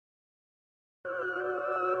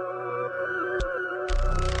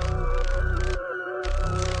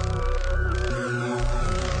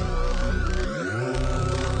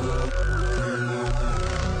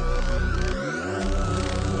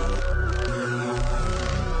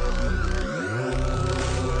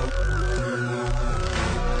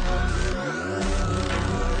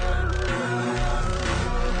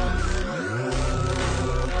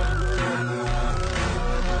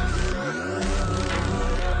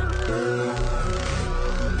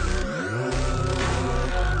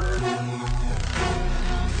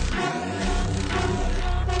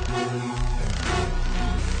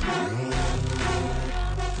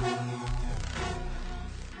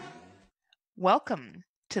Welcome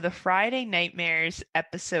to the Friday Nightmares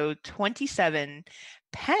episode 27,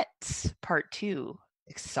 Pets Part 2,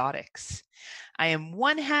 Exotics. I am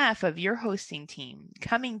one half of your hosting team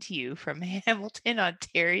coming to you from Hamilton,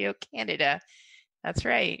 Ontario, Canada. That's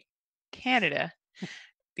right, Canada.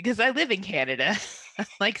 Because I live in Canada,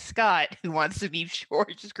 like Scott, who wants to be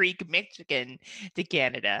George Creek, Michigan to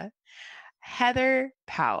Canada. Heather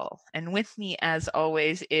Powell. And with me, as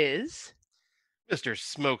always, is Mr.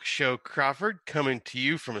 Smoke Show Crawford coming to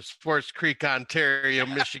you from Sports Creek, Ontario,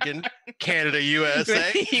 Michigan, Canada,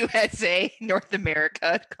 USA. USA, North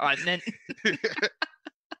America, continent.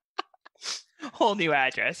 Whole new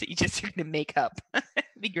address that you just are going to make up.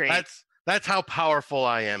 Be great. That's how powerful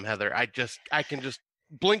I am, Heather. I can just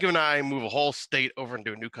blink of an eye, move a whole state over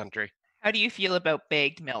into a new country. How do you feel about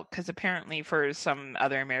bagged milk? Because apparently for some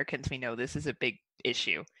other Americans we know this is a big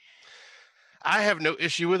issue. I have no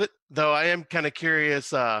issue with it, though I am kind of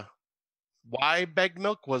curious why bagged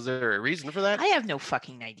milk? Was there a reason for that? I have no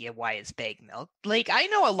fucking idea why it's bagged milk. Like, I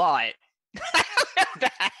know a lot.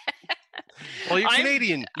 Well, you're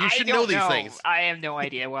Canadian. You should know these things. I have no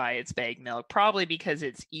idea why it's bagged milk. Probably because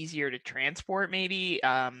it's easier to transport, maybe.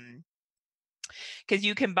 Because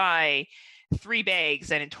you can buy 3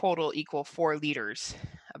 bags and in total equal 4 liters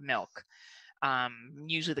of milk.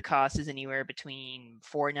 Usually the cost is anywhere between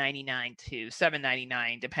 $4.99 to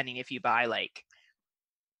 $7.99, depending if you buy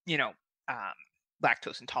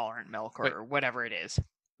lactose intolerant milk or whatever it is.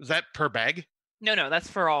 Is that per bag? No, that's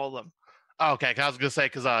for all of them. Oh, okay, I was gonna say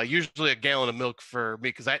because usually a gallon of milk for me,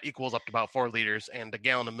 because that equals up to about 4 liters, and a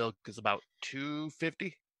gallon of milk is about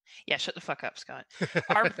 $2.50. Yeah, shut the fuck up, Scott.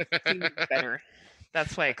 Our food is better.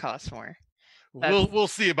 That's why it costs more. We'll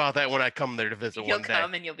see about that when I come there to visit one day. You'll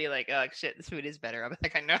come and you'll be like, oh shit, this food is better. I'm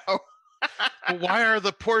like, I know. But why are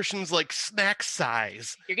the portions like snack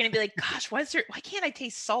size? You're gonna be like, gosh, why can't I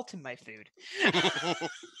taste salt in my food?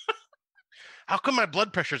 How come my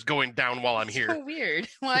blood pressure's going down while I'm here? So weird.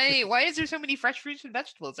 Why is there so many fresh fruits and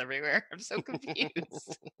vegetables everywhere? I'm so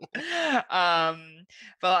confused.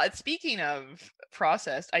 But speaking of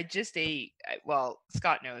processed, I just ate, well,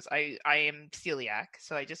 Scott knows, I am celiac,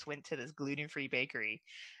 so I just went to this gluten-free bakery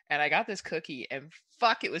and I got this cookie and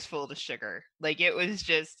fuck, it was full of sugar. Like, it was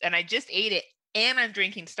just, and I just ate it and I'm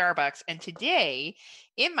drinking Starbucks. And today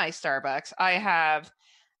in my Starbucks, I have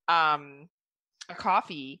a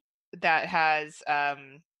coffee that has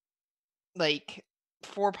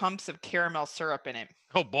 4 pumps of caramel syrup in it.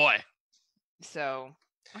 Oh boy. So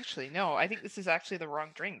actually, no, I think this is actually the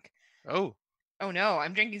wrong drink. Oh no,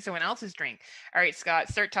 I'm drinking someone else's drink. All right, Scott,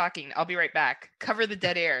 start talking. I'll be right back. Cover the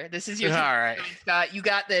dead air. This is your all right, Scott, you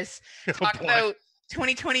got this. Talk about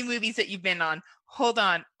 2020 movies that you've been on. Hold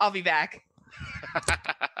on, I'll be back.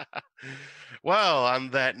 Well,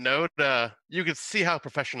 on that note, you can see how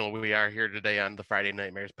professional we are here today on the Friday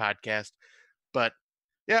Nightmares podcast. But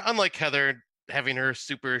yeah, unlike Heather having her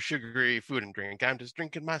super sugary food and drink, I'm just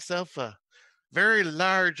drinking myself a very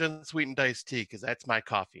large unsweetened iced tea because that's my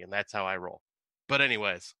coffee and that's how I roll. But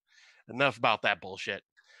anyways, enough about that bullshit.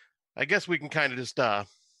 I guess we can kind of just Did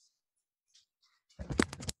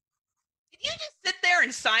you just sit there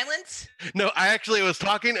in silence? No, I actually was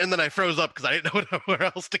talking and then I froze up because I didn't know where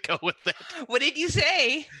else to go with it. What did you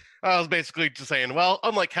say? I was basically just saying, well,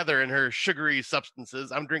 unlike Heather and her sugary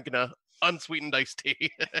substances, I'm drinking a unsweetened iced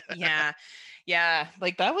tea. Yeah.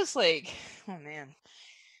 Like, that was like, oh man,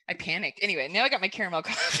 I panicked. Anyway, now I got my caramel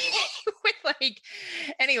coffee with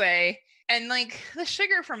anyway. And like the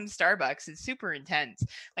sugar from Starbucks is super intense.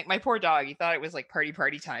 Like, my poor dog, he thought it was like party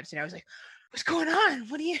times. And I was like, what's going on?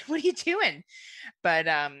 What are you doing? But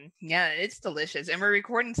yeah, it's delicious. And we're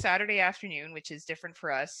recording Saturday afternoon, which is different for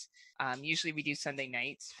us. Usually we do Sunday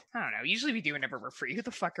nights. I don't know. Usually we do whenever we're free. Who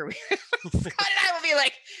the fuck are we? Scott and I will be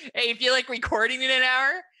like, hey, if you like recording in an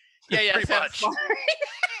hour? Yeah, pretty much.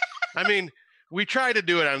 I mean, we try to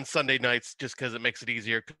do it on Sunday nights just because it makes it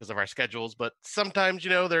easier because of our schedules. But sometimes,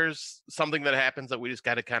 there's something that happens that we just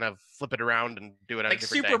got to kind of flip it around and do it on a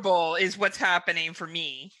different Super Bowl is what's happening for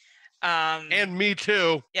me. And me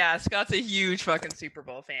too. Yeah, Scott's a huge fucking Super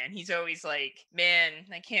Bowl fan. He's always like, man,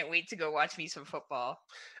 I can't wait to go watch me some football.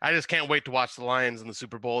 I just can't wait to watch the Lions in the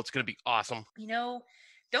Super Bowl. It's going to be awesome.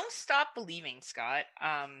 Don't stop believing, Scott.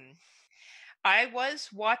 I was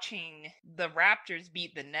watching the Raptors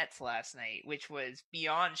beat the Nets last night, which was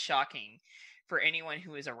beyond shocking for anyone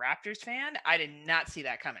who is a Raptors fan. I did not see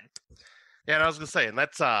that coming. Yeah, and I was going to say, and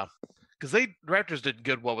that's because Raptors did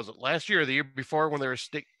good. What was it, last year or the year before when they were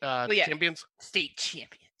state champions? State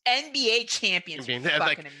champion, NBA champions.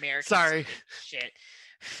 Fucking Americans. Sorry, shit.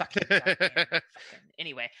 Fucking goddamn. Fucking.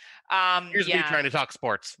 Anyway, Here's me yeah. trying to talk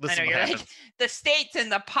sports. This I is know what you're happens. like the states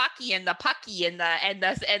and the pucky and the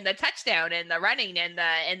and the touchdown and the running and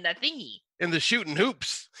the thingy In the shooting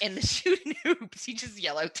hoops. and the shooting hoops. You just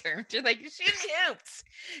yell out terms. You're like shooting hoops.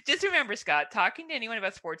 Just remember, Scott, talking to anyone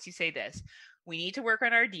about sports, you say this: we need to work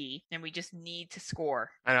on our D, and we just need to score.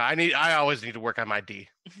 I know. I always need to work on my D.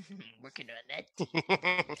 Working on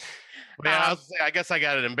that. Yeah, I guess I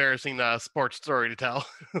got an embarrassing sports story to tell.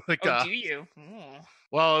 Like, do you? Ooh.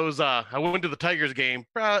 well, it was I went to the Tigers game.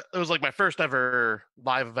 It was like my first ever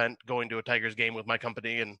live event going to a Tigers game with my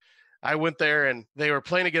company, and I went there and they were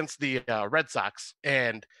playing against the Red Sox,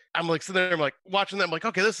 and I'm like sitting there, I'm like watching them, like,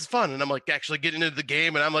 okay, this is fun, and I'm like actually getting into the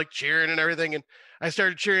game, and I'm like cheering and everything, and I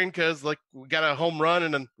started cheering because like we got a home run,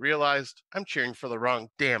 and then realized I'm cheering for the wrong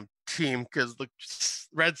damn team because the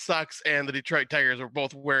Red Sox and the Detroit Tigers were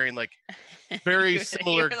both wearing like very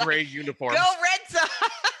similar gray uniforms. Go Red Sox!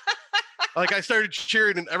 Like I started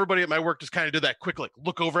cheering, and everybody at my work just kind of did that quick, like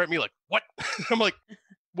look over at me, like what? I'm like,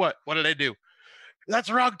 what? What did I do? That's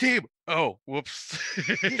the wrong team. Oh, whoops.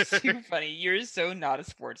 You're so funny. You're so not a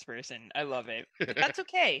sports person. I love it. But that's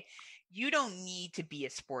okay. You don't need to be a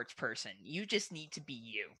sports person. You just need to be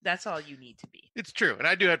you. That's all you need to be. It's true. And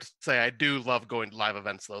I do have to say, I do love going to live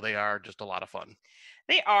events, though. They are just a lot of fun.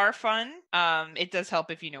 They are fun. It does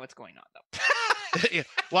help if you know what's going on, though. Yeah.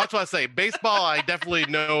 Well, that's what I say. Baseball, I definitely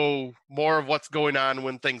know more of what's going on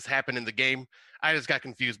when things happen in the game. I just got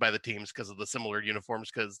confused by the teams because of the similar uniforms.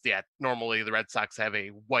 Because, yeah, normally the Red Sox have a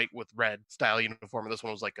white with red style uniform, and this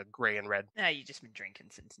one was like a gray and red. You've just been drinking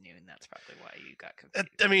since noon. That's probably why you got confused.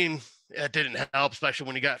 I mean, it didn't help, especially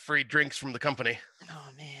when you got free drinks from the company. Oh,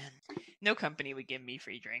 man. No company would give me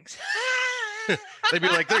free drinks. They'd be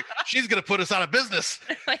like, she's going to put us out of business.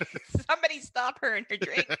 Like, somebody stop her and her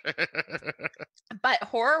drink. But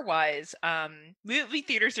horror-wise, movie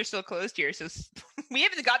theaters are still closed here, so we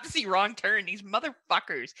haven't got to see Wrong Turn. These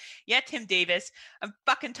motherfuckers. Yeah, Tim Davis, I'm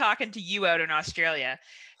fucking talking to you out in Australia.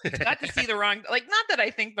 You got to see the wrong, like, not that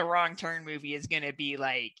I think the Wrong Turn movie is going to be,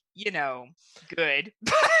 like, good.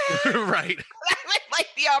 Right. I would like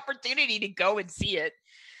the opportunity to go and see it.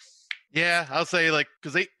 Yeah, I'll say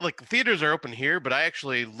because theaters are open here, but I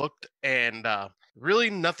actually looked and really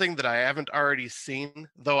nothing that I haven't already seen.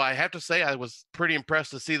 Though I have to say I was pretty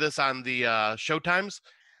impressed to see this on the Showtimes.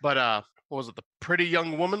 But what was it? The Pretty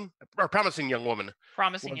Young Woman or Promising Young Woman?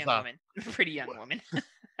 Promising Young Woman. Pretty Young Woman.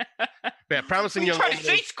 Yeah, Promising Young Woman. Woman.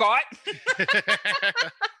 Trying to say, Scott?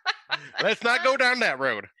 Let's not go down that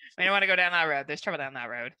road. We don't want to go down that road. There's trouble down that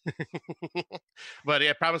road. But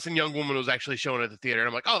yeah, Promising Young Woman was actually shown at the theater. And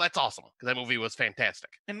I'm like, oh, that's awesome. Because that movie was fantastic.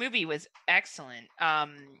 The movie was excellent.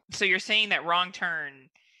 So you're saying that Wrong Turn,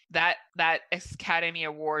 that Academy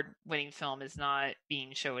Award winning film is not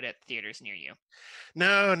being showed at theaters near you?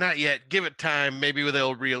 No, not yet. Give it time. Maybe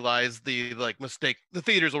they'll realize the mistake. The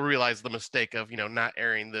theaters will realize the mistake of, not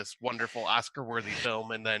airing this wonderful Oscar-worthy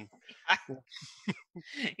film, and then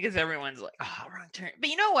because everyone's like, oh, Wrong Turn. But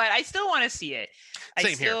you know what? I still want to see it.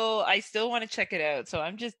 Same here. I still want to check it out. So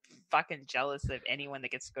I'm just fucking jealous of anyone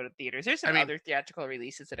that gets to go to theaters. There's some other theatrical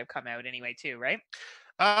releases that have come out anyway too, right?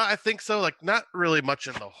 I think so. Like, not really much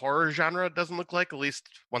in the horror genre, it doesn't look like, at least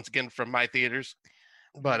once again from my theaters.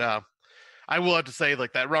 But I will have to say,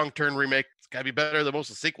 like, that Wrong Turn remake, it's got to be better than most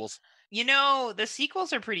of the sequels. The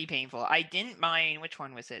sequels are pretty painful. I didn't mind, which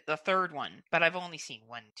one was it? The third one, but I've only seen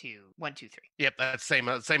 1, 2, 3. Yep, that's same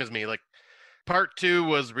as me. Like, part 2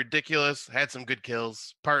 was ridiculous, had some good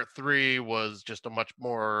kills. Part 3 was just a much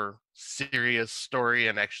more serious story,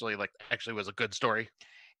 and actually was a good story.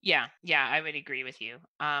 Yeah, I would agree with you.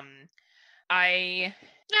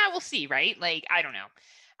 We'll see, right? Like, I don't know.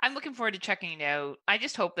 I'm looking forward to checking it out. I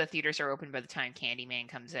just hope the theaters are open by the time Candyman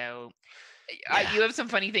comes out. Yeah. You have some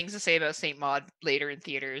funny things to say about Saint Maud later in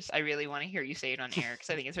theaters. I really want to hear you say it on air because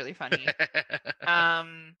I think it's really funny.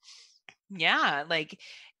 Yeah, like,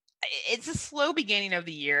 it's a slow beginning of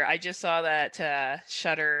the year. I just saw that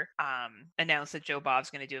Shudder announced that Joe Bob's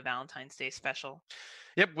going to do a Valentine's Day special.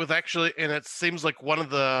 Yep, and it seems like one of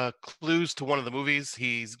the clues to one of the movies,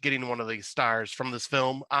 he's getting one of the stars from this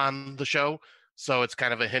film on the show. So it's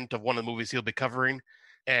kind of a hint of one of the movies he'll be covering.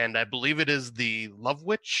 And I believe it is The Love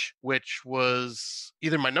Witch, which was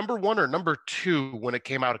either my number 1 or number 2 when it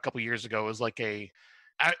came out a couple years ago. It was like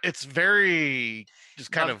it's very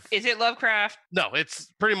just kind of... Is it Lovecraft? No,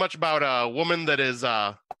 it's pretty much about a woman that is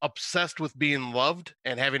obsessed with being loved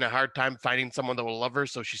and having a hard time finding someone that will love her.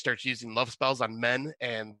 So she starts using love spells on men,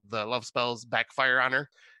 and the love spells backfire on her.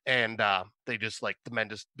 and they just like the men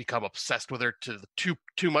just become obsessed with her to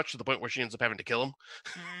too much to the point where she ends up having to kill him.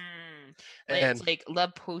 It's like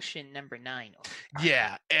Love Potion #9.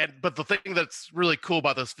 Yeah, but the thing that's really cool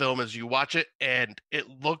about this film is you watch it and it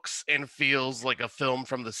looks and feels like a film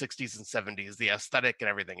from the 60s and 70s, the aesthetic and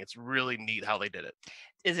everything. It's really neat how they did it.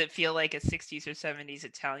 Does it feel like a 60s or 70s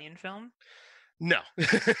Italian film? No.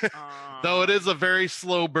 Though it is a very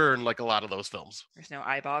slow burn like a lot of those films. There's no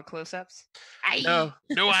eyeball close-ups? No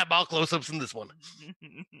eyeball close-ups in this one.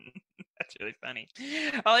 That's really funny.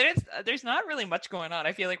 Well, there's not really much going on.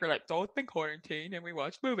 I feel like we're like, oh, it's been quarantine and we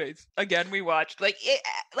watched movies. Again, we watched like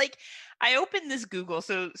I opened this Google.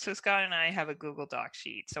 So Scott and I have a Google Doc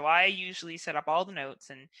sheet. So I usually set up all the notes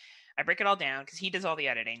and I break it all down because he does all the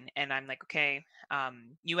editing. And I'm like, okay,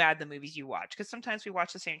 you add the movies you watch, because sometimes we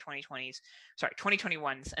watch the same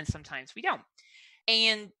 2021s, and sometimes we don't.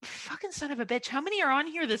 And fucking son of a bitch, how many are on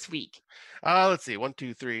here this week? Let's see. 1,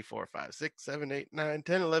 2, 3, 4, 5, 6, 7, 8, 9,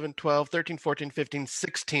 10, 11, 12, 13, 14, 15,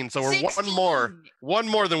 16. So we're 16. one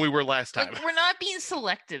more than we were last time. Like, we're not being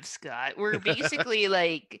selective, Scott. We're basically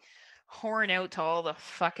like whoring out to all the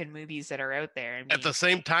fucking movies that are out there. At the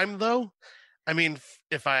same time, though, I mean,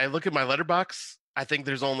 if I look at my letterbox, I think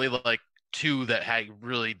there's only like 2 that I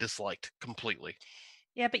really disliked completely.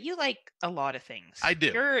 Yeah, but you like a lot of things. I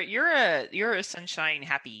do. You're a sunshine,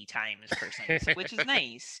 happy times person, which is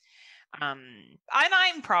nice. And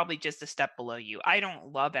I'm probably just a step below you. I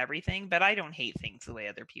don't love everything, but I don't hate things the way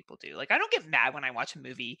other people do. Like, I don't get mad when I watch a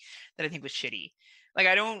movie that I think was shitty. Like,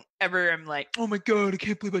 I don't ever am like, oh my god, I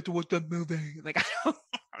can't believe I had to watch that movie. Like, I'm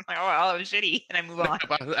like, oh well, it was shitty, and I move on.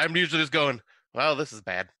 I'm usually just going, well, this is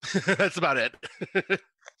bad. That's about it.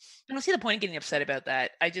 I don't see the point of getting upset about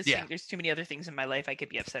that. I just think there's too many other things in my life I could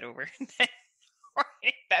be upset over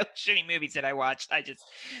about shitty movies that I watched.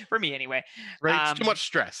 For me anyway. Right, it's too much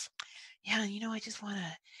stress. Yeah, I just want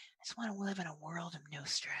to live in a world of no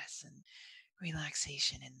stress and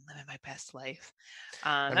relaxation and living my best life.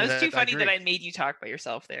 That was too funny that I made you talk by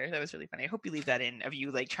yourself there. That was really funny. I hope you leave that in, of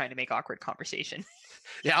you like trying to make awkward conversation.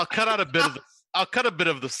 Yeah, I'll cut a bit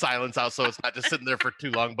of the silence out so it's not just sitting there for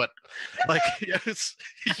too long. But like, you just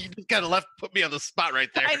kind of put me on the spot right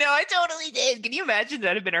there. I know, I totally did. Can you imagine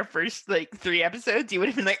that had been our first like 3 episodes? You would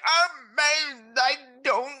have been like, oh man, I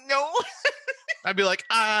don't know. I'd be like,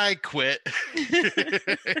 I quit.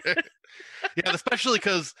 Yeah, especially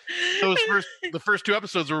because the first 2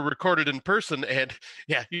 episodes were recorded in person, and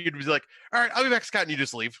yeah, you'd be like, all right, I'll be back, Scott, and you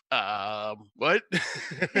just leave. What?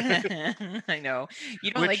 I know. You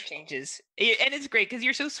don't like changes. And it's great because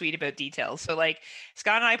you're so sweet about details. So like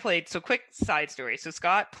Scott and I played, so quick side story. So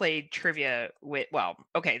Scott played trivia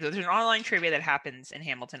so there's an online trivia that happens in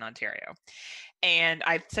Hamilton, Ontario. And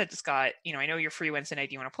I said to Scott, I know you're free Wednesday night.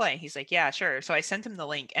 Do you want to play? He's like, yeah, sure. So I sent him the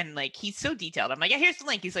link, and like, he's so detailed. I'm like, yeah, here's the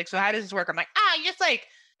link. He's like, so how does this work? I'm like, you just like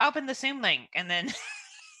open the Zoom link, and then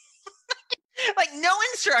like no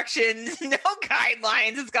instructions, no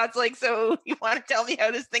guidelines. And Scott's like, so you want to tell me how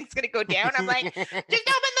this thing's going to go down? I'm like, just open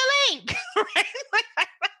the link. Right?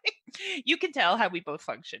 You can tell how we both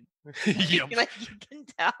function. Yep. Like, you can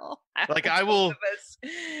tell. Like, I will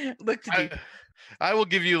look to do. I will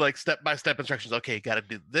give you like step-by-step instructions. Okay, you got to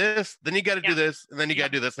do this, then you got to do this, and then you got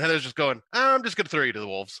to do this. And Heather's just going, I'm just going to throw you to the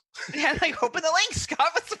wolves. Yeah, like, open the link, Scott.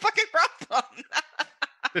 What's the fucking problem?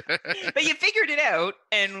 But you figured it out,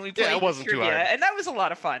 and we played it wasn't trivia, too hard. and that was a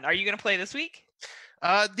lot of fun. Are you going to play this week?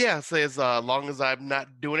 Yeah, say as long as I'm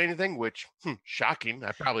not doing anything, which, shocking,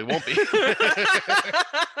 I probably won't be.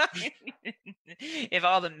 If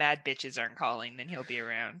all the mad bitches aren't calling, then he'll be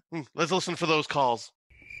around. Let's listen for those calls.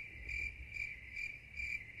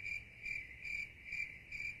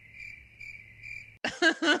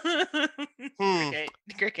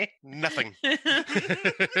 Cricket. Nothing.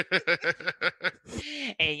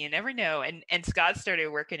 Hey, you never know. And Scott started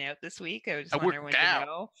working out this week. I just wonder when out. you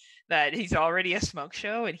know that he's already a smoke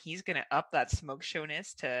show, and he's gonna up that smoke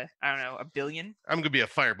showness to, I don't know, 1 billion. I'm gonna be a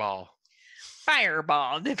fireball.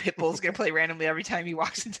 Fireball. The Pitbull's gonna play randomly every time he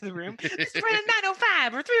walks into the room. This is for the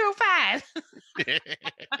 905 or 305.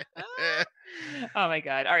 Oh my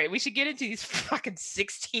god. All right, we should get into these fucking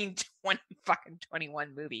 16, 20, fucking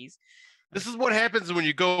 21 movies. This is what happens when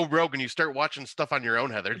you go rogue and you start watching stuff on your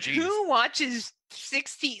own, Heather. Jeez. Who watches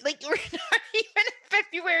 60? Like, we're not even in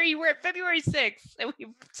February. We're at February 6th, and we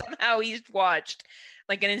somehow he's watched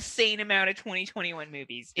like an insane amount of 2021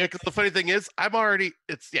 movies. Yeah, because the funny thing is,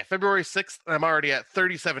 it's February 6th, and I'm already at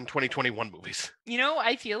 37 2021 movies.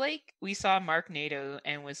 I feel like we saw Mark Nato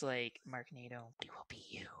and was like, Mark Nato, we will be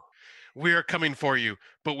you. we are coming for you,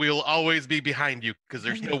 but we'll always be behind you because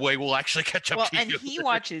there's no way we'll actually catch up Well, to and you. he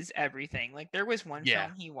watches everything. Like there was one Yeah.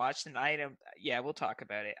 film he watched, and I don't. Yeah, we'll talk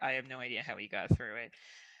about it. I have no idea how he got through it.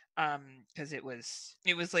 Because it was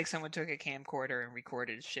like someone took a camcorder and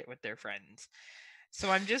recorded shit with their friends. So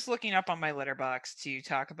I'm just looking up on my letterbox to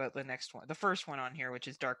talk about the next one, the first one on here, which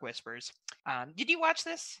is Dark Whispers. Did you watch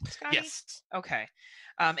this, Scotty? Yes. Okay.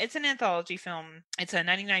 It's an anthology film. It's a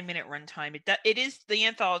 99-minute runtime. It is, the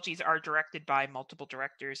anthologies are directed by multiple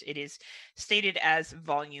directors. It is stated as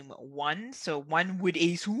volume 1, so one would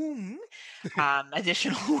assume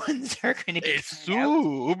additional ones are going to be coming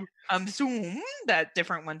out. Assume that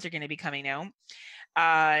different ones are going to be coming out.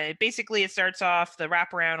 Basically, it starts off the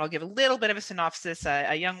wraparound. I'll give a little bit of a synopsis.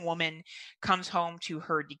 A young woman comes home to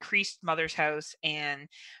her decreased mother's house and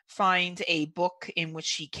finds a book in which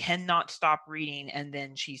she cannot stop reading, and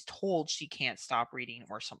then she's told she can't stop reading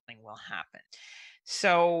or something will happen.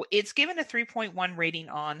 So it's given a 3.1 rating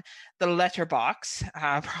on the Letterbox,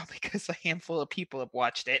 probably because a handful of people have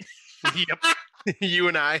watched it. Yep. You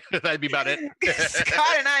and I, that'd be about it.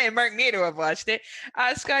 Scott and I and Mark Nato have watched it.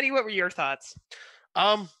 Scotty, what were your thoughts?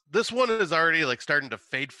 This one is already like starting to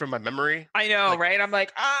fade from my memory. I know, like, right? I'm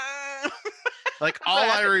like, Like all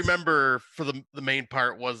I remember for the main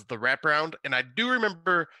part was the wraparound, and I do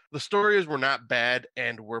remember the stories were not bad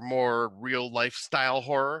and were more real lifestyle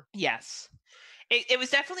horror. Yes. It was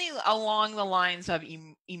definitely along the lines of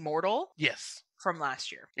Immortal. Yes. From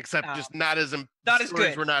last year. Except just not as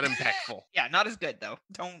good. Were not impactful. Yeah, not as good though.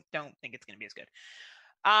 Don't think it's gonna be as good.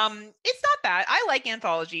 It's not bad. I like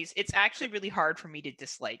anthologies. It's actually really hard for me to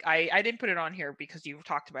dislike. I didn't put it on here because you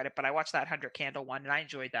talked about it, but I watched that 100 Candle one and I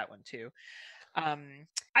enjoyed that one too.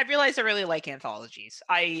 I realized I really like anthologies.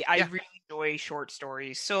 I really enjoy short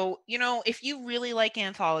stories. So, if you really like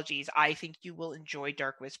anthologies, I think you will enjoy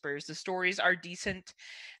Dark Whispers. The stories are decent.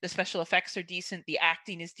 The special effects are decent. The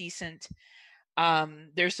acting is decent.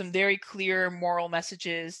 There's some very clear moral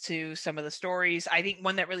messages to some of the stories. I think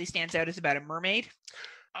one that really stands out is about a mermaid.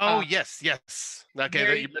 Oh, yes.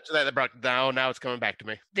 Okay, you mentioned that brought now it's coming back to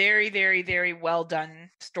me. Very, very, very well done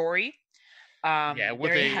story. With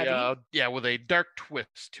a dark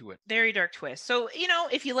twist to it. Very dark twist. So,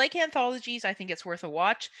 if you like anthologies, I think it's worth a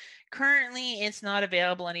watch. Currently, it's not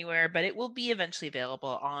available anywhere, but it will be eventually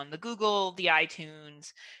available on the Google, the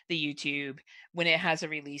iTunes, the YouTube when it has a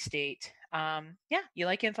release date. You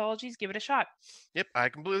like anthologies? Give it a shot. Yep, I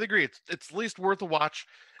completely agree. It's at least worth a watch.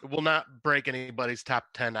 It will not break anybody's top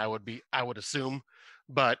 10, I would assume,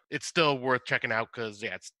 but it's still worth checking out because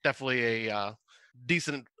it's definitely a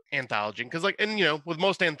decent anthology. Because with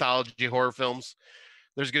most anthology horror films,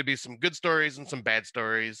 there's going to be some good stories and some bad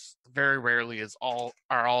stories. Very rarely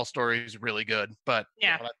are all stories really good, but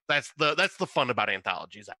that's the fun about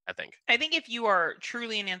anthologies, I think. I think if you are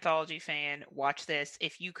truly an anthology fan, watch this.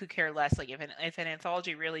 If you could care less, like if an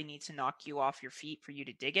anthology really needs to knock you off your feet for you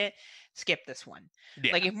to dig it, skip this one.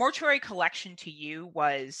 Yeah. Like if Mortuary Collection to you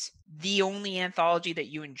was the only anthology that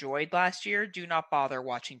you enjoyed last year, do not bother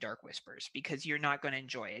watching Dark Whispers because you're not going to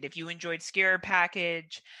enjoy it. If you enjoyed Scare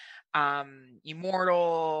Package,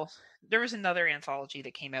 Immortal, there was another anthology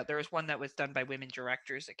that came out. There was one that was done by women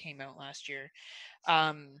directors that came out last year.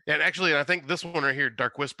 And actually, I think this one right here,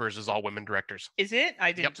 Dark Whispers, is all women directors. Is it?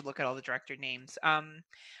 I didn't look at all the director names.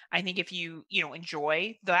 I think if you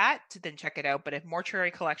enjoy that, then check it out. But if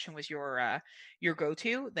Mortuary Collection was your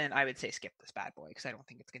go-to, then I would say skip this bad boy because I don't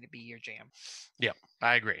think it's going to be your jam. Yep,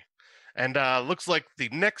 I agree. And looks like the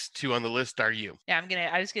next two on the list are you. Yeah,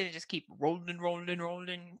 I was gonna just keep rolling. What?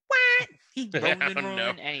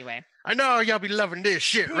 Rolling. Anyway. I know y'all be loving this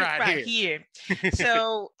shit right here.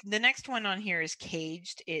 So the next one on here is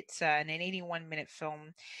Caged. It's an 81-minute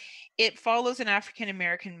film. It follows an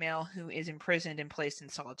African-American male who is imprisoned and placed in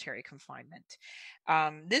solitary confinement.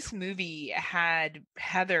 This movie had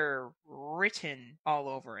Heather written all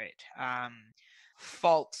over it.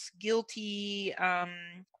 False, guilty,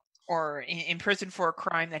 or in prison for a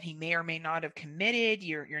crime that he may or may not have committed.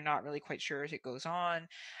 You're not really quite sure as it goes on.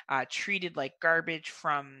 Treated like garbage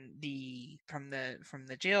from the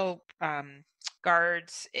jail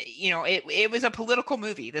guards. It was a political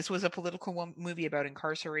movie. This was a political movie about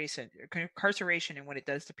incarceration and what it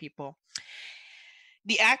does to people.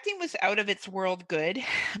 The acting was out of its world good,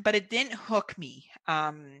 but it didn't hook me.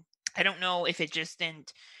 I don't know if it just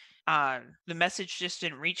didn't The message just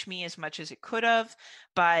didn't reach me as much as it could have,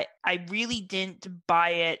 but I really didn't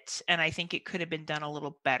buy it, and I think it could have been done a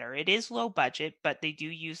little better. It is low budget, but they do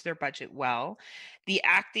use their budget well. The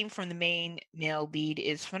acting from the main male lead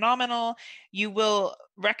is phenomenal. You will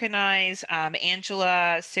recognize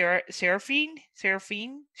Angela Seraphine.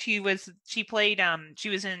 She played she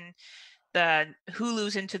was in the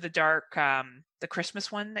Hulu's Into the Dark, the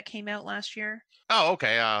Christmas one that came out last year. Oh,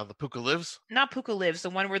 okay. The Puka Lives. Not Puka Lives, the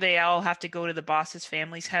one where they all have to go to the boss's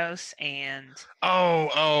family's house, and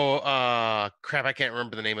Crap! I can't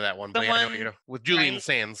remember the name of that one, the but yeah, I know what one, you're with Julian right?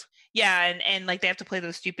 Sands. Yeah, and like they have to play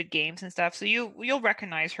those stupid games and stuff. So you'll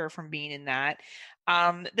recognize her from being in that.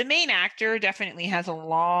 The main actor definitely has a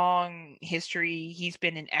long history. He's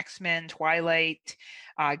been in X-Men, Twilight,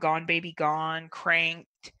 Gone Baby Gone,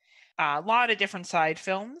 Cranked, a lot of different side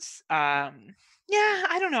films. Yeah,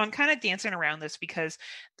 I don't know. I'm kind of dancing around this because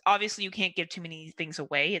obviously you can't give too many things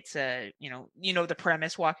away. It's a, you know the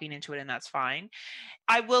premise walking into it, and that's fine.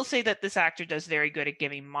 I will say that this actor does very good at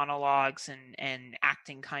giving monologues and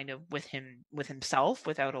acting kind of with himself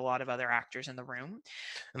without a lot of other actors in the room.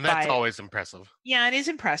 And that's But always impressive. yeah, it is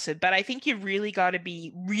impressive. But I think you really got to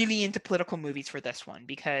be really into political movies for this one,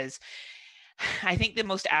 because I think the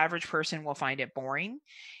most average person will find it boring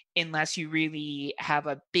unless you really have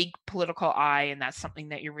a big political eye and that's something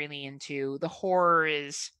that you're really into. The horror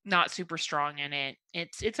is not super strong in it.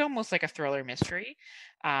 It's almost like a thriller mystery.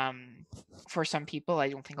 For some people, I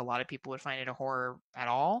don't think a lot of people would find it a horror at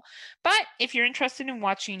all. But if you're interested in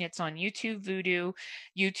watching, it's on YouTube, Vudu,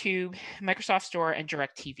 YouTube, Microsoft Store, and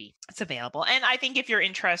DirecTV. It's available. And I think if you're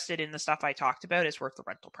interested in the stuff I talked about, it's worth the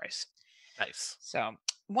rental price. Nice. So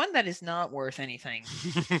one that is not worth anything,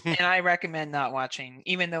 and I recommend not watching,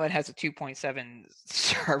 even though it has a 2.7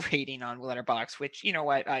 star rating on Letterboxd, which, you know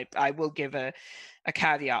what, I will give a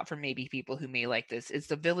caveat for maybe people who may like this. It's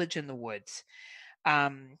The Village in the Woods.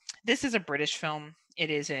 This is a British film. It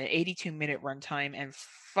is an 82-minute runtime, and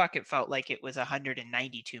fuck, it felt like it was a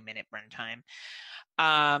 192-minute runtime.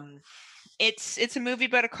 It's a movie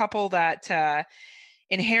about a couple that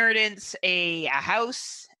inheritance a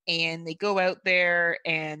house, and they go out there,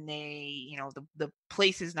 and the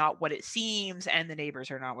place is not what it seems, and the neighbors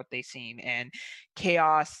are not what they seem, and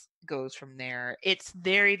chaos goes from there. It's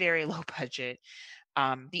very, very low budget.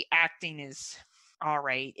 The acting is all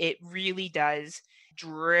right. It really does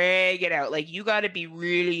drag it out. Like, you got to be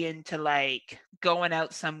really into like going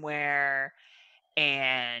out somewhere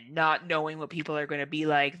and not knowing what people are going to be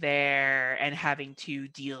like there, and having to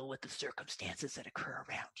deal with the circumstances that occur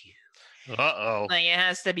around you. Uh-oh. Like, it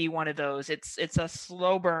has to be one of those. It's a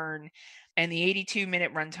slow burn, and the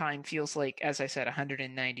 82-minute runtime feels like, as I said,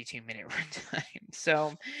 192-minute runtime.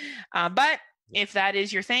 So, but if that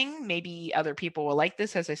is your thing, maybe other people will like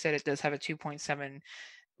this. As I said, it does have a 2.7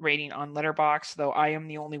 rating on Letterboxd, though I am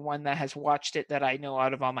the only one that has watched it that I know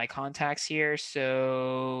out of all my contacts here.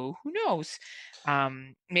 So who knows?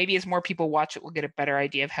 Maybe as more people watch it, we'll get a better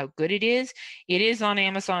idea of how good it is. It is on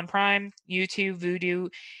Amazon Prime, YouTube, Vudu,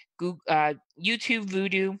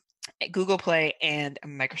 Google Play, and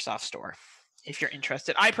Microsoft Store. If you're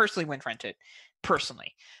interested, I personally wouldn't rent it.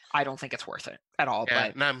 Personally, I don't think it's worth it at all.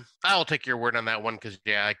 Yeah, But and I'll take your word on that one because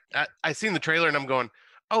yeah, I seen the trailer and I'm going,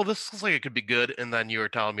 oh, this looks like it could be good, and then you were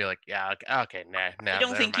telling me like, yeah, okay, nah, I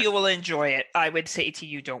don't never think mind. you will enjoy it. I would say to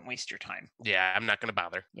you, don't waste your time. Yeah, I'm not gonna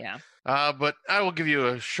bother. Yeah. But I will give you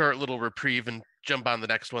a short little reprieve and jump on the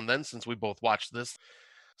next one then, since we both watched this.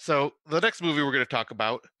 So the next movie we're going to talk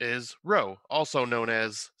about is Ro, also known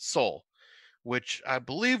as Soul, which I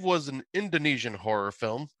believe was an Indonesian horror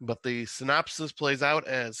film, but the synopsis plays out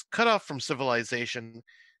as cut off from civilization.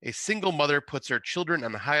 A single mother puts her children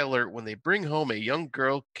on high alert when they bring home a young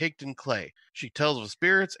girl caked in clay. She tells of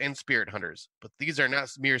spirits and spirit hunters, but these are not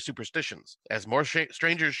mere superstitions. As more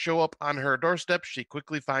strangers show up on her doorstep, she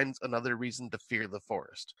quickly finds another reason to fear the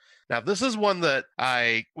forest. Now, this is one that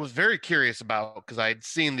I was very curious about because I'd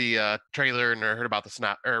seen the trailer and heard about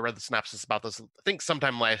the read the synopsis about this, I think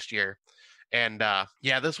sometime last year. And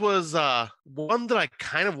yeah, this was one that I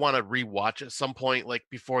kind of want to rewatch at some point, like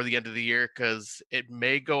before the end of the year, because it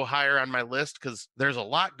may go higher on my list because there's a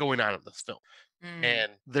lot going on in this film.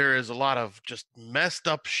 And there is a lot of just messed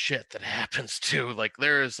up shit that happens too. Like,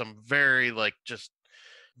 there is some very like just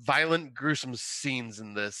violent, gruesome scenes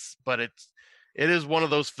in this, but it is one of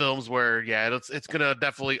those films where yeah, it's gonna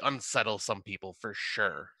definitely unsettle some people for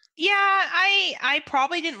sure. Yeah, I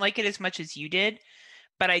probably didn't like it as much as you did,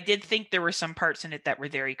 but I did think there were some parts in it that were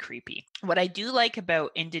very creepy. What I do like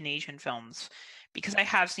about Indonesian films, because I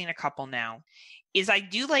have seen a couple now, is I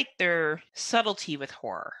do like their subtlety with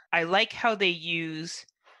horror. I like how they use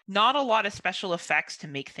not a lot of special effects to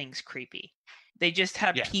make things creepy. They just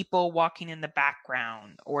have people walking in the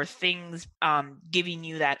background or things giving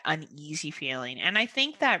you that uneasy feeling. And I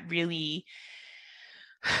think that really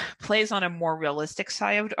plays on a more realistic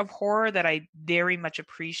side of horror that I very much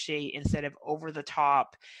appreciate instead of over the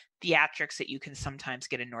top theatrics that you can sometimes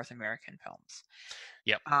get in North American films.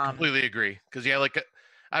 Yep, completely agree. Because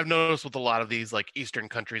I've noticed with a lot of these, like Eastern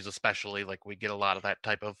countries especially, like we get a lot of that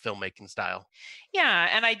type of filmmaking style. Yeah,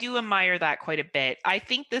 and I do admire that quite a bit. I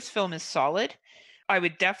think this film is solid. I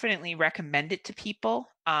would definitely recommend it to people.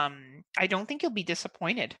 I don't think you'll be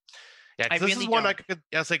disappointed. Yeah, I because this really is one I don't. could,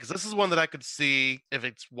 yeah, say, because this is one that I could see if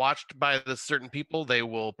it's watched by the certain people, they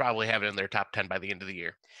will probably have it in their top 10 by the end of the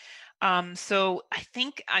year. So I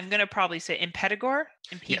think I'm gonna probably say in Pegor.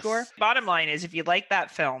 Yes. Bottom line is, if you like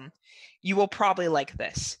that film, you will probably like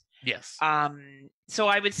this. Yes. So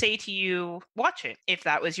I would say to you, watch it if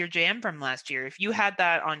that was your jam from last year. If you had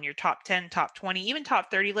that on your top 10, top 20, even top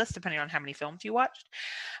 30 list, depending on how many films you watched,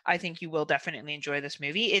 I think you will definitely enjoy this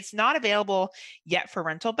movie. It's not available yet for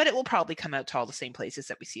rental, but it will probably come out to all the same places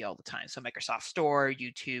that we see all the time. So Microsoft Store,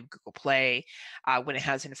 YouTube, Google Play, when it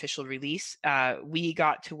has an official release. We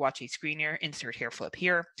got to watch a screener, insert hair flip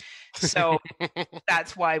here. So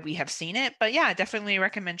that's why we have seen it. But yeah, definitely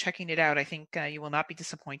recommend checking it out. I think you will not be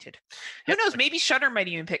disappointed. Who knows? Maybe Shudder might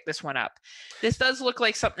even pick this one up. This does look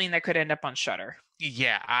like something that could end up on Shudder.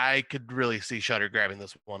 Yeah, I could really see Shudder grabbing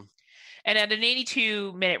this one. And at an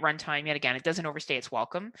 82-minute runtime, yet again, it doesn't overstay its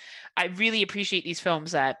welcome. I really appreciate these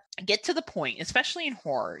films that get to the point, especially in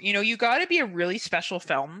horror. You know, you got to be a really special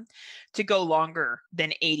film to go longer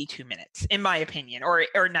than 82 minutes, in my opinion, or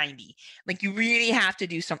 90. Like, you really have to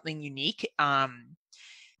do something unique,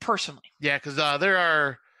 personally. Yeah, because there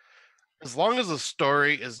are, as long as the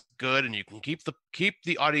story is good and you can keep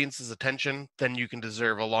the audience's attention, then you can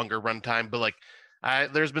deserve a longer runtime. But like,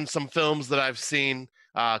 there's been some films that I've seen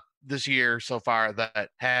this year so far that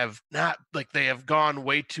have not, like, they have gone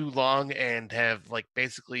way too long and have like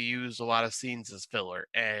basically used a lot of scenes as filler.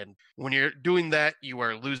 And when you're doing that, you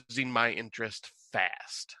are losing my interest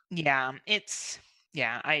fast. Yeah,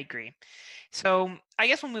 I agree. So I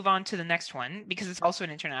guess we'll move on to the next one because it's also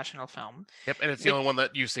an international film. Yep, and it's the only one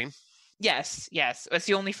that you've seen. Yes. It's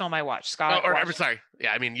the only film I watched. Scott. I'm sorry.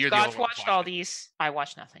 Yeah, I mean, you're the only one. Watched all these. I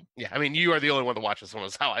watched nothing. Yeah, I mean, you are the only one to watch this one.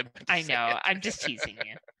 Is how I know. I'm just teasing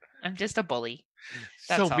you. I'm just a bully.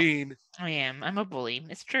 That's so mean. I am. I'm a bully.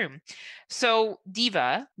 It's true. So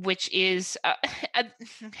Diva, which is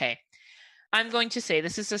okay. I'm going to say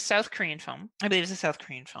this is a South Korean film. I believe it's a South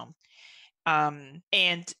Korean film.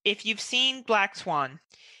 And if you've seen Black Swan,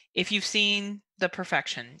 if you've seen The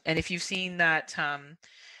Perfection, and if you've seen that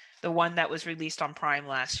the one that was released on Prime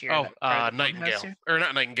last year. Nightingale. Or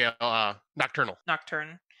not Nightingale, Nocturnal.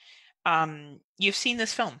 Nocturne. You've seen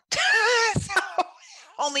this film. So,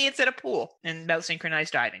 only it's at a pool and about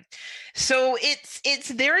synchronized diving. So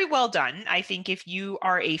it's very well done. I think if you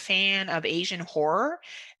are a fan of Asian horror,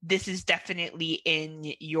 this is definitely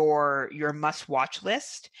in your must-watch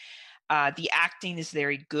list. The acting is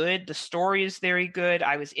very good. The story is very good.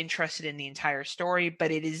 I was interested in the entire story,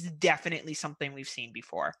 but it is definitely something we've seen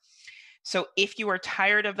before. So if you are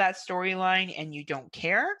tired of that storyline and you don't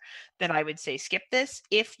care, then I would say skip this.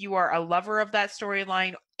 If you are a lover of that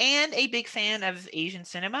storyline and a big fan of Asian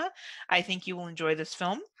cinema, I think you will enjoy this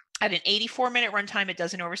film. At an 84-minute runtime, it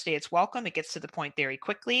doesn't overstay its welcome. It gets to the point very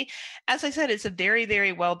quickly. As I said, it's a very,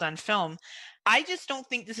 very well done film. I just don't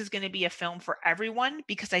think this is going to be a film for everyone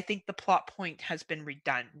because I think the plot point has been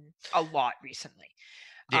redone a lot recently.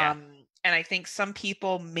 Yeah. And I think some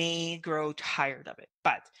people may grow tired of it,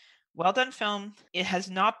 but well done film. It has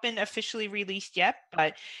not been officially released yet,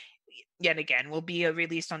 but yet again will be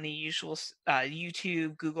released on the usual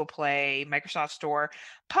YouTube, Google Play, Microsoft Store.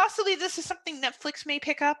 Possibly this is something Netflix may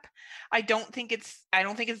pick up. I don't think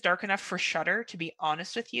it's dark enough for Shudder, to be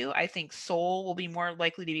honest with you. I think Soul will be more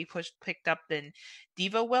likely to be picked up than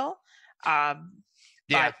Diva will.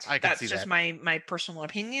 Yeah, but that's just my personal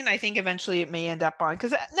opinion. I think eventually it may end up on,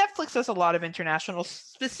 because Netflix does a lot of international,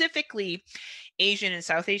 specifically Asian and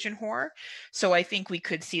South Asian horror. So I think we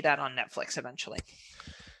could see that on Netflix eventually.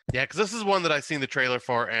 Yeah, because this is one that I've seen the trailer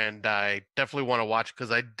for, and I definitely want to watch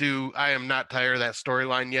because I am not tired of that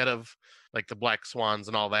storyline yet of like the Black Swans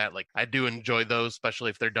and all that. Like, I do enjoy those, especially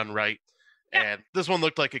if they're done right. Yeah. And this one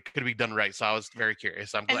looked like it could be done right, so I was very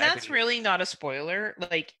curious. I'm glad. And that's really not a spoiler.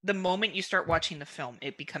 Like, the moment you start watching the film,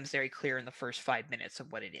 it becomes very clear in the first 5 minutes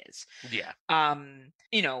of what it is. Yeah.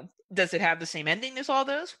 Does it have the same ending as all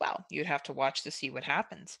those? Well, you'd have to watch to see what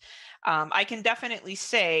happens. I can definitely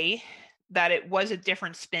say that it was a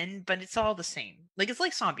different spin, but it's all the same. Like, it's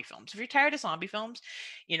like zombie films. If you're tired of zombie films,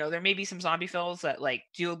 there may be some zombie films that like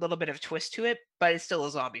do a little bit of twist to it, but it's still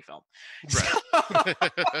a zombie film. Right.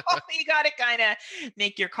 So you got to kind of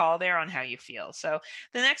make your call there on how you feel. So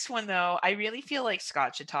the next one, though, I really feel like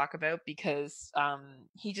Scott should talk about because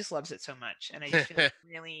he just loves it so much, and I just feel like it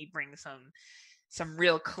really brings some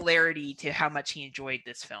real clarity to how much he enjoyed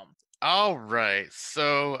this film. All right.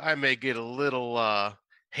 So I may get a little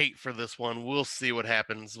hate for this one. We'll see what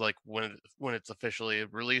happens like when it's officially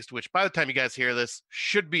released, which by the time you guys hear this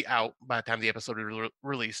should be out by the time the episode is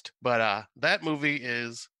released. But that movie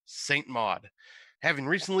is Saint Maud. Having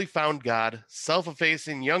recently found God,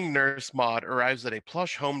 self-effacing young nurse Maud arrives at a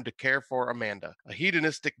plush home to care for Amanda, a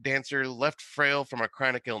hedonistic dancer left frail from a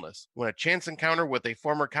chronic illness. When a chance encounter with a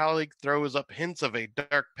former colleague throws up hints of a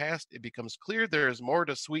dark past, it becomes clear there is more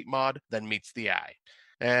to sweet Maud than meets the eye.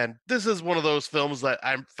 And this is one of those films that,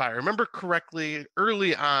 if I remember correctly,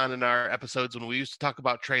 early on in our episodes when we used to talk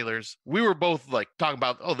about trailers, we were both like talking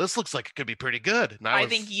about, oh, this looks like it could be pretty good. And I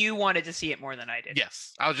think you wanted to see it more than I did.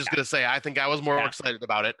 Yes. I was just going to say, I think I was more excited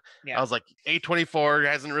about it. Yeah. I was like, A24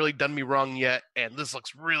 hasn't really done me wrong yet. And this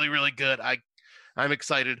looks really, really good. I'm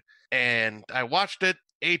excited. And I watched it.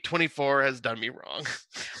 A24 has done me wrong.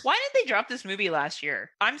 Why did they drop this movie last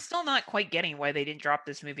year? I'm still not quite getting why they didn't drop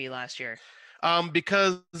this movie last year.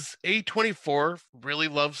 Because A24 really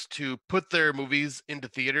loves to put their movies into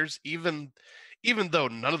theaters, even though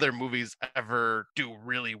none of their movies ever do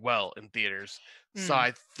really well in theaters. So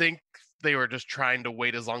I think they were just trying to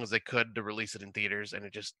wait as long as they could to release it in theaters, and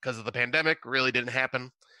it just, because of the pandemic, really didn't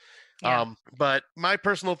happen. Yeah. But my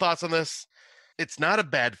personal thoughts on this, it's not a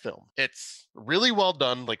bad film. It's really well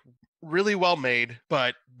done, like really well made,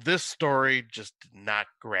 but this story just did not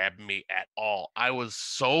grab me at all. I was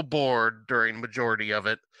so bored during the majority of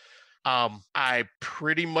it. I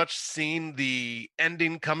pretty much seen the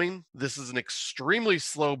ending coming. This is an extremely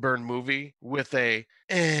slow burn movie with a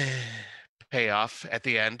payoff at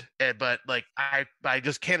the end. But like I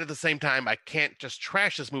just can't at the same time. I can't just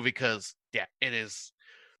trash this movie because it is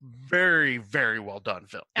very, very well done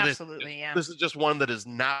film. Absolutely, This is just one that is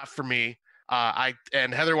not for me.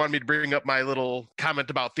 And Heather wanted me to bring up my little comment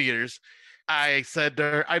about theaters. I said to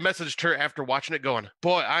her, I messaged her after watching it going,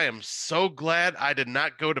 boy, I am so glad I did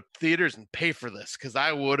not go to theaters and pay for this because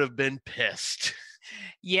I would have been pissed.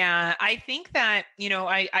 Yeah, I think that,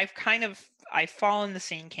 I fall in the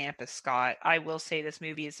same camp as Scott. I will say this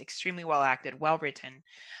movie is extremely well acted, well written.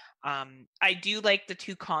 I do like the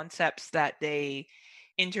two concepts that they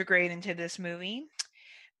integrate into this movie.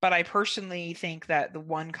 But I personally think that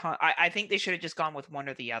I think they should have just gone with one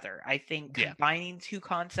or the other. I think combining two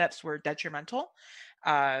concepts were detrimental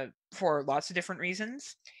for lots of different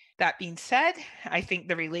reasons. That being said, I think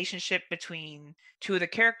the relationship between two of the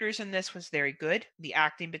characters in this was very good. The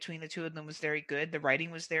acting between the two of them was very good. The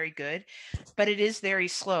writing was very good, but it is very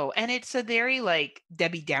slow. And it's a very like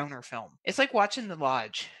Debbie Downer film. It's like watching The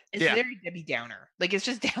Lodge. It's very Debbie Downer. Like, it's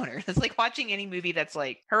just downer. It's like watching any movie that's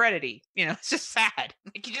like Heredity. It's just sad.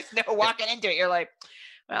 Like, you just know walking into it, you're like,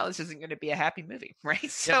 well, this isn't going to be a happy movie, right?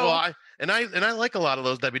 So, I like a lot of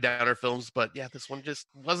those Debbie Downer films, but this one just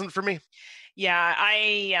wasn't for me. Yeah,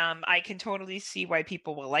 I can totally see why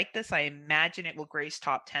people will like this. I imagine it will grace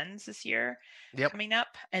top 10s this year coming up,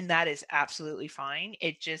 and that is absolutely fine.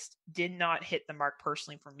 It just did not hit the mark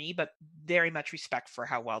personally for me, but very much respect for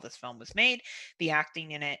how well this film was made, the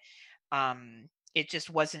acting in it. It just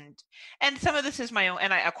wasn't, and some of this is my own,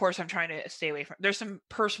 and of course I'm trying to stay away from, there's some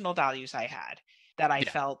personal values I had that I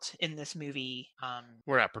felt in this movie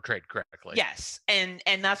were not portrayed correctly. Yes, and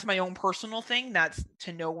that's my own personal thing. That's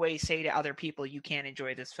to no way say to other people you can't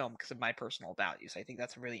enjoy this film because of my personal values. I think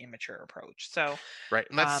that's a really immature approach. So right,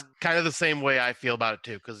 and that's kind of the same way I feel about it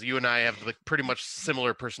too, because you and I have like pretty much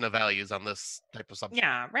similar personal values on this type of subject.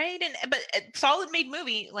 Yeah, right. But a solid made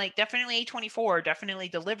movie, like definitely A24 definitely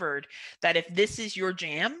delivered that. If this is your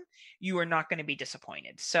jam, you are not going to be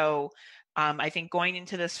disappointed. So I think going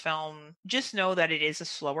into this film, just know that it is a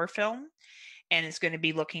slower film, and it's going to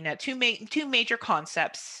be looking at two major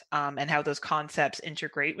concepts and how those concepts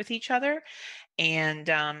integrate with each other. And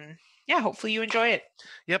hopefully you enjoy it.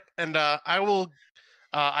 Yep, and I will.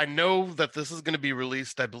 I know that this is going to be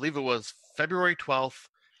released. I believe it was February 12th.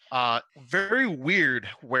 Very weird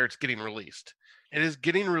where it's getting released. It is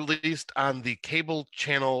getting released on the cable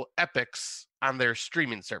channel Epix on their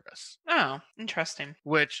streaming service. Oh, interesting.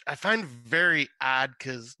 Which I find very odd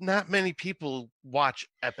because not many people watch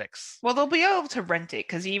Epix. Well, they'll be able to rent it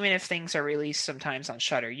because even if things are released sometimes on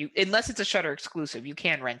Shudder, unless it's a Shudder exclusive, you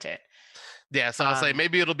can rent it. Yeah, so I'll say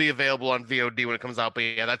maybe it'll be available on VOD when it comes out.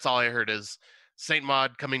 But that's all I heard is Saint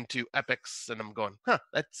Maud coming to Epics, and I'm going,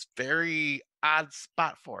 that's very odd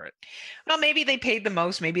spot for it. Well, maybe they paid the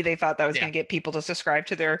most. Maybe they thought that was going to get people to subscribe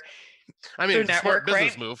to their I mean, it's a smart network,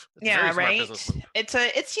 business right? move. It's a Yeah, very smart business right. move.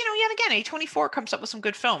 It's yet again, A24 comes up with some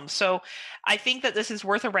good films. So I think that this is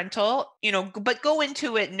worth a rental, but go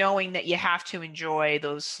into it knowing that you have to enjoy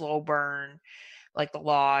those slow burn, like The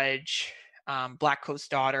Lodge, Black Coat's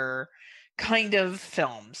Daughter kind of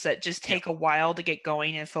films that just Yep. take a while to get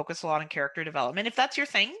going and focus a lot on character development. If that's your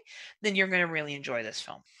thing, then you're going to really enjoy this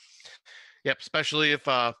film. Yep, especially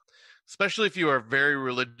if you are very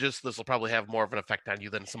religious, this will probably have more of an effect on you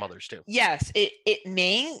than some others too. Yes, it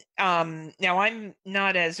may. Now I'm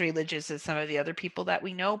not as religious as some of the other people that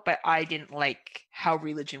we know, but I didn't like how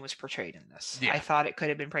religion was portrayed in this. Yeah. I thought it could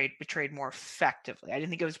have been portrayed more effectively. I didn't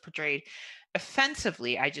think it was portrayed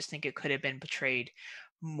offensively. I just think it could have been portrayed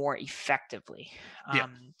more effectively. Yeah.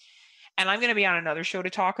 And I'm going to be on another show to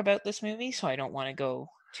talk about this movie, so I don't want to go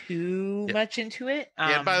too much into it.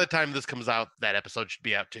 Yeah, and by the time this comes out, that episode should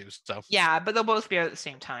be out too. So yeah, but they'll both be out at the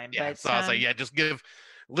same time. Yeah, But so I was like, just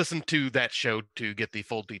listen to that show to get the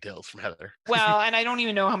full details from Heather. Well, and I don't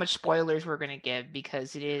even know how much spoilers we're going to give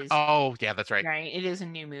because it is. Oh, yeah, that's right. Right, it is a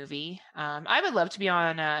new movie. I would love to be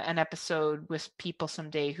on an episode with people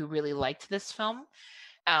someday who really liked this film,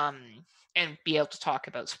 and be able to talk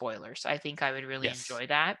about spoilers. I think I would really enjoy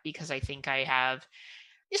that because I think I have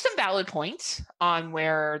some valid points on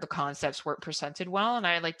where the concepts weren't presented well, and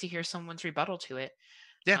I'd like to hear someone's rebuttal to it.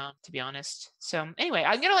 Yeah. To be honest. So anyway,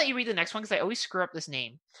 I'm gonna let you read the next one because I always screw up this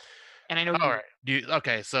name, and I know you. All right.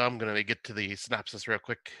 Okay, so I'm gonna get to the synopsis real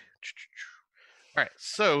quick. All right.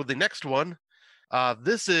 So the next one,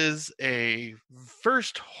 this is a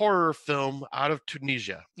first horror film out of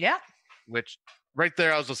Tunisia. Yeah. Which right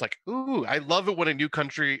there, I was just like, ooh, I love it when a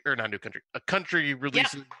country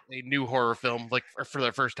releases a new horror film like for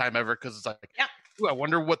their first time ever, because it's like, ooh, I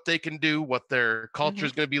wonder what they can do, what their culture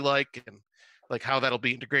is going to be like, and like how that'll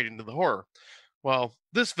be integrated into the horror. Well,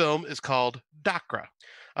 this film is called Dakra.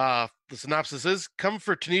 The synopsis is, come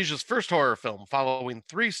for Tunisia's first horror film following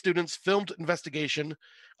 3 students' filmed investigation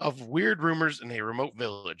of weird rumors in a remote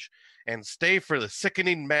village, and stay for the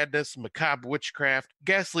sickening madness, macabre witchcraft,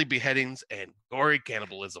 ghastly beheadings, and gory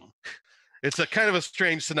cannibalism. It's a kind of a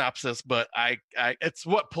strange synopsis, but it's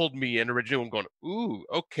what pulled me in originally. I'm going, ooh,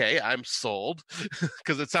 okay, I'm sold,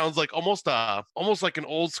 because it sounds like almost like an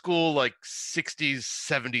old school like 60s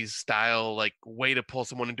 70s style like way to pull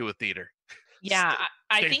someone into a theater. Yeah,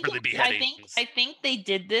 I think they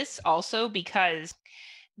did this also because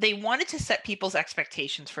they wanted to set people's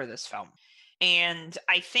expectations for this film. And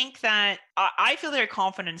I think that I feel very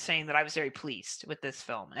confident in saying that I was very pleased with this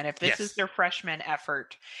film. And if this is their freshman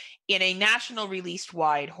effort in a national released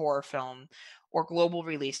wide horror film or global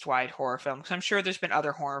released wide horror film, because I'm sure there's been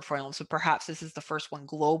other horror films, but perhaps this is the first one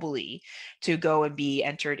globally to go and be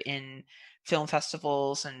entered in film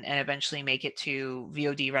festivals and eventually make it to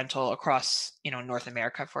VOD rental across, North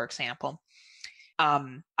America, for example.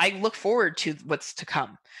 I look forward to what's to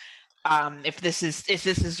come. If this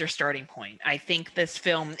is their starting point. I think this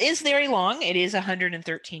film is very long. It is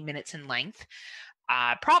 113 minutes in length.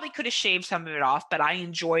 Probably could have shaved some of it off, but I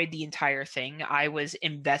enjoyed the entire thing. I was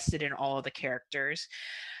invested in all of the characters.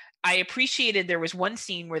 I appreciated there was one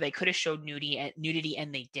scene where they could have showed nudity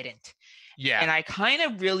and they didn't. Yeah. And I kind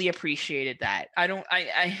of really appreciated that. I don't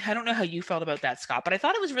know how you felt about that, Scott, but I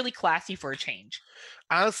thought it was really classy for a change.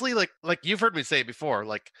 Honestly, like you've heard me say before,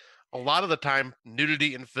 like a lot of the time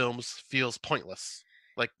nudity in films feels pointless.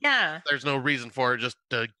 Like, there's no reason for it just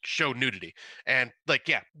to show nudity. And like,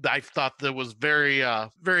 I thought that was very,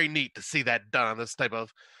 very neat to see that done on this type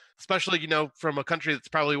of, especially, from a country that's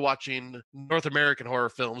probably watching North American horror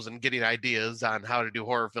films and getting ideas on how to do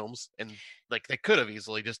horror films. And like, they could have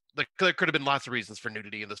easily there could have been lots of reasons for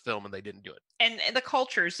nudity in this film and they didn't do it. And the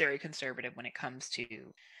culture is very conservative when it comes to,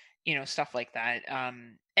 stuff like that.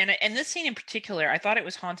 And this scene in particular, I thought it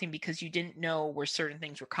was haunting because you didn't know where certain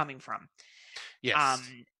things were coming from. Yes.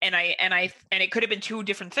 And it could have been 2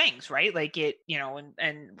 different things, right? Like it,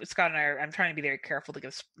 and Scott and I'm trying to be very careful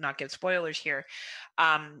to not give spoilers here.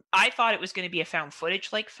 I thought it was going to be a found footage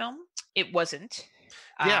like film. It wasn't.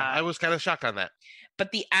 Yeah, I was kind of shocked on that.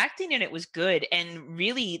 But the acting in it was good, and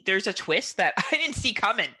really, there's a twist that I didn't see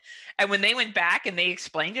coming. And when they went back and they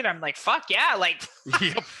explained it, I'm like, "Fuck yeah!" Like,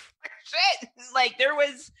 yep. Shit. Like there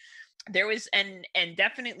was and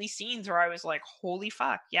definitely scenes where I was like, holy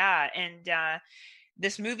fuck, yeah. And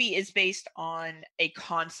this movie is based on a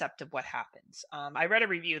concept of what happens. I read a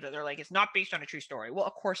review that they're like, it's not based on a true story. Well,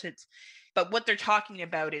 of course but what they're talking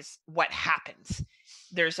about is what happens.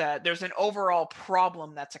 There's an overall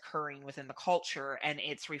problem that's occurring within the culture, and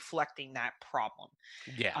it's reflecting that problem.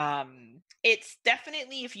 Yeah. It's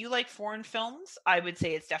definitely, if you like foreign films, I would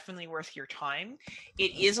say it's definitely worth your time.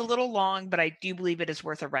 It is a little long, but I do believe it is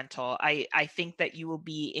worth a rental. I think that you will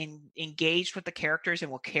be engaged with the characters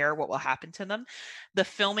and will care what will happen to them. The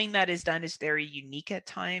filming that is done is very unique at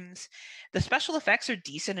times. The special effects are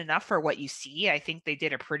decent enough for what you see. I think they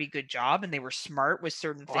did a pretty good job, and they were smart with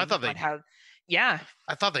certain Oh, I things thought on they how. Yeah,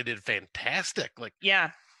 I thought they did fantastic. Like,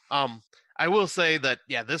 yeah. I will say that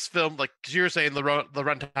this film, like, 'cause you were saying the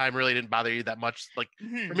runtime really didn't bother you that much. Like, for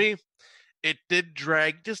Hmm. me, it did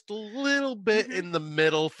drag just a little bit Hmm. in the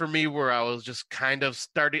middle for me, where I was just kind of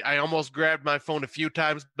starting. I almost grabbed my phone a few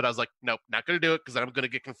times, but I was like, nope, not gonna do it because I'm gonna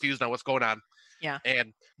get confused on what's going on. Yeah.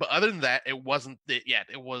 But other than that, it wasn't it yet.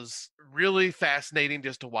 It was really fascinating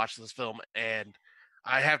just to watch this film, and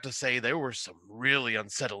I have to say there were some really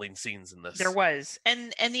unsettling scenes in There this. was,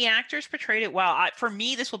 and the actors portrayed it well. For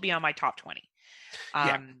me, this will be on my top 20.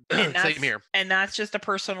 Yeah, And same that's here. and that's just a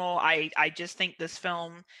personal. I just think this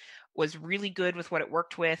film was really good with what it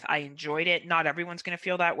worked with. I enjoyed it. Not everyone's going to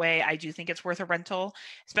feel that way. I do think it's worth a rental,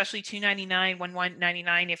 especially $2.99,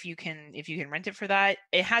 $1.99 if you can rent it for that.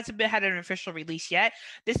 It hasn't had an official release yet.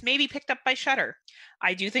 This may be picked up by Shudder.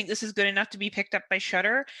 I do think this is good enough to be picked up by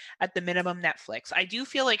Shudder, at the minimum Netflix. I do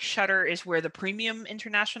feel like Shudder is where the premium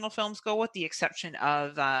international films go, with the exception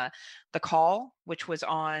of The Call, which was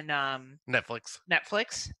on Netflix.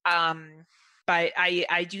 Netflix. But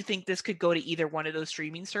I do think this could go to either one of those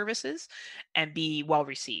streaming services and be well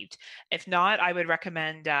received. If not, I would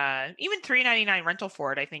recommend even $3.99 rental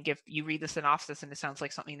for it. I think if you read the synopsis and it sounds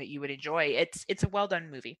like something that you would enjoy, it's a well done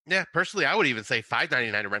movie. Yeah, personally, I would even say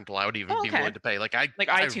 $5.99 a rental. I would even Oh, be okay. willing to pay. Like Like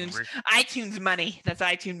iTunes money. That's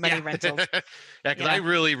iTunes yeah, money rentals. yeah, because I Yeah.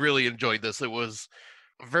 really, really enjoyed this. It was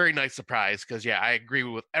a very nice surprise. Because I agree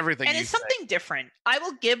with everything And you it's say. something different. I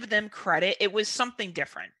will give them credit. It was something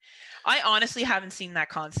different. I honestly haven't seen that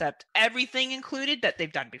concept, everything included, that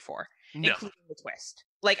they've done before, No, including the twist.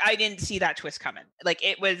 Like, I didn't see that twist coming. Like,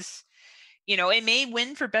 it was, it may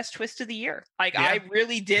win for best twist of the year. Like, yeah, I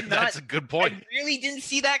really did not, that's a good I point. really didn't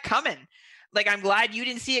see that coming. Like, I'm glad you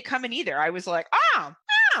didn't see it coming either. I was like, ah.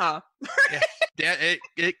 Yeah, yeah,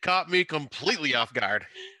 it caught me completely off guard.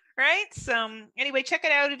 Right. So anyway, check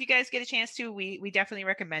it out if you guys get a chance to. We definitely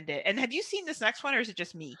recommend it. And have you seen this next one, or is it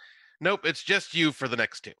just me? Nope, it's just you for the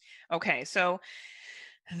next two. Okay, so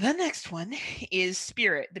the next one is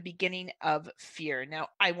Spirit, the Beginning of Fear. Now,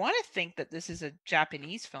 I want to think that this is a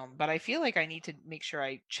Japanese film, but I feel like I need to make sure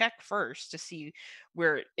I check first to see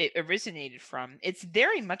where it originated from. It's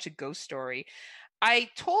very much a ghost story. I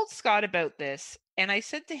told Scott about this, and I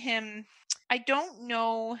said to him, I don't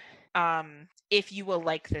know if you will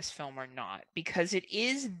like this film or not, because it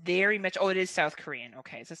is very much, it is South Korean.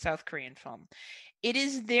 Okay, it's a South Korean film. It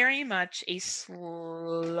is very much a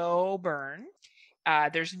slow burn.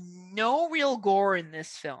 There's no real gore in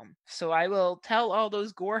this film. So I will tell all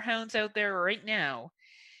those gore hounds out there right now,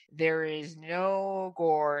 there is no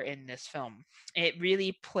gore in this film. It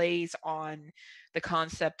really plays on the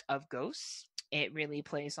concept of ghosts. It really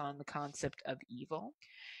plays on the concept of evil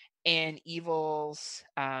and evils,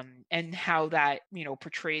 and how that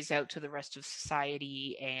portrays out to the rest of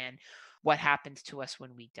society and what happens to us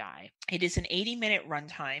when we die. It is an 80-minute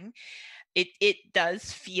runtime. It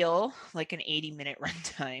does feel like an 80-minute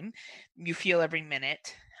runtime. You feel every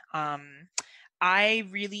minute. I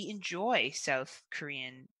really enjoy South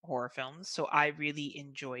Korean horror films, so I really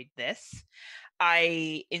enjoyed this.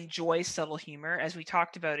 I enjoy subtle humor, as we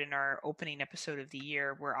talked about in our opening episode of the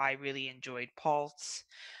year, where I really enjoyed Pulse.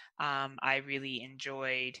 I really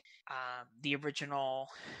enjoyed the original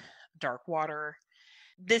Dark Water.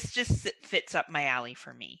 This just fits up my alley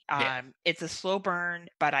for me. Yeah, It's a slow burn,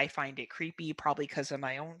 but I find it creepy, probably because of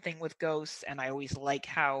my own thing with ghosts, and I always like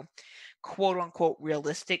how quote unquote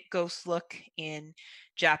realistic ghosts look in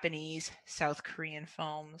Japanese, South Korean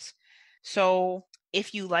films. So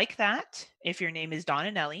if you like that, if your name is Don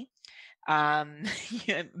and Ellie, um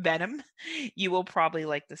Venom, you will probably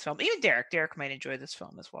like this film. Even Derek might enjoy this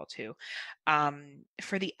film as well too.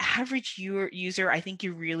 For the average user, I think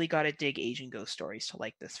you really got to dig Asian ghost stories to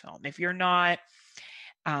like this film. If you're not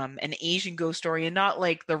an Asian ghost story, and not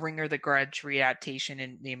like the Ring or the Grudge readaptation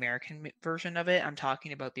in the American version of it, I'm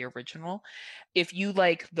talking about the original. If you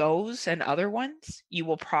like those and other ones, you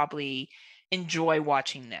will probably enjoy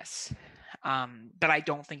watching this. But I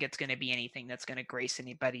don't think it's going to be anything that's going to grace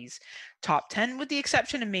anybody's top 10, with the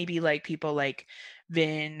exception of maybe like people like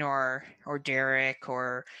Vin or Derek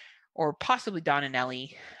or possibly Don and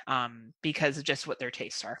Ellie, because of just what their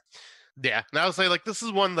tastes are. Yeah, and I would say like this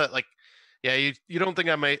is one that like, yeah, you don't think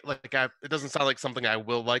I may like. It doesn't sound like something I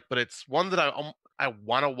will like, but it's one that I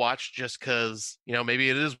want to watch just because maybe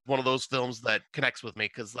it is one of those films that connects with me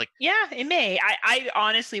because like Yeah, it may. I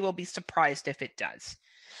honestly will be surprised if it does.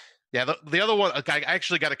 yeah the other one I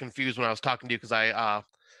actually got it confused when I was talking to you because I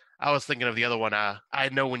was thinking of the other one I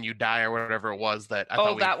Know When You Die or whatever it was that I Oh,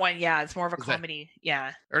 thought we that one, yeah, it's more of a is that comedy.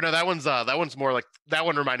 Yeah. or no that one's more like that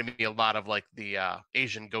one reminded me a lot of like the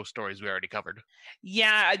Asian ghost stories we already covered.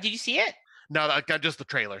 Yeah, did you see it? No, I got just the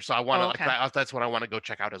trailer, so I want Oh, to like okay. that's what I want to go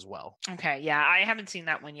check out as well. Okay, yeah, I haven't seen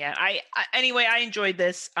that one yet. Anyway, I enjoyed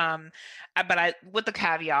this, but I with the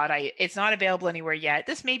caveat, it's not available anywhere yet.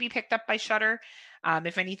 This may be picked up by Shudder.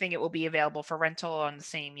 If anything, it will be available for rental on the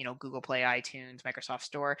same, Google Play, iTunes, Microsoft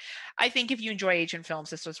Store. I think if you enjoy Asian films,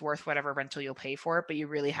 this was worth whatever rental you'll pay for it. But you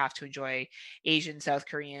really have to enjoy Asian, South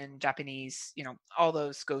Korean, Japanese, all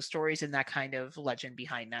those ghost stories and that kind of legend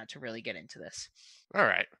behind that to really get into this. All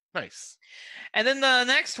right, nice. And then the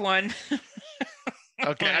next one.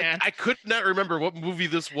 Okay, I could not remember what movie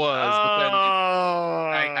this was, but then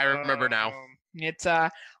I remember now. It's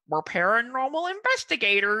we're paranormal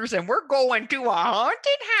investigators and we're going to a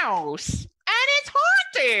haunted house and it's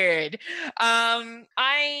haunted.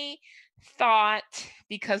 I thought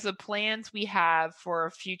because of plans we have for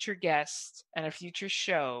a future guest and a future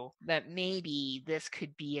show that maybe this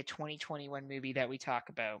could be a 2021 movie that we talk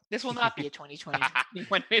about. This will not be a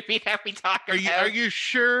 2021 movie that we talk about. Are you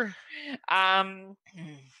sure?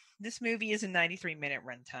 This movie is a 93-minute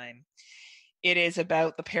runtime. It is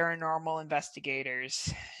about the paranormal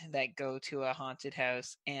investigators that go to a haunted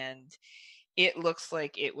house, and it looks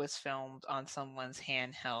like it was filmed on someone's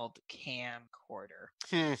handheld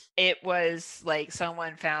camcorder. It was like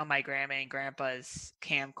someone found my grandma and grandpa's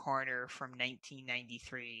camcorder from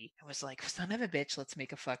 1993. I was like, son of a bitch, let's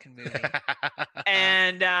make a fucking movie.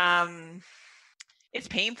 And it's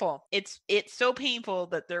painful. It's so painful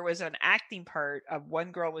that there was an acting part of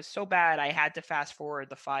one girl was so bad I had to fast forward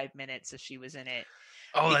the 5 minutes that she was in it.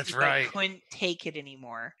 Oh, that's right. I couldn't take it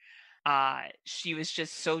anymore. She was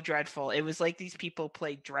just so dreadful. It was like these people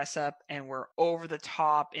played dress up and were over the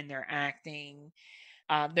top in their acting.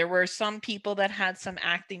 There were some people that had some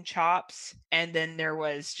acting chops, and then there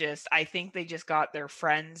was just, I think they just got their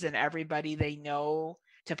friends and everybody they know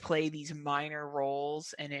to play these minor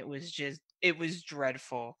roles, and it was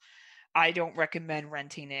dreadful. I don't recommend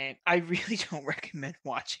renting it. I really don't recommend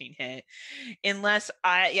watching it unless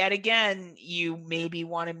yet again, you maybe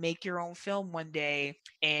want to make your own film one day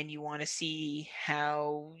and you want to see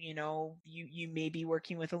how, you may be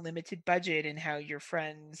working with a limited budget and how your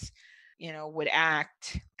friends, would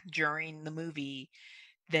act during the movie,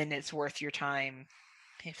 then it's worth your time.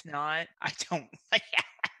 If not, I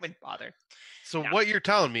wouldn't bother. So what you're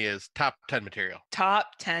telling me is top 10 material.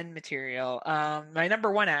 Top 10 material. My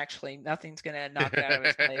number one, actually. Nothing's going to knock it out of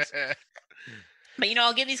its place. But,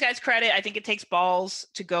 I'll give these guys credit. I think it takes balls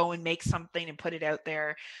to go and make something and put it out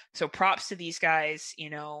there. So props to these guys.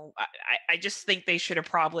 I just think they should have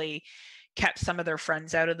probably kept some of their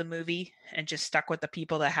friends out of the movie and just stuck with the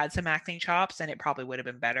people that had some acting chops, and it probably would have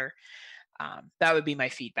been better. That would be my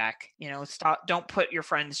feedback. Don't put your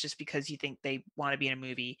friends just because you think they want to be in a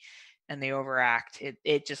movie and they overact.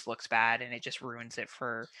 It just looks bad and it just ruins it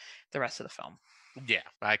for the rest of the film. Yeah,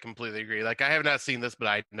 I completely agree. Like I have not seen this, but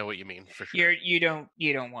I know what you mean for sure. You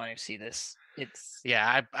don't want to see this. It's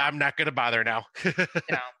I'm not gonna bother now.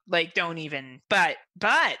 Don't even. But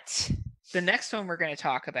the next one we're going to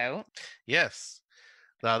talk about. Yes.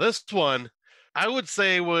 Now this one, I would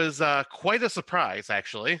say was quite a surprise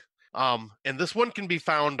actually. And this one can be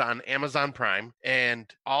found on Amazon Prime. And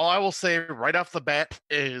all I will say right off the bat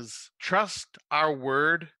is trust our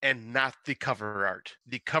word and not the cover art.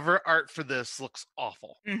 The cover art for this looks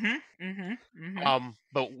awful.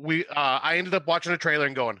 But I ended up watching a trailer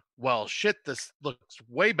and going, well, shit, this looks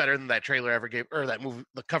way better than that trailer ever gave, or that movie,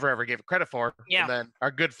 the cover ever gave it credit for. Yeah. And then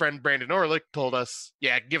our good friend Brandon Orlick told us,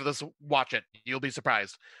 yeah, give this, watch it. You'll be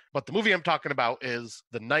surprised. But the movie I'm talking about is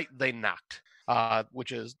The Night They Knocked.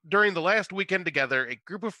 Which is during the last weekend together, a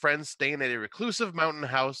group of friends staying at a reclusive mountain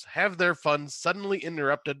house have their fun suddenly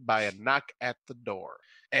interrupted by a knock at the door.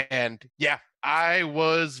 And yeah, I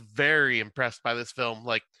was very impressed by this film.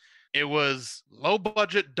 Like, it was low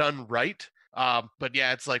budget done right. But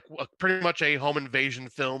yeah, it's like pretty much a home invasion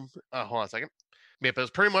film. Hold on a second. Yep, it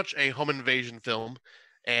was pretty much a home invasion film.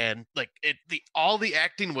 And like all the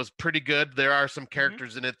acting was pretty good. There are some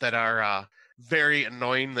characters in it that are very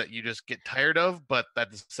annoying that you just get tired of, but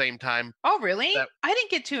at the same time. Oh, really? I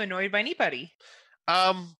didn't get too annoyed by anybody.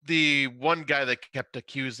 The one guy that kept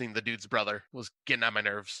accusing the dude's brother was getting on my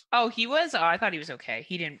nerves. Oh, he was? Oh, I thought he was okay.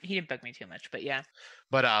 He didn't bug me too much, but yeah.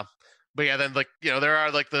 But but yeah, then like there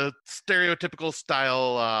are like the stereotypical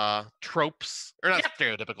style tropes, or not Yep.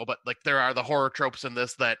 stereotypical, but like there are the horror tropes in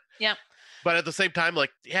this that. Yep. But at the same time,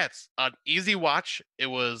 like yeah, it's an easy watch. It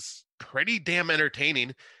was pretty damn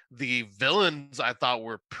entertaining. The villains I thought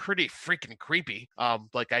were pretty freaking creepy.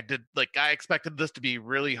 Like I expected this to be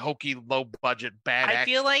really hokey, low budget, bad. I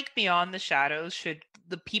feel like Beyond the Shadows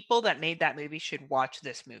the people that made that movie should watch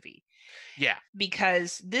this movie. Yeah.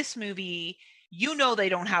 Because this movie, they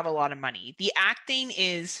don't have a lot of money. The acting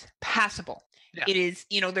is passable. Yeah. It is,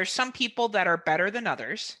 there's some people that are better than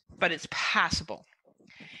others, but it's passable.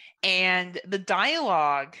 And the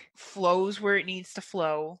dialogue flows where it needs to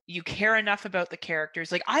flow. You care enough about the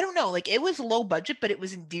characters. Like, I don't know, like it was low budget, but it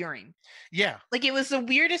was endearing. Yeah. Like it was the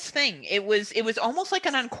weirdest thing. It was almost like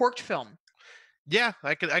an uncorked film. Yeah,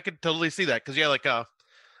 I could totally see that. Cause yeah, like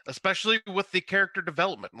especially with the character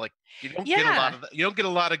development. Like you don't get a lot of you don't get a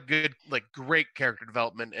lot of good, like great character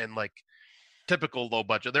development and like typical low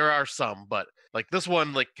budget. There are some, but like this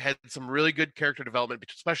one like had some really good character development,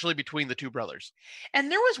 especially between the two brothers. And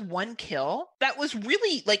there was one kill that was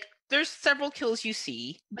really like there's several kills you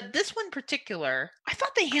see, but this one in particular, I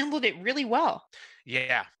thought they handled it really well.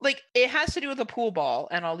 Yeah. Like it has to do with a pool ball,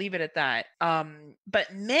 and I'll leave it at that.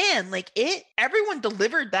 But man, like everyone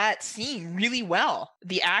delivered that scene really well.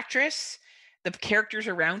 The actress, the characters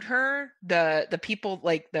around her, the people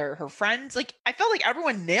like her friends, like I felt like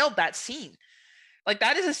everyone nailed that scene. Like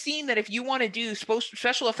that is a scene that if you want to do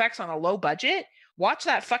special effects on a low budget, watch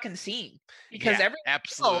that fucking scene because everyone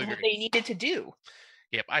absolutely what they needed to do.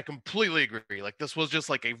 Yep, I completely agree. Like this was just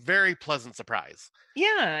like a very pleasant surprise.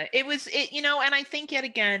 Yeah, it was and I think yet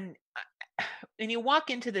again when you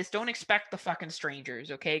walk into this, don't expect the fucking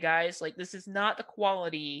Strangers, okay guys? Like this is not the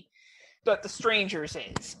quality that the Strangers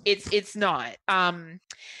is. It's not.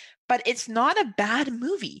 But it's not a bad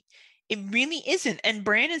movie. It really isn't. And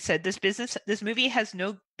Brandon said this movie has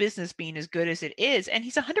no business being as good as it is, and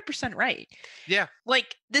he's 100% right. Yeah.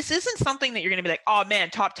 Like this isn't something that you're going to be like, "Oh man,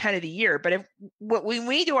 top 10 of the year." But when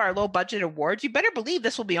we do our low budget awards, you better believe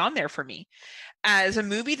this will be on there for me as a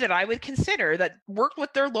movie that I would consider that worked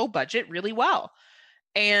with their low budget really well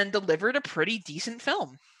and delivered a pretty decent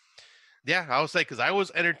film. Yeah, I would say because I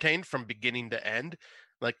was entertained from beginning to end.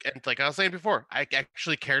 Like I was saying before, I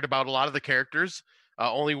actually cared about a lot of the characters.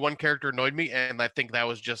 Only one character annoyed me, and I think that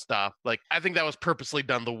was just I think that was purposely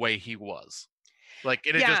done the way he was. Like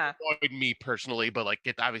it just annoyed me personally, but like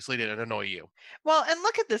it obviously didn't annoy you. Well, and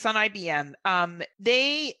look at this on IBM.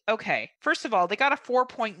 First of all, they got a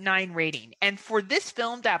 4.9 rating, and for this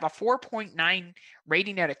film to have a 4.9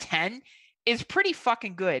 rating out of 10 is pretty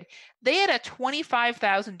fucking good. They had a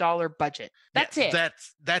 $25,000 budget. That's it.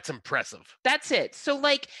 That's impressive. That's it. So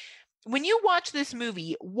like when you watch this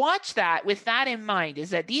movie, watch that with that in mind, is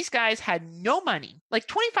that these guys had no money. Like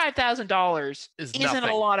 $25,000 isn't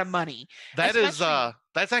a lot of money.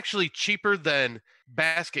 That's actually cheaper than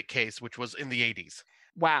Basket Case, which was in the 80s.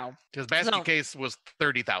 Wow. Because Basket Case was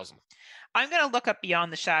 $30,000. I'm going to look up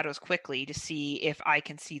Beyond the Shadows quickly to see if I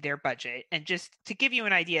can see their budget, and just to give you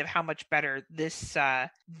an idea of how much better this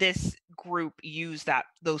group used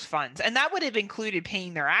those funds. And that would have included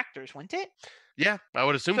paying their actors, wouldn't it? Yeah, I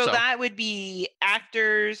would assume so. So that would be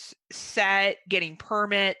actors, set, getting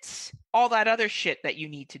permits, all that other shit that you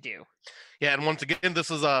need to do. Yeah, and once again, this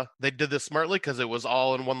is they did this smartly because it was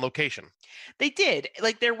all in one location. They did.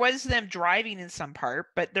 Like there was them driving in some part,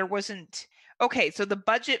 but there wasn't. Okay, so the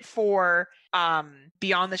budget for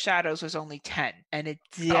Beyond the Shadows was only 10, and it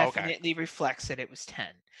definitely reflects that it was 10.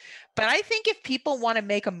 But I think if people want to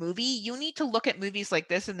make a movie, you need to look at movies like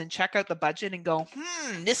this and then check out the budget and go,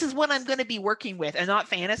 this is what I'm going to be working with, and not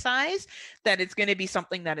fantasize that it's going to be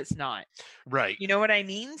something that it's not. Right. You know what I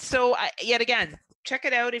mean? So yet again, check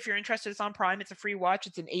it out if you're interested. It's on Prime. It's a free watch.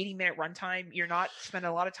 It's an 80-minute runtime. You're not spending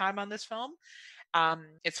a lot of time on this film.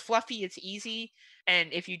 It's fluffy. It's easy.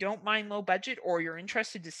 And if you don't mind low budget, or you're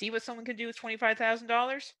interested to see what someone can do with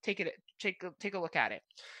 $25,000, take a look at it.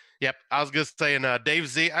 Yep, I was just saying, Dave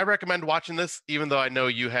Z, I recommend watching this, even though I know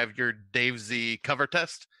you have your Dave Z cover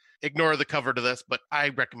test. Ignore the cover to this, but I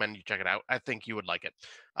recommend you check it out. I think you would like it.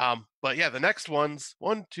 But yeah, the next ones,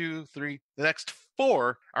 1, 2, 3, the next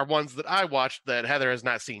 4 are ones that I watched that Heather has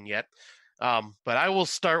not seen yet. But I will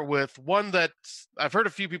start with one that I've heard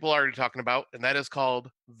a few people already talking about, and that is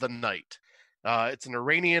called The Night. It's an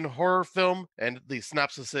Iranian horror film, and the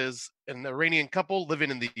synopsis is an Iranian couple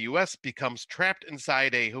living in the US becomes trapped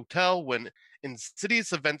inside a hotel when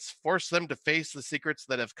insidious events force them to face the secrets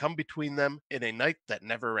that have come between them in a night that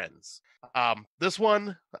never ends. This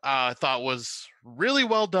one I thought was really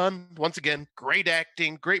well done. Once again, great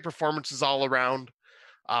acting, great performances all around.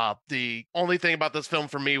 The only thing about this film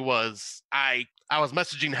for me was I was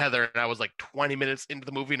messaging Heather and I was like 20 minutes into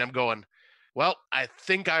the movie and I'm going, well, I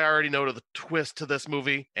think I already know the twist to this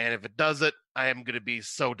movie, and if it does it, I am going to be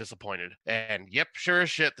so disappointed. And yep, sure as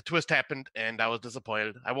shit, the twist happened, and I was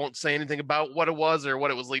disappointed. I won't say anything about what it was or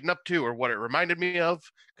what it was leading up to or what it reminded me of,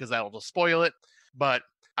 because that'll just spoil it. But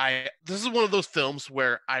this is one of those films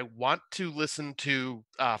where I want to listen to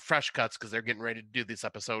fresh cuts because they're getting ready to do this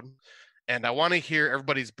episode. And I want to hear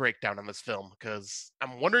everybody's breakdown on this film because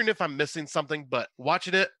I'm wondering if I'm missing something. But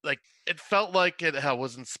watching it, like it felt like it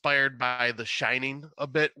was inspired by The Shining a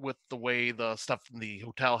bit with the way the stuff in the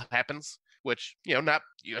hotel happens. Which not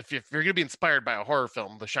if you're going to be inspired by a horror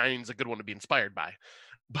film, The Shining's a good one to be inspired by.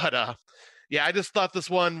 But yeah, I just thought this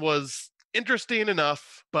one was interesting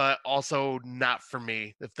enough, but also not for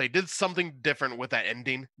me. If they did something different with that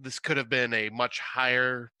ending, this could have been a much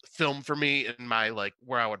higher film for me in my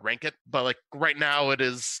where I would rank it. But right now, it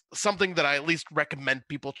is something that I at least recommend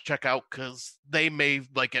people check out because they may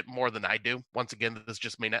like it more than I do. Once again, this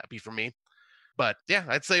just may not be for me. But yeah,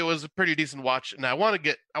 I'd say it was a pretty decent watch, and I want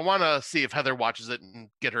to see if Heather watches it and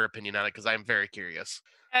get her opinion on it because I'm very curious.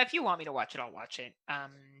 If you want me to watch it, I'll watch it.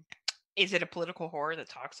 Is it a political horror that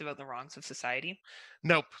talks about the wrongs of society?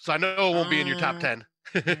 Nope. So I know it won't be in your top 10.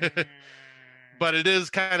 But it is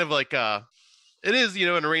kind of it is,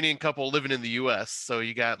 an Iranian couple living in the U.S., so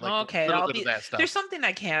you got a little bit of that stuff. There's something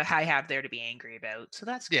I have there to be angry about, so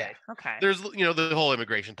that's good. Yeah. Okay. There's, the whole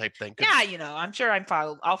immigration type thing. Yeah, I'm sure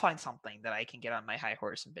I'll find something that I can get on my high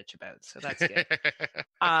horse and bitch about, so that's good.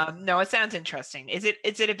 No, it sounds interesting. Is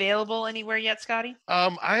it available anywhere yet, Scotty?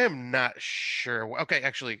 I am not sure. Okay,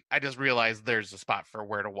 actually, I just realized there's a spot for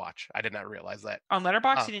where to watch. I did not realize that. On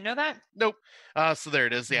Letterboxd, you didn't know that? Nope. So there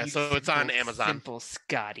it is. Yeah, so it's on Amazon. Simple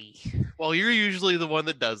Scotty. Well, you're usually the one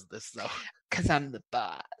that does this, though. Because I'm the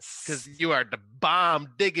boss. Because you are the bomb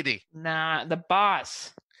diggity. Nah, the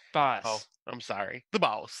boss. Boss. Oh, I'm sorry. The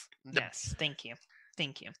boss. Yes, thank you.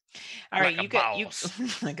 All right, you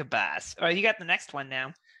like a boss. All right, you got the next one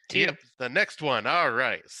now. Yep, the next one. All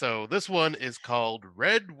right. So this one is called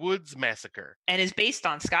Redwoods Massacre. And is based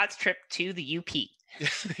on Scott's trip to the UP.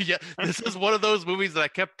 Yeah, this is one of those movies that I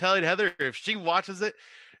kept telling Heather if she watches it,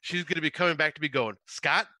 she's going to be coming back to me going,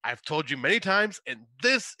 Scott, I've told you many times, and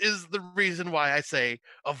this is the reason why I say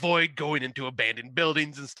avoid going into abandoned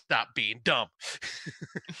buildings and stop being dumb.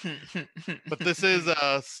 But this is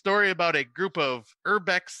a story about a group of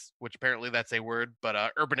urbex, which apparently that's a word,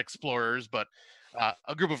 but urban explorers, but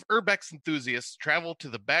a group of urbex enthusiasts travel to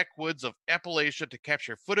the backwoods of Appalachia to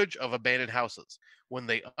capture footage of abandoned houses when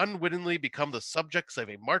they unwittingly become the subjects of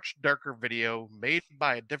a much darker video made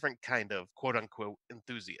by a different kind of quote-unquote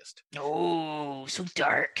enthusiast. Oh, so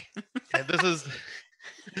dark. And this is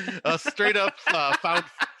a straight-up found...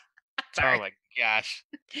 Sorry. Oh my gosh.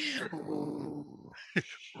 He's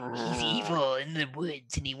evil in the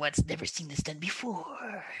woods and he never seen this done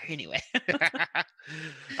before. Anyway.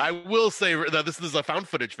 I will say that this is a found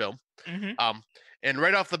footage film. Mm-hmm. And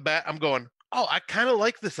right off the bat, I'm going, oh, I kind of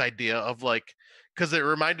like this idea of because it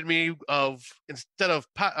reminded me of instead of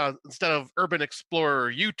Urban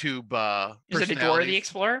Explorer YouTube. Is it Dora the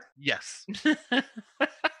Explorer? Yes.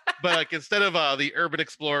 But instead of the Urban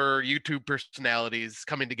Explorer YouTube personalities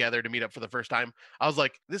coming together to meet up for the first time, I was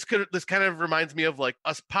like, this kind of reminds me of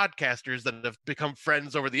us podcasters that have become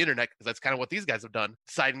friends over the internet, because that's kind of what these guys have done,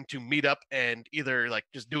 deciding to meet up and either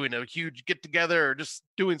just doing a huge get together or just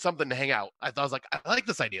doing something to hang out. I was like, I like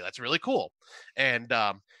this idea. That's really cool. And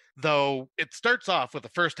though it starts off with the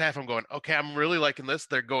first half, I'm going, okay, I'm really liking this.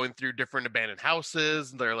 They're going through different abandoned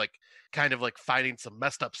houses. And they're kind of finding some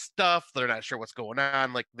messed up stuff. They're not sure what's going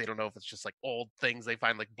on. They don't know if it's just old things. They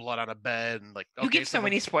find blood on a bed and okay. You give so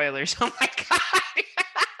many spoilers. Oh my god.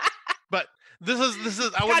 But this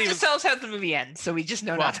is. I wouldn't even tell us how the movie ends, so we just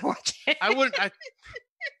know not to watch it. I wouldn't.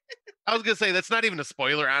 I was gonna say that's not even a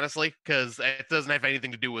spoiler, honestly, because it doesn't have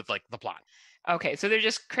anything to do with the plot. Okay, so they're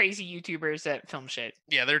just crazy YouTubers that film shit.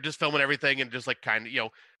 Yeah, they're just filming everything and just kind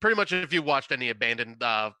of pretty much if you watched any abandoned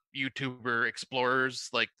YouTuber explorers,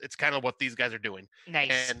 like it's kind of what these guys are doing.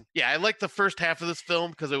 Nice. And yeah, I like the first half of this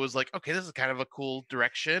film because it was like, okay, this is kind of a cool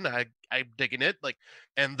direction. I'm digging it. Like,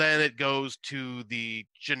 and then it goes to the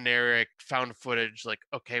generic found footage. Like,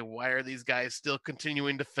 okay, why are these guys still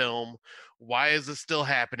continuing to film? Why is this still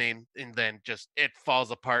happening? And then just it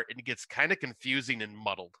falls apart and it gets kind of confusing and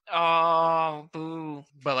muddled. Oh, boo.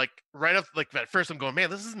 But like right up, like at first I'm going, man,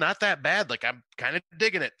 this is not that bad. Like I'm kind of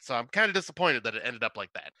digging it. So I'm kind of disappointed that it ended up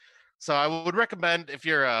like that. So I would recommend if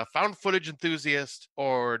you're a found footage enthusiast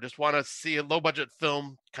or just want to see a low budget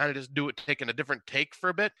film, kind of just do it taking a different take for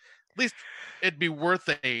a bit. At least it'd be worth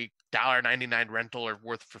a $1.99 rental or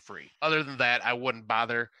worth for free. Other than that, I wouldn't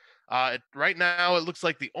bother. Right now, it looks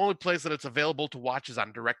like the only place that it's available to watch is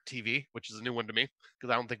on DirecTV, which is a new one to me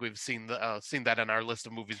because I don't think we've seen that on our list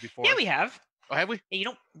of movies before. Yeah, we have. Oh, have we? Hey, you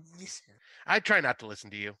don't listen. I try not to listen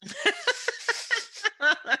to you.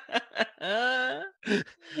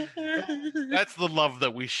 That's the love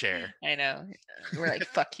that we share. I know. We're like,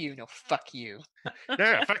 fuck you. No, fuck you.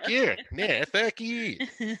 No, fuck you. Yeah, fuck you.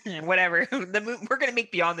 Whatever. We're going to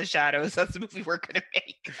make Beyond the Shadows. That's the movie we're going to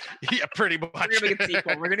make. Yeah, pretty much. We're going to make a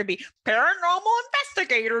sequel. We're going to be paranormal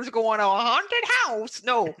investigators going to a haunted house.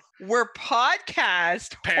 No, we're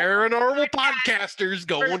paranormal podcasters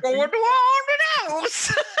going to a haunted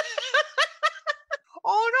house.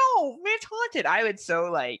 Oh no, it's haunted. I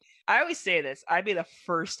always say this, I'd be the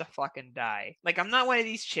first to fucking die. Like, I'm not one of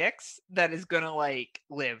these chicks that is gonna like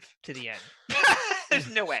live to the end. There's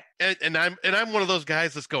no way. And I'm one of those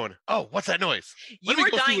guys that's going, oh, what's that noise? You are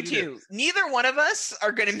dying too. Neither one of us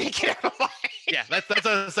are gonna make it out alive. Yeah, that's what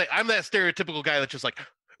I was saying. I'm that stereotypical guy that's just like,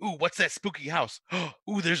 ooh, what's that spooky house?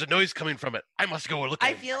 Ooh, there's a noise coming from it. I must go look.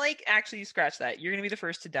 I feel like actually you scratch that. You're gonna be the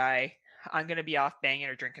first to die. I'm gonna be off banging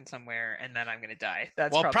or drinking somewhere, and then I'm gonna die.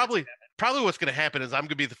 That's probably what's gonna happen is I'm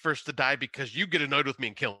gonna be the first to die because you get annoyed with me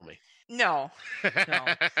and kill me. No,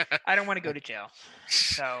 I don't want to go to jail.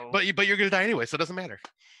 So, but you're gonna die anyway, so it doesn't matter.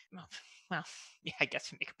 Well, yeah, I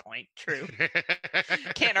guess you make a point. True.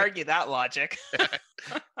 Can't argue that logic.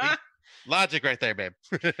 Logic right there, babe.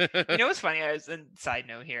 You know what's funny? Side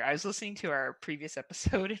note here. I was listening to our previous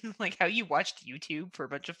episode and like how you watched YouTube for a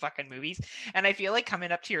bunch of fucking movies. And I feel like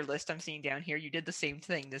coming up to your list I'm seeing down here, you did the same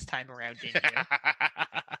thing this time around, didn't you?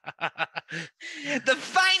 The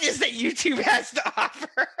finest that YouTube has to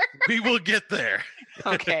offer. We will get there.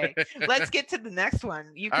 Okay. Let's get to the next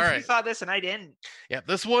one. You saw this and I didn't. Yeah,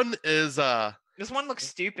 this one is this one looks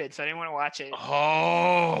stupid, so I didn't want to watch it.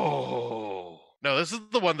 Oh. No, this is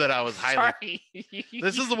the one that I was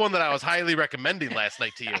This is the one that I was highly recommending last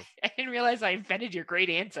night to you. I didn't realize I invented your great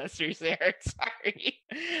ancestors there. Sorry.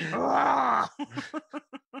 God, oh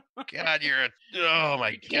my God.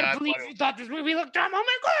 I can't believe you thought this movie looked dumb. Oh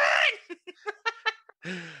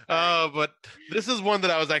my God. But this is one that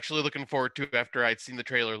I was actually looking forward to after I'd seen the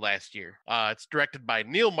trailer last year. It's directed by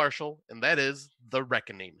Neil Marshall, and that is The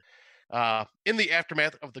Reckoning. In the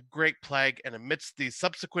aftermath of the Great Plague and amidst the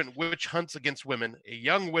subsequent witch hunts against women, a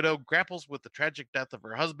young widow grapples with the tragic death of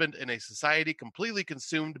her husband in a society completely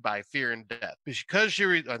consumed by fear and death. Because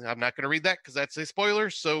I'm not going to read that because that's a spoiler,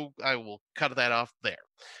 so I will cut that off there.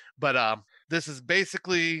 But this is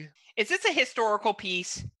basically... Is this a historical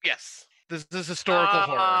piece? Yes. This is historical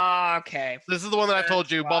horror. Okay. This is the one that I've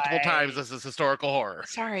told you multiple times. This is historical horror.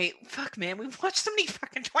 Sorry. Fuck, man. We've watched so many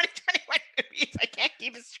fucking 2021 movies. I can't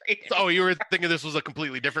keep it straight. Oh, you were thinking this was a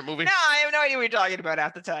completely different movie? No, I have no idea what you're talking about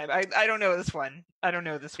at the time. I don't know this one. Yeah,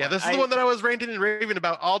 this is the one that I was ranting and raving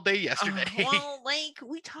about all day yesterday. Well, like,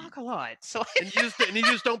 we talk a lot. So and you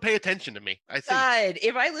just don't pay attention to me. I see. God,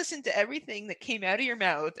 if I listened to everything that came out of your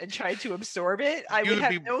mouth and tried to absorb it, I would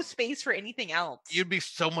have no space for anything else. You'd be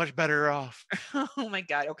so much better off. Oh my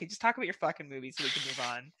God. Okay, just talk about your fucking movie so we can move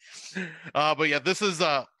on. But yeah, this is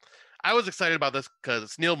I was excited about this because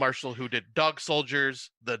it's Neil Marshall who did Dog Soldiers,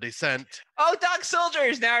 The Descent. Oh, Dog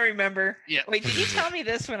Soldiers! Now I remember. Yeah. Wait, did you tell me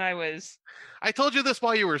this when I was... I told you this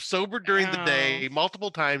while you were sober during the day multiple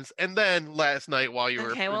times, and then last night while you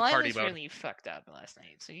were okay, well, party I was mode. Really fucked up last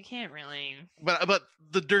night, so you can't really... But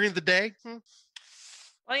during the day? Well,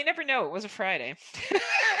 you never know. It was a Friday.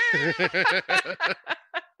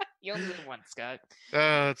 You only live once, Scott.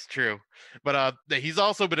 That's true. But he's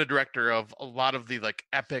also been a director of a lot of the like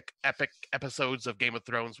epic episodes of Game of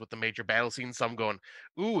Thrones with the major battle scenes. So I'm going,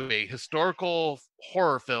 ooh, a historical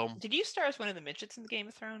horror film. Did you star as one of the midgets in the Game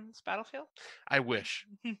of Thrones battlefield? I wish.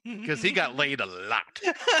 Because he got laid a lot.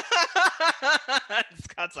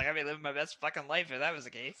 Scott's like, I'd be living my best fucking life if that was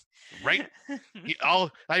the case. Right?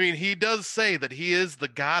 He does say that he is the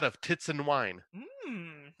god of tits and wine.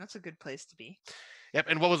 That's a good place to be. Yep,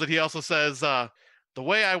 and what was it? He also says, The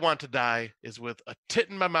way I want to die is with a tit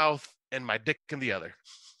in my mouth and my dick in the other.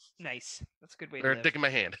 Nice. That's a good way to Or a live. dick in my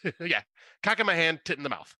hand. Yeah. Cock in my hand, tit in the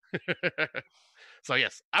mouth. So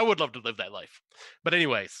yes, I would love to live that life. But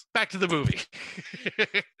anyways, back to the movie.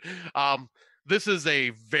 um, this is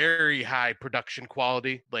a very high production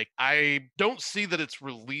quality. Like I don't see that it's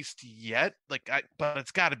released yet. But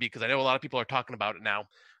it's got to be because I know a lot of people are talking about it now.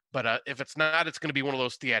 But if it's not, it's going to be one of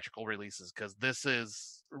those theatrical releases because this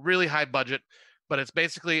is really high budget. But it's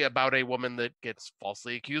basically about a woman that gets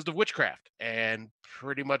falsely accused of witchcraft and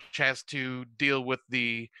pretty much has to deal with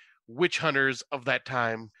the witch hunters of that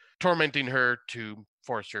time tormenting her to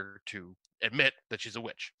force her to admit that she's a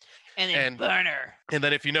witch. And then burn her. And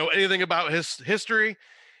then if you know anything about his history,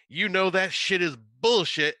 you know that shit is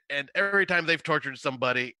bullshit. And every time they've tortured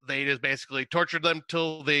somebody, they just basically tortured them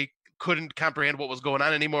till they couldn't comprehend what was going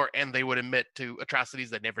on anymore, and they would admit to atrocities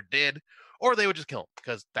they never did, or they would just kill them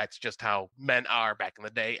because that's just how men are back in the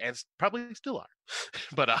day, and probably still are.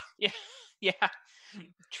 But yeah,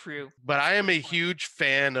 true. But I am a huge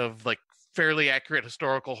fan of like fairly accurate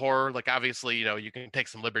historical horror. Like obviously, you know, you can take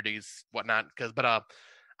some liberties, whatnot.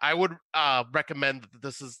 I would recommend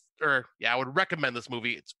that I would recommend this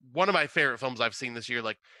movie. It's one of my favorite films I've seen this year,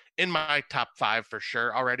 like in my top 5 for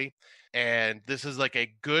sure already. And this is like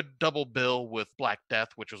a good double bill with Black Death,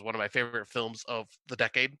 which was one of my favorite films of the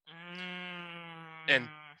decade. And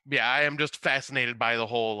yeah, I am just fascinated by the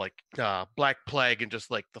whole like Black Plague and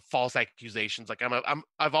just like the false accusations. Like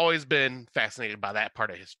I've always been fascinated by that part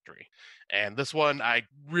of history. And this one I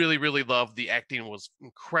really, really loved. The acting was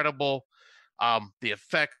incredible. The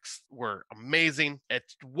effects were amazing.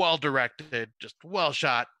 It's well directed, just well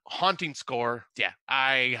shot, haunting score. Yeah,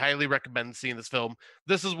 I highly recommend seeing this film.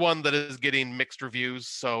 This is one that is getting mixed reviews,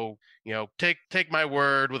 so you know, take my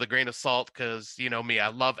word with a grain of salt, because you know me, I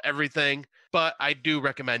love everything, but I do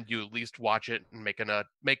recommend you at least watch it and make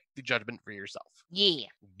the judgment for yourself. Yeah.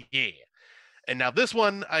 And now this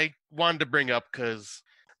one I wanted to bring up because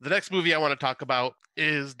the next movie I want to talk about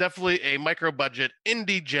is definitely a micro-budget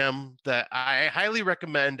indie gem that I highly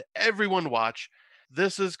recommend everyone watch.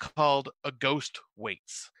 This is called A Ghost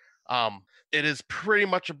Waits. It is pretty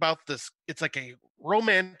much about this. It's like a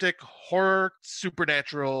romantic horror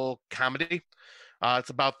supernatural comedy. It's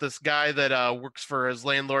about this guy that works for his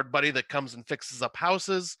landlord buddy that comes and fixes up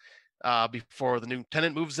houses before the new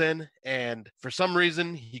tenant moves in, and for some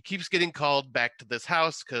reason he keeps getting called back to this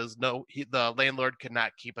house because the landlord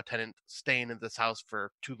cannot keep a tenant staying in this house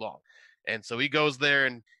for too long. And so he goes there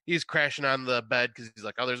and he's crashing on the bed because he's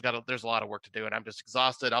like, oh, there's a lot of work to do and I'm just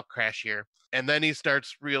exhausted, I'll crash here. And then he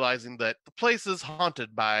starts realizing that the place is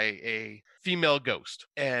haunted by a female ghost.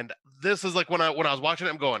 And this is like when I was watching it,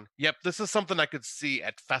 I'm going, yep, this is something I could see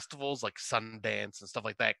at festivals like Sundance and stuff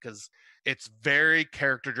like that, because it's very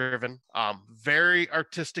character driven, very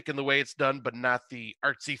artistic in the way it's done, but not the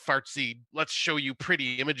artsy fartsy, let's show you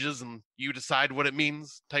pretty images and you decide what it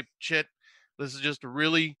means type shit. This is just a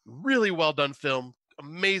really, really well done film.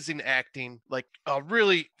 Amazing acting, like a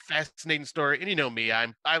really fascinating story. And you know me,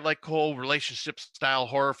 I like whole relationship style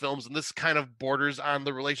horror films, and this kind of borders on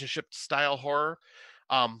the relationship style horror.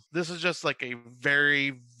 This is just like a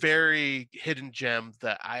very, very hidden gem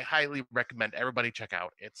that I highly recommend everybody check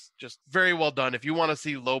out. It's just very well done. If you want to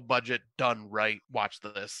see low budget done right, watch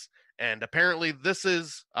this. And apparently this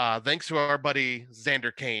is thanks to our buddy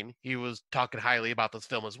Xander Kane. He was talking highly about this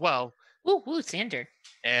film as well. Ooh, Xander.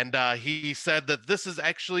 And he said that this is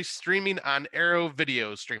actually streaming on Arrow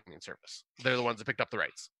Video streaming service. They're the ones that picked up the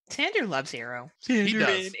rights. Xander loves Arrow. He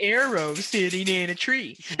does. An arrow sitting in a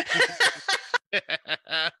tree.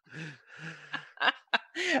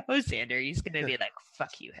 Oh, Xander, he's going to be like,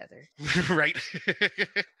 fuck you, Heather. Right.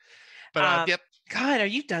 But yep. God, are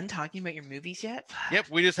you done talking about your movies yet?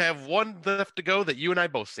 Yep, we just have one left to go that you and I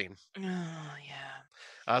both seen. Oh,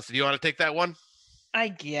 yeah. So do you want to take that one? I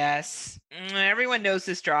guess. Everyone knows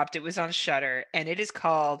this dropped. It was on Shudder, and it is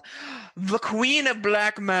called The Queen of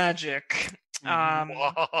Black Magic.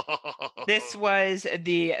 This was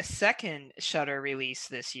the second Shudder release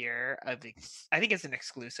this year. I think it's an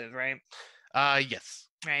exclusive, right? Yes.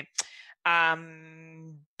 Right.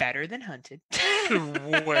 Better than Hunted.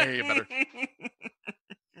 Way better.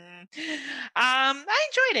 I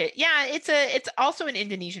enjoyed it. Yeah, it's also an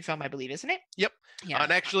Indonesian film, I believe, isn't it? Yep. Yeah.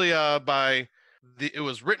 And actually, it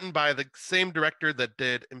was written by the same director that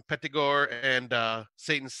did Impetigore and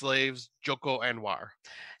Satan's Slaves, Joko Anwar.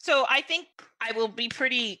 So I think I will be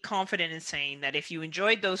pretty confident in saying that if you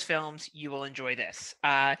enjoyed those films, you will enjoy this.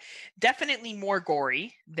 Definitely more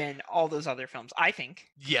gory than all those other films, I think.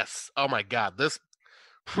 Yes. Oh my God.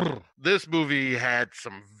 This movie had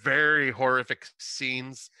some very horrific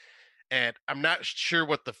scenes. and I'm not sure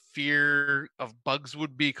what the fear of bugs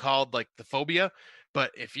would be called, like the phobia.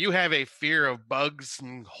 But if you have a fear of bugs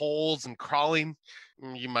and holes and crawling,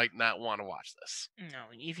 you might not want to watch this. No,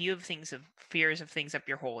 if you have fears of things up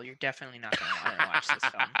your hole, you're definitely not going to want to watch this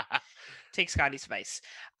film. Take Scotty's advice.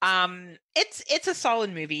 It's a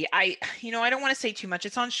solid movie. I don't want to say too much.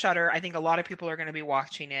 It's on Shudder. I think a lot of people are going to be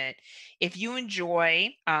watching it. If you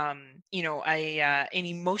enjoy, an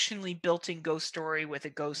emotionally built-in ghost story with a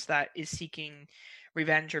ghost that is seeking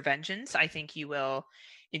revenge or vengeance, I think you will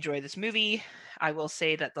enjoy this movie. I will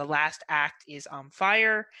say that the last act is on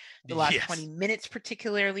fire. The last Yes. 20 minutes,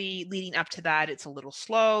 particularly leading up to that, it's a little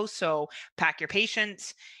slow. So pack your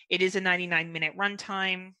patience. It is a 99-minute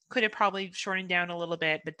runtime. Could have probably shortened down a little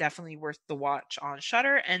bit, but definitely worth the watch on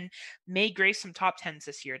Shudder, and may grace some top 10s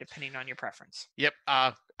this year, depending on your preference. Yep.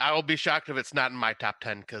 I will be shocked if it's not in my top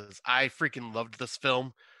 10 because I freaking loved this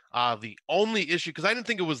film. The only issue, because I didn't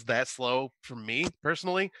think it was that slow for me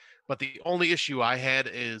personally, but the only issue I had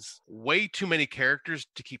is way too many characters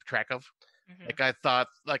to keep track of. Mm-hmm. Like I thought,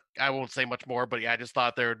 like I won't say much more, but yeah, I just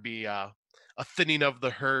thought there would be a thinning of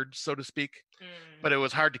the herd, so to speak. But it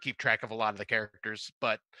was hard to keep track of a lot of the characters.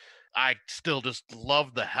 But I still just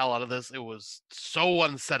loved the hell out of this. It was so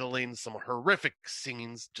unsettling, some horrific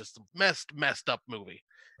scenes, just a messed up movie.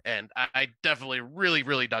 And I definitely really,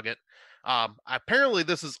 really dug it. Apparently,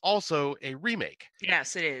 this is also a remake.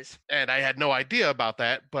 Yes, it is. And I had no idea about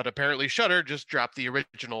that, but apparently Shudder just dropped the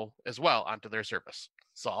original as well onto their service.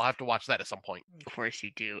 So I'll have to watch that at some point. Of course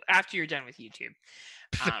you do. After you're done with YouTube.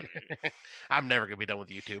 I'm never going to be done with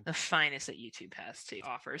YouTube. The finest that YouTube has to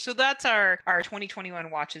offer. So that's our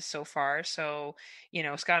 2021 watches so far. So,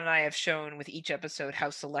 Scott and I have shown with each episode how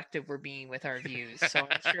selective we're being with our views. So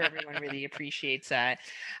I'm sure everyone really appreciates that.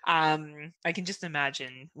 I can just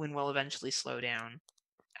imagine when we'll eventually slow down.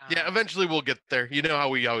 Yeah, eventually we'll get there. You know how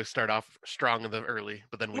we always start off strong in the early,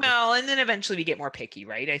 but then and then eventually we get more picky,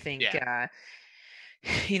 right? I think,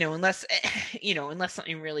 unless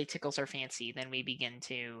something really tickles our fancy, then we begin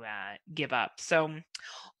to give up. So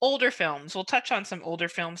older films, we'll touch on some older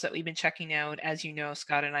films that we've been checking out. As you know,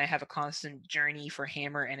 Scott and I have a constant journey for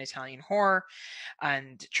Hammer and Italian horror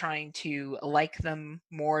and trying to like them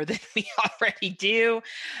more than we already do.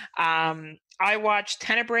 I watched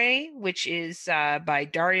Tenebrae, which is by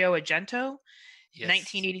Dario Argento. Yes.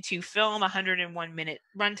 1982 film, 101-minute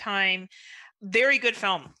runtime. Very good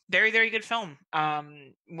film. Very, very good film.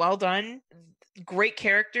 Well done. Great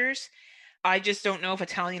characters. I just don't know if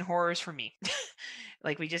Italian horror is for me.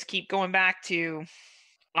 Like, we just keep going back to,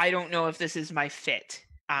 I don't know if this is my fit.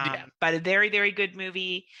 But a very, very good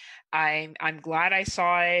movie. I'm glad I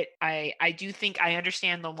saw it. I do think I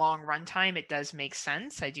understand the long runtime. It does make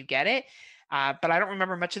sense. I do get it. But I don't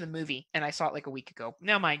remember much of the movie, and I saw it like a week ago.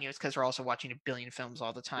 Now, mind you, it's because we're also watching a billion films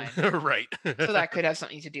all the time. Right. So that could have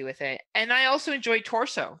something to do with it. And I also enjoyed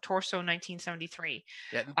Torso 1973.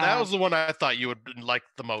 Yeah, that was the one I thought you would like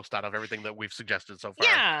the most out of everything that we've suggested so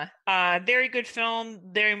far. Yeah, very good film.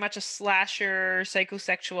 Very much a slasher,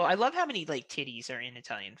 psychosexual. I love how many titties are in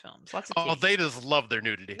Italian films. Lots of titties. Oh, they just love their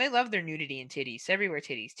nudity. They love their nudity and titties. Everywhere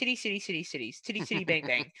titties. Titty, city, city, cities. Titty, city, bang,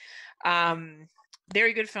 bang.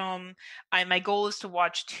 Very good film. My goal is to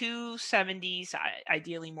watch 2 70s,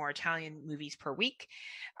 ideally more Italian movies per week,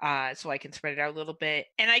 so I can spread it out a little bit.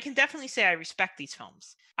 And I can definitely say I respect these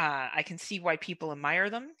films. I can see why people admire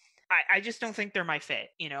them. I just don't think they're my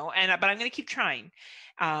fit, but I'm going to keep trying.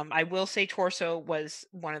 I will say Torso was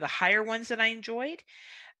one of the higher ones that I enjoyed.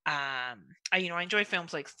 I enjoy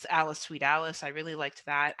films like Alice, Sweet Alice. I really liked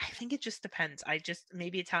that. I think it just depends.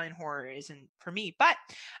 Maybe Italian horror isn't for me, but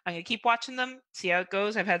I'm going to keep watching them, see how it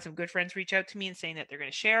goes. I've had some good friends reach out to me and saying that they're going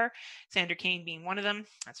to share, Sander Kane being one of them.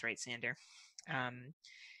 That's right, Sander. And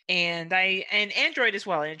Android as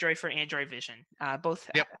well. Android for Android Vision. Both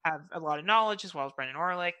have a lot of knowledge, as well as Brendan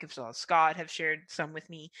Orlick, as well as Scott have shared some with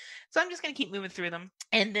me. So I'm just going to keep moving through them.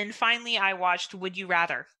 And then finally, I watched Would You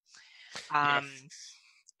Rather. Yes.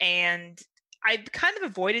 And I kind of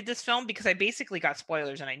avoided this film because I basically got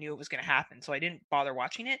spoilers and I knew it was going to happen, so I didn't bother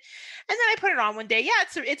watching it. And then I put it on one day.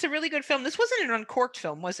 Yeah, it's a really good film. This wasn't an uncorked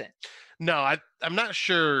film, was it? No, I'm not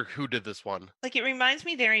sure who did this one. It reminds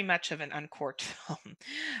me very much of an uncorked film.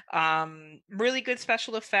 Really good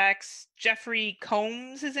special effects. Jeffrey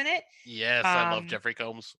Combs is in it. Yes, I love Jeffrey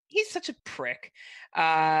Combs. He's such a prick.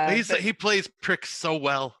 He plays pricks so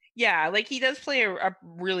well. Yeah, he does play a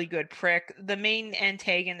really good prick. The main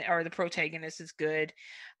antagonist or the protagonist is good.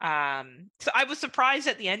 So I was surprised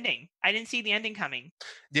at the ending. I didn't see the ending coming.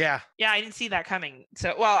 Yeah, I didn't see that coming.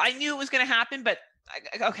 So, I knew it was going to happen, but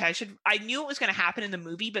I knew it was going to happen in the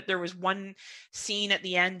movie, but there was one scene at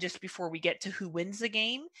the end just before we get to who wins the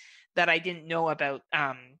game that I didn't know about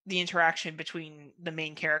the interaction between the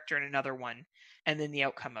main character and another one, and then the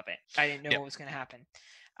outcome of it. I didn't know what was going to happen.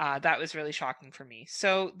 That was really shocking for me.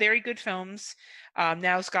 So very good films.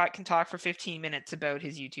 Now Scott can talk for 15 minutes about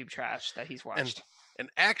his YouTube trash that he's watched. And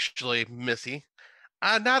actually, Missy,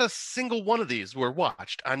 not a single one of these were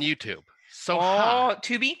watched on YouTube. So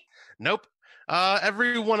Tubi? Nope.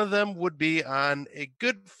 Every one of them would be on a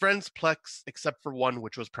good friend's Plex, except for one,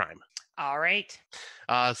 which was Prime. All right.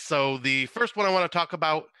 So the first one I want to talk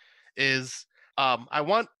about is I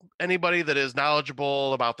want anybody that is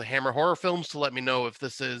knowledgeable about the Hammer horror films to let me know if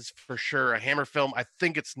this is for sure a Hammer film. I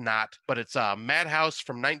think it's not, but it's Madhouse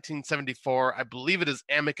from 1974. I believe it is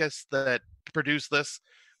Amicus that produced this,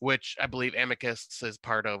 which I believe Amicus is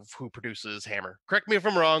part of who produces Hammer. Correct me if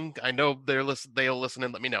I'm wrong. I know they'll listen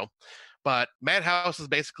and let me know. But Madhouse is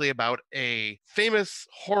basically about a famous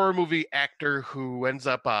horror movie actor who ends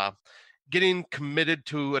up getting committed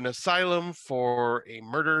to an asylum for a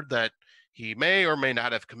murder that he may or may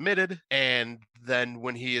not have committed. And then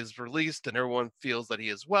when he is released and everyone feels that he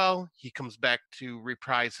is well, he comes back to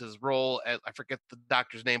reprise his role as, I forget the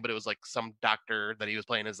doctor's name, but it was like some doctor that he was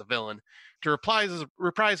playing as a villain, to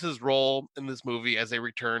reprise his role in this movie as they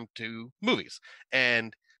return to movies.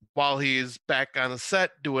 And while he's back on the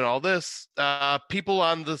set doing all this, people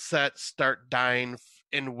on the set start dying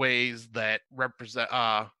in ways that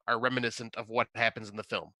are reminiscent of what happens in the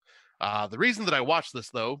film. The reason that I watched this,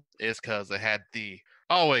 though, is because it had the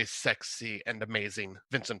always sexy and amazing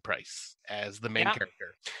Vincent Price as the main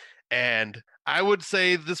character. And I would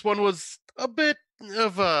say this one was a bit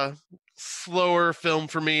of a slower film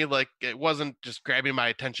for me. Like, it wasn't just grabbing my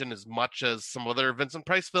attention as much as some other Vincent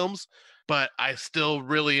Price films, but I still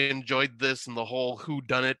really enjoyed this and the whole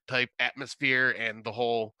whodunit type atmosphere and the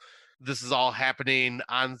whole this is all happening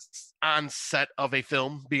on set of a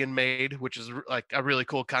film being made, which is like a really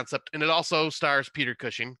cool concept. And it also stars Peter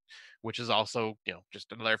Cushing, which is also,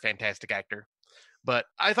 just another fantastic actor. But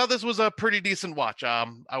I thought this was a pretty decent watch. I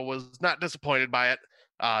was not disappointed by it.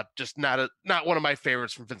 Just not one of my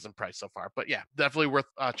favorites from Vincent Price so far. But yeah, definitely worth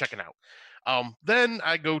checking out. Then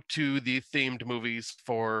I go to the themed movies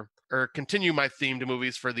continue my themed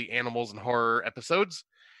movies for the animals and horror episodes.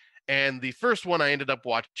 And the first one I ended up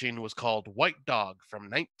watching was called White Dog from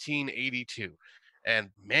 1982.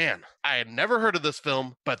 And man, I had never heard of this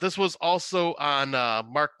film, but this was also on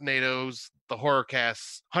Mark Nato's The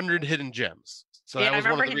Horrorcast's 100 Hidden Gems. So yeah, that was I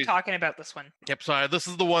remember him talking about this one. Yep, so this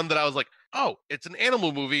is the one that I was like, oh, it's an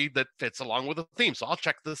animal movie that fits along with the theme, so I'll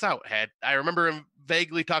check this out. I remember him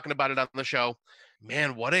vaguely talking about it on the show.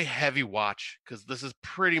 Man, what a heavy watch, because this is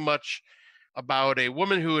pretty much about a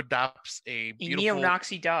woman who adopts a beautiful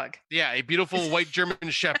neo-Nazi dog. Yeah, a beautiful white German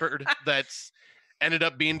Shepherd that's ended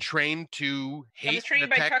up being trained to hate. I was trained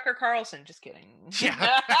by Tucker Carlson. Just kidding.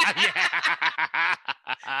 Yeah.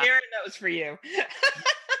 Aaron, that was for you.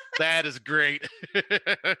 That is great.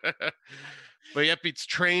 But yep, it's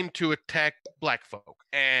trained to attack black folk.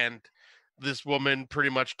 And this woman pretty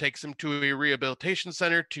much takes him to a rehabilitation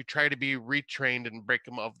center to try to be retrained and break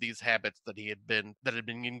him of these habits that had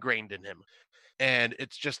been ingrained in him. And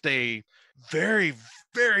it's just a very,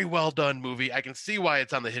 very well done movie. I can see why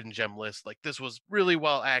it's on the hidden gem list. Like, this was really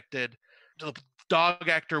well acted. The dog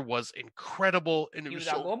actor was incredible, and he was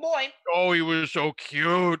a good boy. Oh, he was so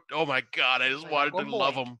cute. Oh my God, I just wanted to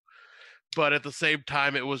love him. But at the same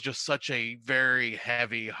time, it was just such a very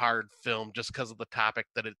heavy, hard film just because of the topic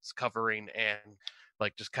that it's covering and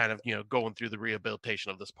like just kind of, going through the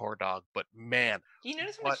rehabilitation of this poor dog. But man. Do you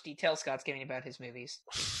notice how much detail Scott's giving about his movies?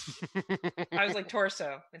 I was like,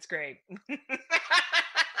 torso. It's great. Scott's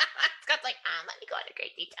like, let me go into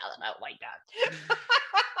great detail about White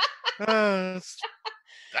Dog.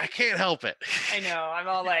 I can't help it. I know. I'm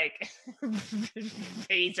all like,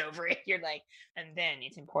 phase over it. You're like, and then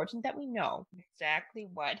it's important that we know exactly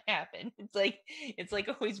what happened. It's like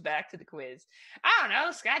always back to the quiz. I don't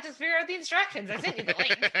know. Scott, just figure out the instructions. I sent you the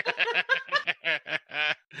link.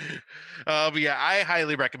 But yeah, I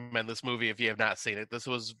highly recommend this movie if you have not seen it. This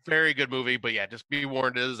was a very good movie, but yeah, just be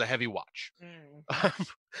warned, it is a heavy watch.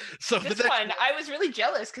 So this one, I was really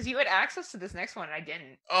jealous because you had access to this next one and I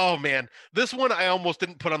didn't. Oh man, this one I almost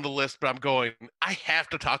didn't put on the list, but I'm going, I have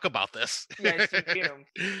to talk about this. Yes, you do.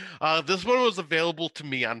 This one was available to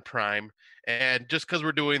me on Prime, and just because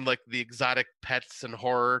we're doing like the exotic pets and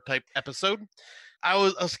horror type episode, I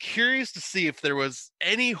was curious to see if there was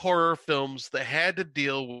any horror films that had to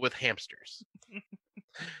deal with hamsters.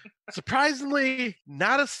 Surprisingly,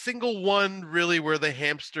 not a single one really where the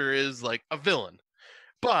hamster is like a villain.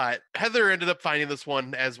 But Heather ended up finding this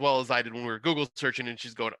one as well as I did when we were Google searching, and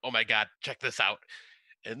she's going, oh my God, check this out.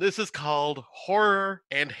 and this is called Horror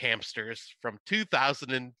and Hamsters from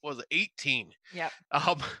 2018. Yep.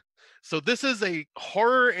 Um, so this is a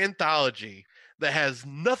horror anthology that has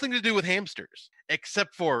nothing to do with hamsters,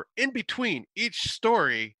 except for in between each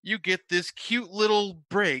story, you get this cute little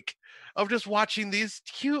break of just watching these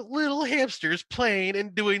cute little hamsters playing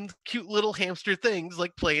and doing cute little hamster things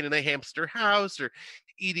like playing in a hamster house or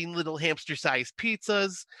eating little hamster sized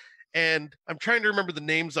pizzas. And I'm trying to remember the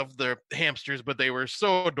names of the hamsters, but they were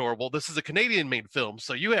so adorable. This is a Canadian made film,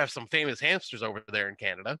 so you have some famous hamsters over there in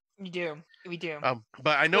Canada. We do. We do.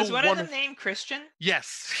 But I know Was one of them named Christian?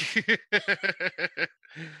 Yes.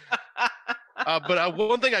 But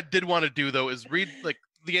one thing I did want to do though is read like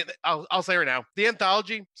I'll say right now, the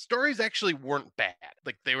anthology stories actually weren't bad.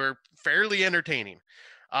 Like they were fairly entertaining.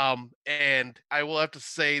 And I will have to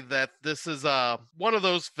say that this is one of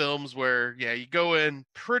those films where you go in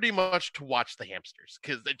pretty much to watch the hamsters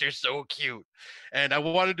because they're so cute. And I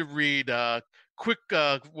wanted to read a quick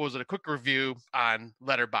review on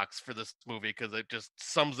Letterboxd for this movie because it just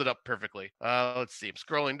sums it up perfectly. Let's see, I'm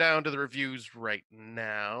scrolling down to the reviews right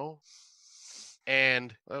now.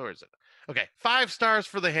 And where is it? Okay, 5 stars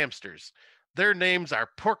for the hamsters. Their names are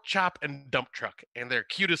Pork Chop and Dump Truck, and they're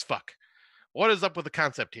cute as fuck. What is up with the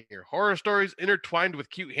concept here? Horror stories intertwined with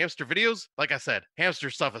cute hamster videos? Like I said, hamster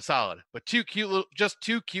stuff is solid, but two cute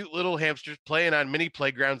little hamsters playing on mini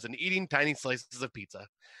playgrounds and eating tiny slices of pizza.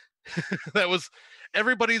 That was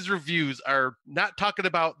everybody's reviews are not talking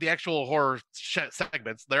about the actual horror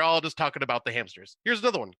segments. They're all just talking about the hamsters. Here's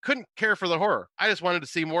another one. Couldn't care for the horror. I just wanted to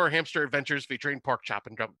see more hamster adventures featuring Pork Chop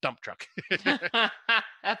and Dump Truck.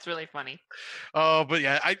 That's really funny. Oh, but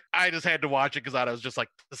yeah, I just had to watch it because I was just like,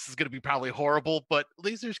 this is going to be probably horrible, but at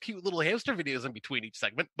least there's cute little hamster videos in between each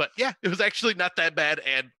segment. But yeah, it was actually not that bad,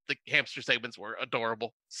 and the hamster segments were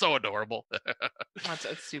adorable. So adorable.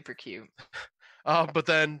 That's super cute. But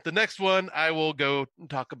then the next one I will go and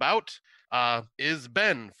talk about is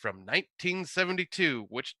Ben from 1972,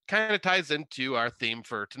 which kind of ties into our theme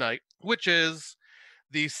for tonight, which is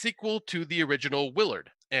the sequel to the original Willard.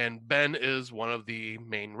 And Ben is one of the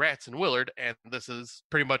main rats in Willard, and this is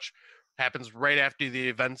pretty much happens right after the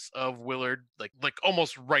events of Willard, like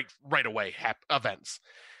almost right away events.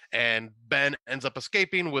 And Ben ends up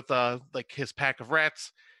escaping with like his pack of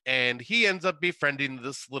rats, and he ends up befriending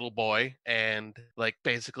this little boy, and like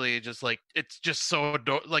basically just like it's just so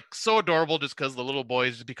adorable just because the little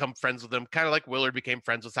boys become friends with him, kind of like Willard became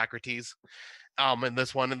friends with Socrates in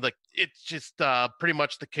this one. And like it's just pretty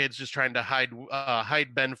much the kids just trying to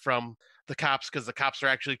hide Ben from the cops because the cops are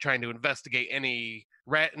actually trying to investigate any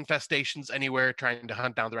rat infestations anywhere, trying to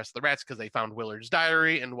hunt down the rest of the rats because they found Willard's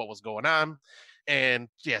diary and what was going on. And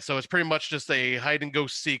yeah, so it's pretty much just a hide and go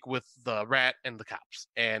seek with the rat and the cops.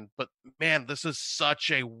 But man, this is such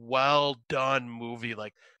a well done movie.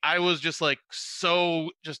 Like I was just like so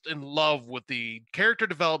just in love with the character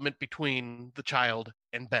development between the child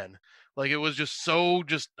and Ben. Like it was just so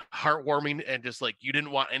just heartwarming, and just like you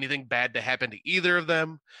didn't want anything bad to happen to either of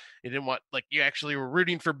them. You didn't want, like, you actually were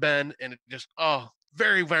rooting for Ben, and it just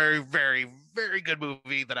very, very, very, very good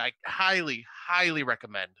movie that I highly, highly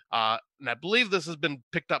recommend. And I believe this has been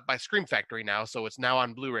picked up by Scream Factory now, so it's now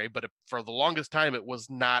on Blu-ray, but for the longest time it was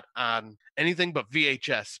not on anything but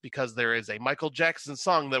VHS because there is a Michael Jackson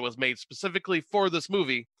song that was made specifically for this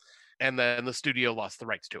movie, and then the studio lost the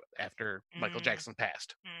rights to it after Michael Jackson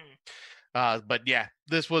passed. But yeah,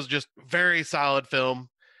 this was just very solid film.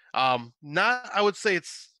 I would say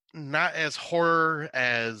it's not as horror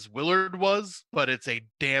as Willard was, but it's a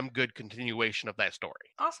damn good continuation of that story.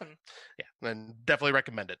 Awesome. Yeah, and definitely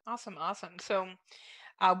recommend it. Awesome. So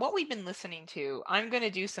what we've been listening to, I'm going to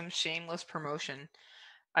do some shameless promotion.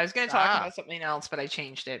 I was going to talk about something else, but I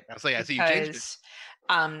changed it. I see you changed it.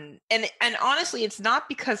 And honestly, it's not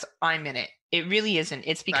because I'm in it. It really isn't.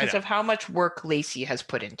 It's because of how much work Lacey has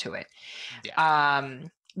put into it. Yeah.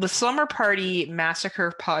 The Slumber Party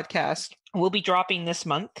Massacre podcast will be dropping this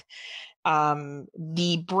month.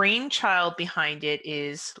 The brainchild behind it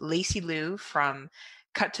is Lacey Lou from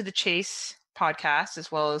Cut to the Chase podcast,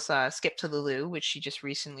 as well as Skip to the Lou, which she just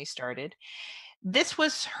recently started. This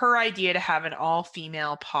was her idea to have an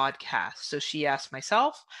all-female podcast. So she asked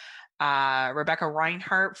myself, Rebecca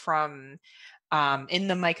Reinhart from In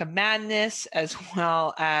the Mic of Madness, as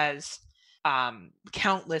well as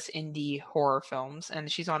countless indie horror films,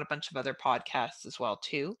 and she's on a bunch of other podcasts as well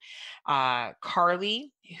too.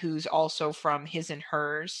 Carly, who's also from His and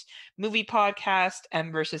Hers movie podcast,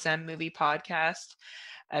 M versus M movie podcast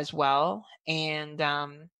as well, and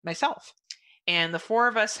myself. And the four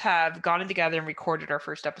of us have gotten together and recorded our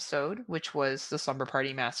first episode, which was the Slumber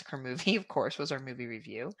Party Massacre movie, of course, was our movie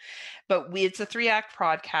review. But it's a 3-act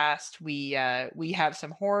podcast. We have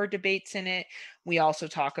some horror debates in it. We also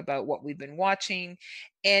talk about what we've been watching,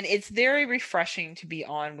 and it's very refreshing to be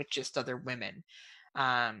on with just other women.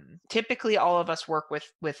 Typically all of us work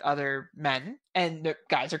with other men, and the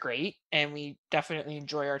guys are great, and we definitely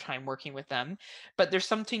enjoy our time working with them, but there's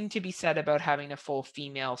something to be said about having a full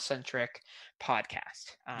female centric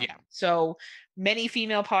podcast. Yeah. So many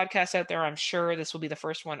female podcasts out there. I'm sure this will be the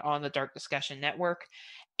first one on the Dark Discussion Network,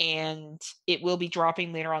 and it will be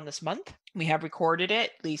dropping later on this month. We have recorded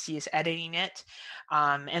it. Lacey is editing it.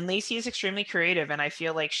 And Lacey is extremely creative, and I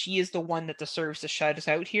feel like she is the one that deserves to shout us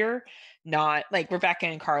out here. Not like Rebecca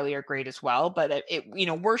and Carly are great as well, but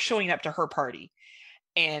we're showing up to her party,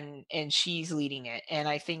 and she's leading it. And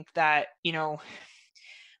I think that,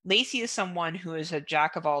 Lacey is someone who is a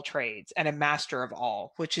jack of all trades and a master of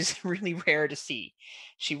all, which is really rare to see.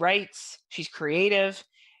 She writes, she's creative,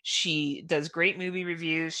 she does great movie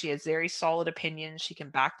reviews, she has very solid opinions, she can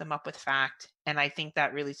back them up with fact, and I think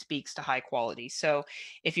that really speaks to high quality. So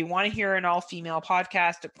if you want to hear an all-female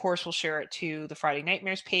podcast, of course we'll share it to the Friday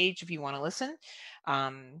Nightmares page if you want to listen.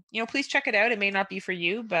 Please check it out. It may not be for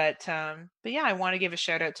you, but yeah, I want to give a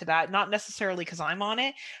shout out to that, not necessarily because I'm on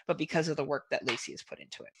it, but because of the work that Lacey has put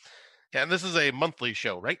into it. Yeah, and this is a monthly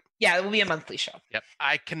show, right? Yeah, it will be a monthly show. Yep.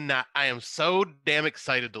 I am so damn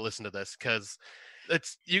excited to listen to this because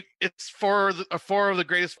it's four of the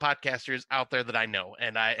greatest podcasters out there that I know,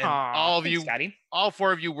 and all of you, Scotty. all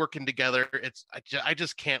four of you working together. I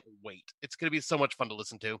just can't wait. It's going to be so much fun to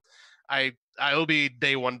listen to. I will be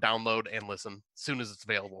day one download and listen as soon as it's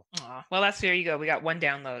available. Well, there you go. We got one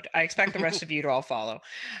download. I expect the rest of you to all follow.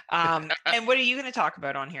 And what are you going to talk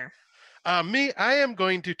about on here? I am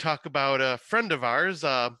going to talk about a friend of ours,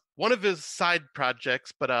 one of his side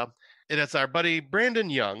projects, but it's our buddy Brandon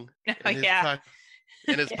Young.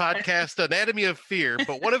 And his podcast Anatomy of Fear,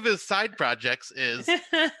 but one of his side projects is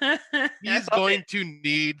he's going to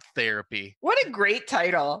need therapy. What a great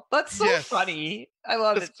title. That's so funny. I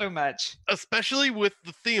love it so much. Especially with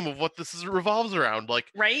the theme of what this revolves around. Like,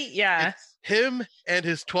 right? Yeah. It's him and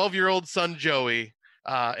his 12-year-old son Joey.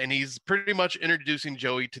 And he's pretty much introducing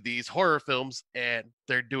Joey to these horror films, and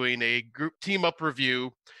they're doing a group team up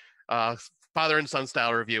review, father and son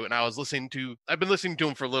style review. And I've been listening to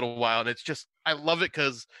him for a little while, and it's just, I love it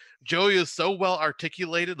because Joey is so well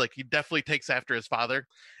articulated. Like, he definitely takes after his father,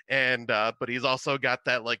 and but he's also got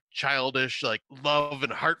that like childish like love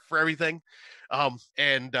and heart for everything.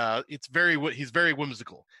 He's very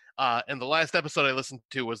whimsical. And the last episode I listened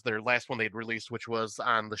to was their last one they'd released, which was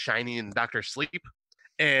on The Shining and Dr. Sleep.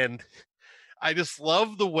 And I just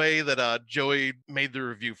love the way that Joey made the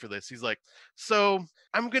review for this. He's like, so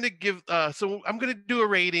I'm going to do a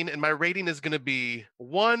rating, and my rating is going to be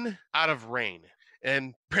 1 out of Rain.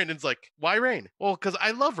 And Brandon's like, why Rain? Well, because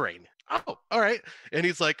I love Rain. Oh, all right. And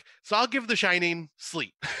he's like, so I'll give The Shining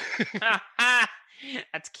Sleep.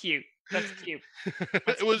 That's cute.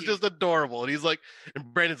 It was just adorable. And he's like,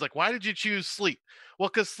 and Brandon's like, why did you choose Sleep?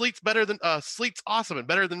 Well, because Sleep's awesome and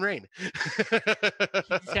better than Rain.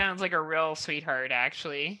 He sounds like a real sweetheart,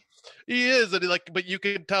 actually. He is, and but you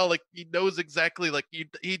can tell, like, he knows exactly, like,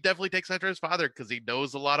 he definitely takes after his father because he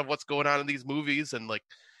knows a lot of what's going on in these movies, and like,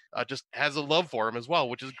 just has a love for him as well,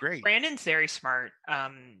 which is great. Brandon's very smart.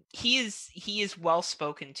 He is well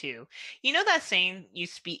spoken too. You know that saying,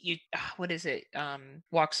 what is it?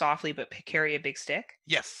 Walk softly but carry a big stick.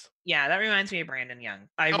 Yes. Yeah, that reminds me of Brandon Young.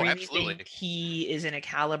 I really absolutely think he is in a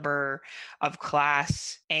caliber of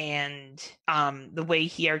class, and the way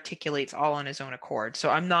he articulates all on his own accord.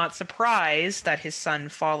 So I'm not surprised that his son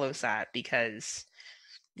follows that, because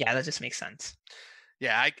yeah, that just makes sense.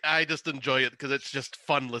 Yeah, I just enjoy it because it's just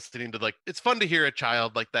fun listening to, like, it's fun to hear a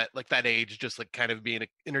child like that age just like kind of being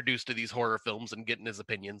introduced to these horror films and getting his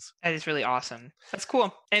opinions. That is really awesome. That's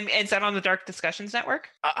cool. And is that on the Dark Discussions Network?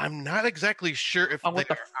 I'm not exactly sure if. Oh, what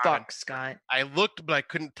the fuck, Scott? I looked, but I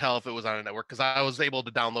couldn't tell if it was on a network because I was able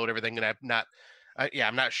to download everything, and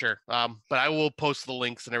I'm not sure. But I will post the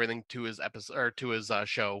links and everything to his episode or to his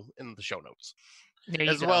show in the show notes,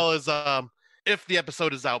 as well as if the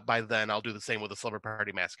episode is out by then, I'll do the same with the Slumber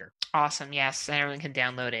Party Massacre. Awesome. Yes. And everyone can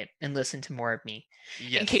download it and listen to more of me.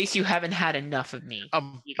 Yes. In case you haven't had enough of me.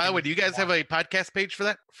 By the way, do you guys have a podcast page for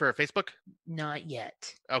that, for Facebook? Not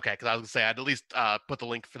yet. Okay, because I was going to say I'd at least put the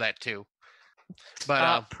link for that too. But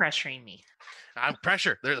stop pressuring me. I'm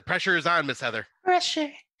pressure. The pressure is on, Miss Heather.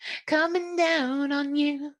 Pressure. coming down on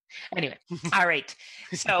you. Anyway, all right.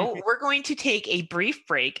 So we're going to take a brief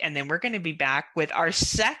break, and then we're going to be back with our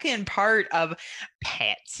second part of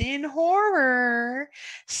Pets in Horror.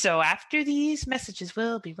 So after these messages,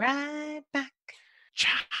 we'll be right back.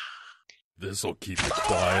 This'll keep it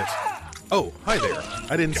quiet. Oh, hi there.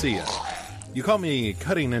 I didn't see you. You caught me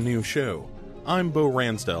cutting a new show. I'm Bo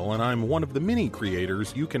Ransdell, and I'm one of the many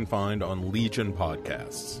creators you can find on Legion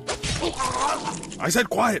Podcasts. I said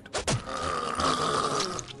quiet!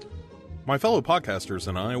 My fellow podcasters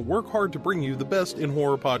and I work hard to bring you the best in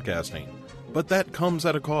horror podcasting, but that comes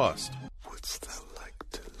at a cost. Wouldst thou like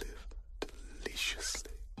to live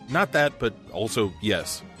deliciously? Not that, but also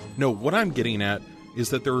yes. No, what I'm getting at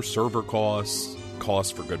is that there are server costs,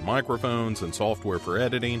 costs for good microphones and software for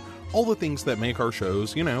editing, all the things that make our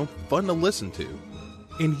shows, fun to listen to.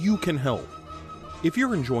 And you can help. If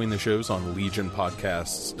you're enjoying the shows on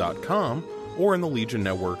legionpodcasts.com or in the Legion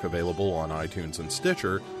Network available on iTunes and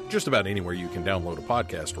Stitcher, just about anywhere you can download a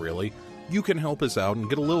podcast, really, you can help us out and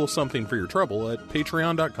get a little something for your trouble at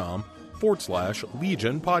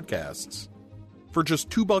patreon.com/Legion Podcasts. For just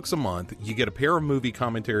 $2 a month, you get a pair of movie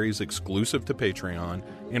commentaries exclusive to Patreon,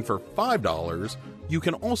 and for $5, you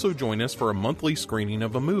can also join us for a monthly screening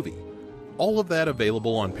of a movie. All of that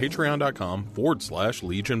available on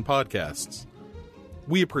patreon.com/Legion Podcasts.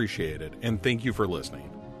 We appreciate it, and thank you for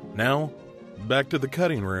listening. Now, back to the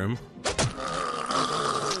cutting room.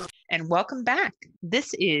 And welcome back.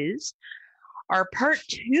 This is our part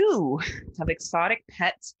 2 of exotic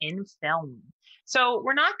pets in film. So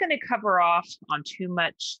we're not going to cover off on too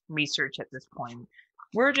much research at this point.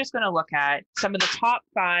 We're just going to look at some of the top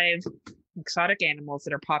 5 exotic animals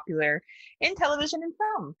that are popular in television and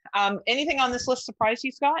film. Anything on this list surprise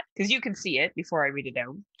you, Scott? Because you can see it before I read it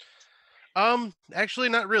out. Actually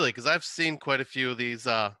not really, because I've seen quite a few of these,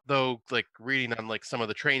 though, like reading on like some of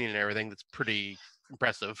the training and everything, that's pretty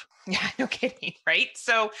impressive. Yeah, no kidding, right?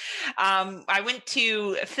 So I went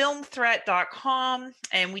to filmthreat.com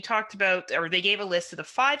and we talked about, or they gave a list of the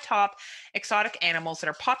 5 top exotic animals that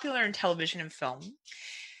are popular in television and film.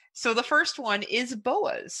 So the first one is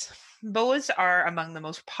boas. Boas are among the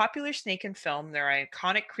most popular snake in film. They're an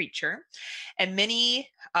iconic creature, and many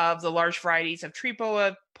of the large varieties of tree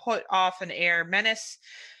boa pull off an air of menace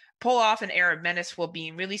while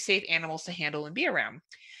being really safe animals to handle and be around.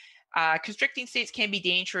 Constricting states can be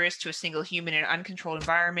dangerous to a single human in an uncontrolled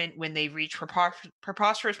environment when they reach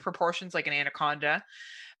preposterous proportions like an anaconda.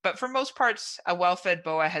 But for most parts, a well-fed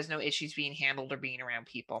boa has no issues being handled or being around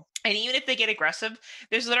people. And even if they get aggressive,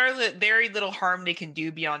 there's literally very little harm they can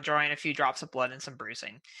do beyond drawing a few drops of blood and some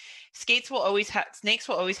bruising. Snakes will always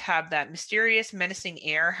have that mysterious, menacing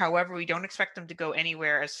air. However, we don't expect them to go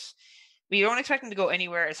anywhere as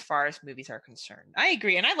far as movies are concerned. I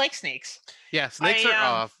agree, and I like snakes. Yeah, snakes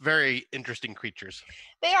are very interesting creatures.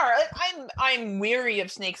 They are. I'm weary of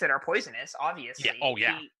snakes that are poisonous, obviously. Yeah. Oh,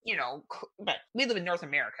 yeah. But we live in North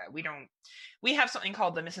America. We have something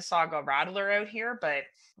called the Mississauga rattler out here, but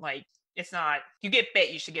like it's not, you get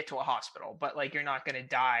bit, you should get to a hospital, but like you're not going to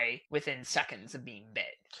die within seconds of being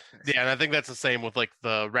bit. Yeah, and I think that's the same with like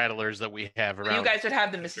the rattlers that we have around. You guys would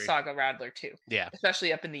have the Mississauga rattler too. Yeah.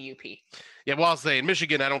 Especially up in the UP. Yeah, well, I'll say in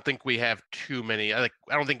Michigan, I don't think we have too many. I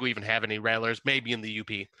don't think we even have any rattlers. Maybe in the UP.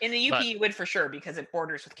 In the UP, you would for sure because it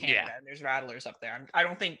borders with Canada, and there's rattlers up there. I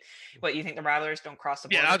don't think. What you think the rattlers don't cross the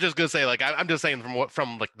border? Yeah, I was just gonna say like I'm just saying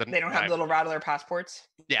from like the. They don't have little rattler passports.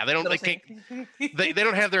 Yeah, they don't. They can't. they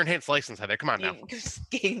don't have their enhanced license. Heather, come on now.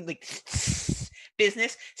 Like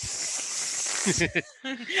business.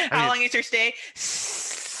 How long is your stay?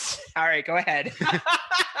 All right, go ahead.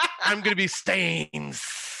 I'm gonna be staying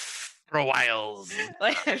for a while.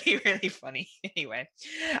 That'd be really funny. Anyway,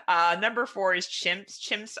 number 4 is chimps.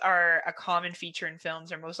 Chimps are a common feature in films.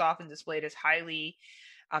 They're most often displayed as highly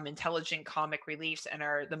intelligent comic reliefs and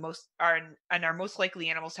are most likely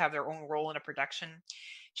animals to have their own role in a production.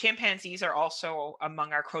 Chimpanzees are also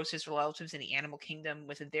among our closest relatives in the animal kingdom,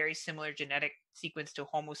 with a very similar genetic sequence to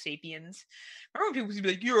Homo sapiens. Remember when people would be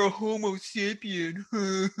like, "You're a Homo sapien"?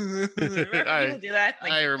 Remember people do that?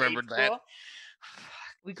 Like, I remembered that.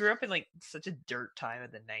 We grew up in like such a dirt time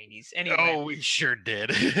of the 90s. Anyway, oh, we sure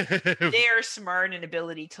did. They are smart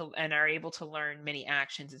and are able to learn many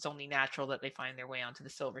actions. It's only natural that they find their way onto the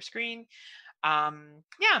silver screen.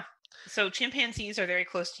 Yeah. So chimpanzees are very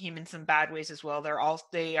close to humans in bad ways as well.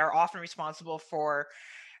 They are often responsible for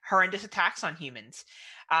horrendous attacks on humans.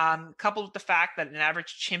 Coupled with the fact that an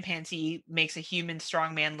average chimpanzee makes a human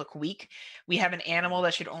strongman look weak, we have an animal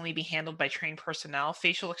that should only be handled by trained personnel.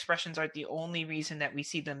 Facial expressions are the only reason that we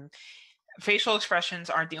see them facial expressions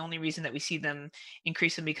aren't the only reason that we see them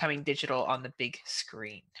increasingly becoming digital on the big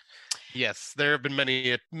screen. Yes, there have been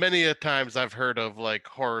many a times I've heard of like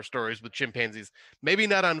horror stories with chimpanzees. Maybe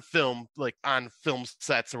not on film, like on film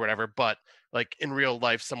sets or whatever, but like in real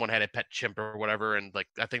life, someone had a pet chimp or whatever, and like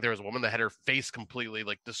I think there was a woman that had her face completely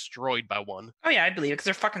like destroyed by one. Oh yeah, I believe it because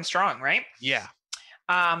they're fucking strong, right? Yeah.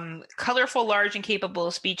 Colorful, large, and capable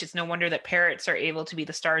of speech. It's no wonder that parrots are able to be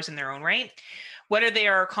the stars in their own right. Whether they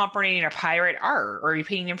are complimenting a pirate or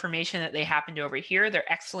repeating information that they happen to overhear,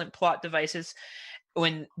 they're excellent plot devices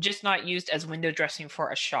when just not used as window dressing for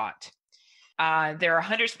a shot. There are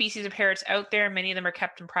 100 species of parrots out there. Many of them are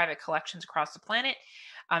kept in private collections across the planet.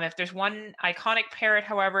 If there's one iconic parrot,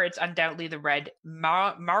 however, it's undoubtedly the red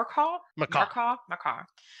macaw. Macaw.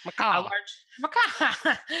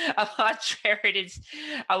 A large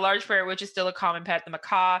parrot, which is still a common pet. The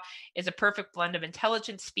macaw is a perfect blend of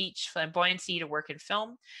intelligence, speech, flamboyancy to work in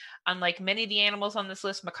film. Unlike many of the animals on this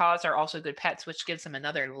list, macaws are also good pets, which gives them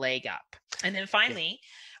another leg up. And then finally,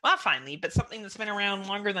 well, not finally, but something that's been around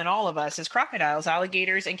longer than all of us is crocodiles,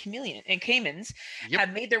 alligators, and caimans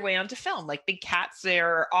have made their way onto film. Like big cats, they've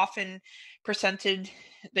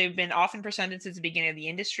been often presented since the beginning of the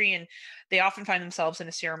industry, and they often find themselves in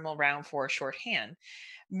a ceremonial round for a shorthand.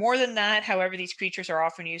 More than that, however, these creatures are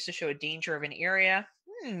often used to show a danger of an area.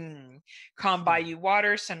 Calm bayou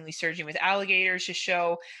waters suddenly surging with alligators to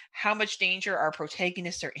show how much danger our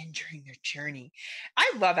protagonists are in during their journey.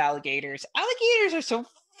 I love alligators. Alligators are so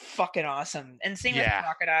fucking awesome. And same with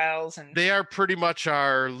crocodiles. And they are pretty much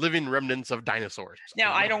our living remnants of dinosaurs.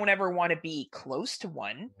 Now, I don't ever want to be close to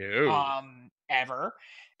one. No. Ever.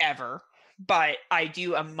 But I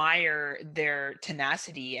do admire their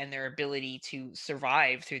tenacity and their ability to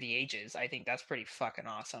survive through the ages. I think that's pretty fucking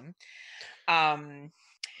awesome.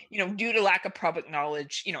 Due to lack of public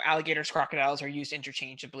knowledge, alligators, crocodiles are used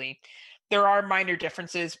interchangeably. There are minor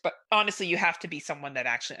differences, but honestly, you have to be someone that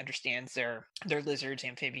actually understands their lizards,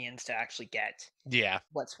 amphibians to actually get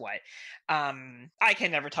what's what. I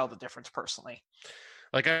can never tell the difference personally.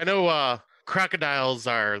 Like I know crocodiles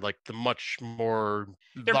are like the much more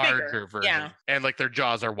larger version, and like their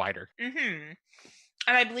jaws are wider. Mm-hmm.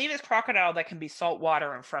 And I believe it's crocodile that can be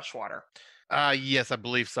saltwater and freshwater. Yes, I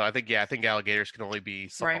believe so. I think alligators can only be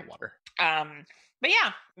saltwater. But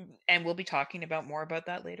yeah, and we'll be talking more about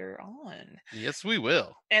that later on. Yes, we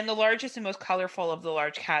will. And the largest and most colorful of the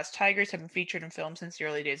large cats, tigers, have been featured in films since the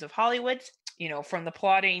early days of Hollywood. From the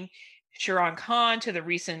plotting Sharon Khan to the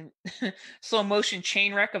recent slow motion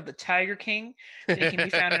chain wreck of the Tiger King. They can be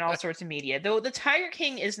found in all sorts of media. Though the Tiger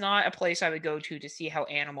King is not a place I would go to see how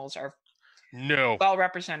animals are well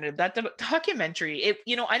represented. That documentary,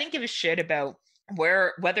 I didn't give a shit about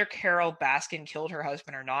whether Carol Baskin killed her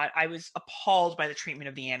husband or not. I was appalled by the treatment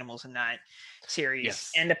of the animals in that series.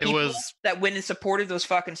 Yes, and the people that went and supported those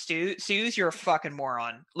fucking zoos, you're a fucking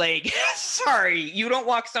moron. Like, sorry, you don't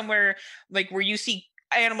walk somewhere like where you see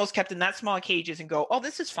animals kept in that small cages and go, oh,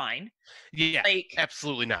 this is fine. Yeah, like,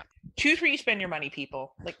 absolutely not. Choose where you spend your money,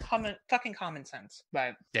 people. Like, fucking common sense.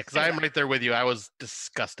 But yeah, because I'm right there with you. I was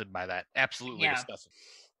disgusted by that. Absolutely disgusted.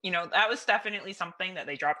 That was definitely something that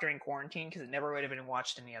they dropped during quarantine because it never would have been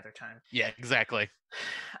watched any other time. Yeah, exactly.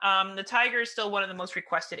 The tiger is still one of the most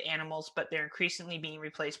requested animals, but they're increasingly being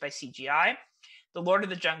replaced by CGI. The Lord of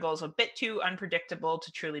the Jungle is a bit too unpredictable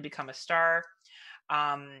to truly become a star.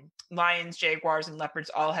 Lions, jaguars, and leopards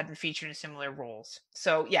all have been featured in similar roles.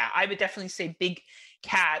 So yeah, I would definitely say big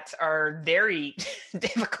cats are very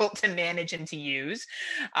difficult to manage and to use.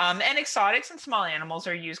 And exotics and small animals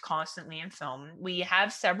are used constantly in film. We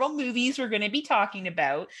have several movies we're going to be talking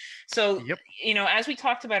about. So, as we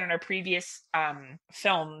talked about in our previous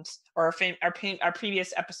films or our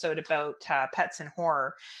previous episode about pets and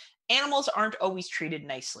horror, animals aren't always treated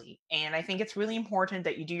nicely. And I think it's really important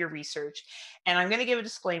that you do your research. And I'm going to give a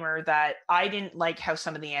disclaimer that I didn't like how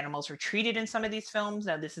some of the animals were treated in some of these films.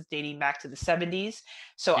 Now, this is dating back to the 70s,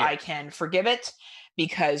 so I can forgive it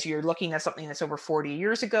because you're looking at something that's over 40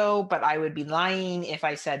 years ago, but I would be lying if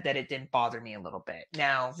I said that it didn't bother me a little bit.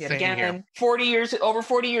 Now, yet again, over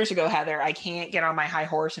 40 years ago, Heather, I can't get on my high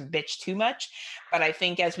horse and bitch too much. But I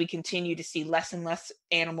think as we continue to see less and less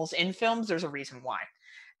animals in films, there's a reason why.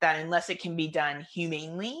 That unless it can be done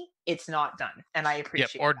humanely, it's not done. And I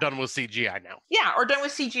appreciate or done with CGI now. Yeah, or done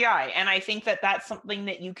with CGI. And I think that that's something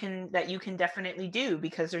that you can definitely do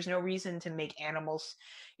because there's no reason to make animals,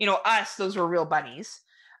 those were real bunnies,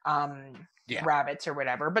 rabbits or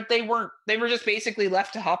whatever, but they were just basically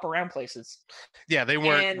left to hop around places. Yeah, they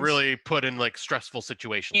weren't really put in like stressful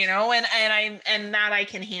situations. And that I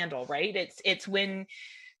can handle, right? It's when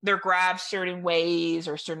they're grabbed certain ways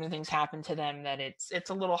or certain things happen to them that it's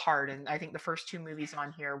a little hard. And I think the first two movies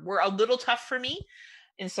on here were a little tough for me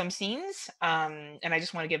in some scenes. And I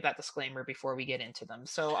just want to give that disclaimer before we get into them.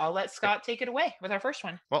 So I'll let Scott take it away with our first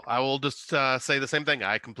one. Well, I will just say the same thing.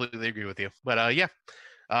 I completely agree with you. But yeah.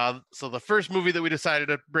 So the first movie that we decided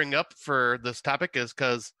to bring up for this topic is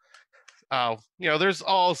because there's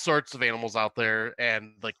all sorts of animals out there,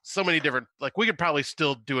 and like so many different, like we could probably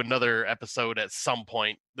still do another episode at some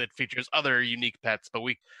point that features other unique pets, but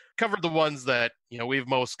we covered the ones that, we've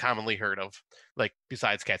most commonly heard of, like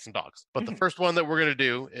besides cats and dogs. But the first one that we're going to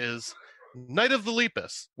do is Night of the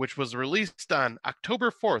Lepus, which was released on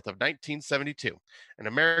October 4th of 1972, an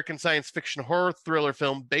American science fiction horror thriller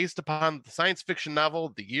film based upon the science fiction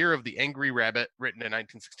novel The Year of the Angry Rabbit, written in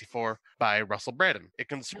 1964 by Russell Braddon. It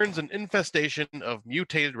concerns an infestation of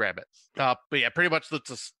mutated rabbits. But yeah, pretty much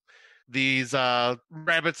these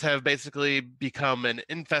rabbits have basically become an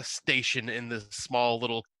infestation in this small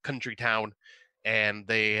little country town, and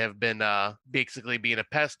they have been basically being a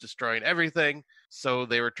pest, destroying everything. So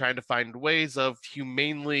they were trying to find ways of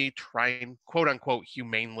quote unquote,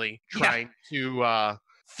 humanely trying to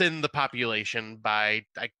thin the population by,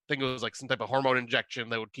 I think it was like some type of hormone injection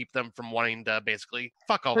that would keep them from wanting to basically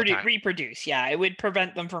fuck all the time. Reproduce. Yeah, it would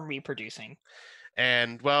prevent them from reproducing.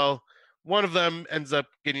 And well, one of them ends up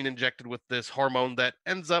getting injected with this hormone that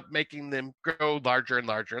ends up making them grow larger and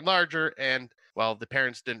larger and larger. And well, the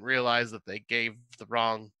parents didn't realize that they gave the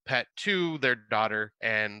wrong pet to their daughter,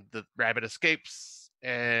 and the rabbit escapes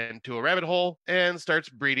into a rabbit hole and starts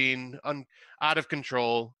breeding out of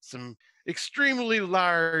control some extremely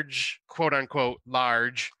large, quote unquote,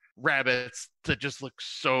 large rabbits that just look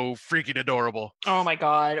so freaking adorable. Oh my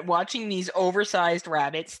god, watching these oversized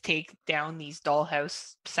rabbits take down these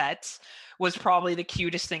dollhouse sets was probably the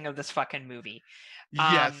cutest thing of this fucking movie.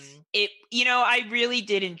 Yes. I really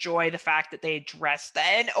did enjoy the fact that they addressed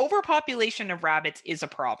that. And overpopulation of rabbits is a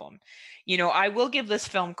problem. I will give this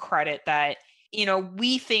film credit that,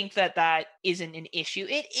 we think that isn't an issue.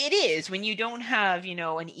 It is when you don't have,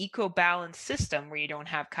 an eco-balanced system where you don't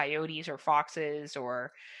have coyotes or foxes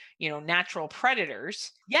or, natural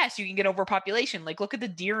predators. Yes, you can get overpopulation. Like, look at the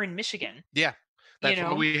deer in Michigan. Yeah. That's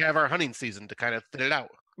when we have our hunting season to kind of thin it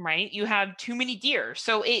out. Right? You have too many deer.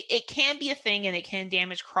 So it can be a thing, and it can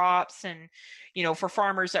damage crops, and, for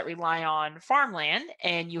farmers that rely on farmland,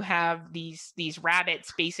 and you have these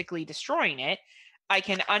rabbits basically destroying it. I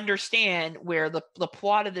can understand where the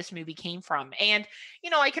plot of this movie came from. And,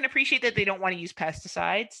 I can appreciate that they don't want to use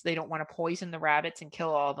pesticides. They don't want to poison the rabbits and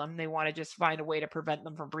kill all of them. They want to just find a way to prevent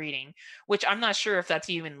them from breeding, which I'm not sure if that's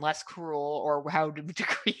even less cruel or how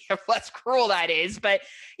degree of less cruel that is. But,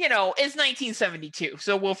 it's 1972,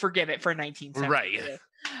 so we'll forgive it for 1972. Right.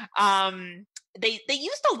 They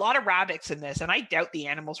used a lot of rabbits in this, and I doubt the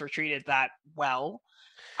animals were treated that well.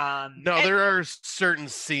 There are certain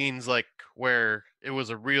scenes like where it was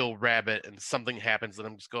a real rabbit and something happens and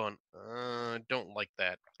I'm just going, I don't like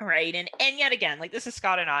that. Right. And yet again, like, this is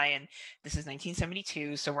Scott and I, and this is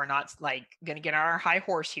 1972. So we're not like going to get on our high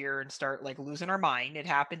horse here and start like losing our mind. It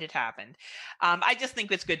happened. I just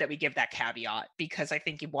think it's good that we give that caveat, because I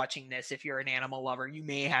think watching this, if you're an animal lover, you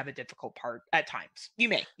may have a difficult part at times. You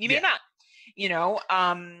may not,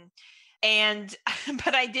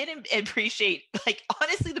 but I did appreciate, like,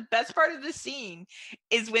 honestly, the best part of the scene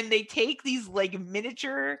is when they take these like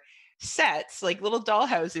miniature sets, like little doll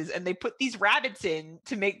houses, and they put these rabbits in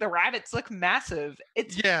to make the rabbits look massive.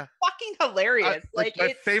 It's fucking hilarious. Like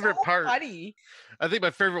my favorite part. Funny. I think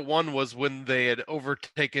my favorite one was when they had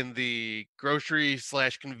overtaken the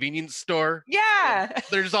grocery/convenience store. Yeah.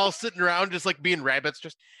 They're just all sitting around, just like being rabbits,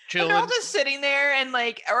 just chilling. And they're all just sitting there, and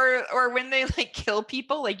like, or when they like kill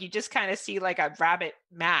people, like you just kind of see like a rabbit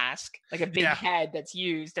mask, like a big head that's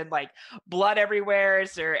used, and like blood everywhere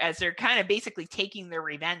as they're kind of basically taking their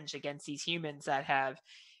revenge against these humans that have,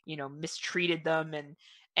 mistreated them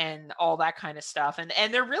and all that kind of stuff.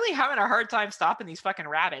 And they're really having a hard time stopping these fucking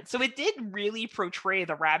rabbits. So it did really portray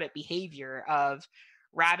the rabbit behavior of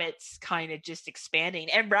rabbits kind of just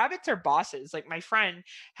expanding. And rabbits are bosses. Like, my friend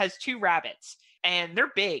has 2 rabbits, and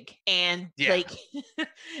they're big, and like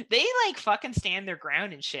they like fucking stand their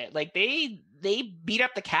ground and shit. Like they beat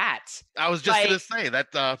up the cats. I was just gonna say that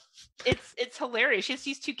it's hilarious. She has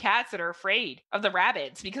these 2 cats that are afraid of the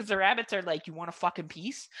rabbits because the rabbits are like, you want a fucking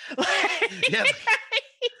piece? They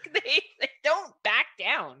don't back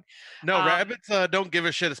down. No, rabbits don't give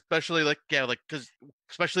a shit, especially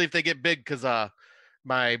especially if they get big, because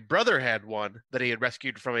My brother had one that he had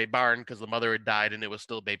rescued from a barn because the mother had died and it was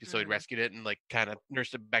still a baby. So he rescued it and like kind of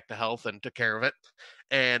nursed it back to health and took care of it.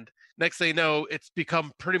 And next thing you know, it's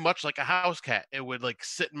become pretty much like a house cat. It would like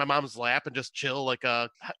sit in my mom's lap and just chill like a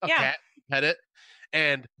cat, pet it.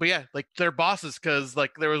 But yeah, like they're bosses because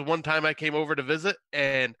like there was one time I came over to visit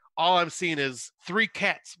and all I'm seeing is 3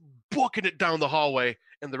 cats booking it down the hallway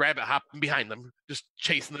and the rabbit hopping behind them, just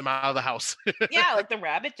chasing them out of the house. Yeah, like the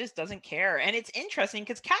rabbit just doesn't care. And it's interesting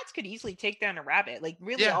because cats could easily take down a rabbit. Like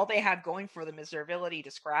really all they have going for them is their ability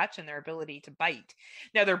to scratch and their ability to bite.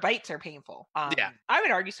 Now their bites are painful. I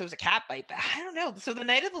would argue so is a cat bite, but I don't know. So the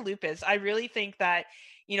Night of the Lupus, I really think that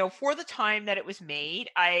for the time that it was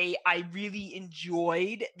made, I really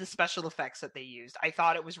enjoyed the special effects that they used. I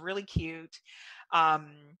thought it was really cute.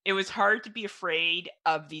 It was hard to be afraid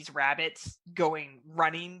of these rabbits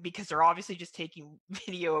running because they're obviously just taking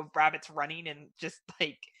video of rabbits running and just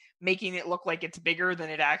like making it look like it's bigger than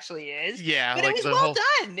it actually is. Yeah, but like it was well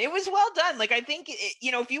done. It was well done. Like I think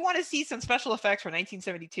if you want to see some special effects for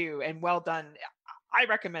 1972 and well done, I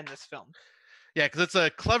recommend this film. Yeah, because it's a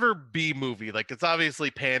clever B movie. Like it's obviously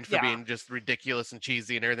panned for being just ridiculous and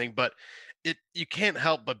cheesy and everything, but you can't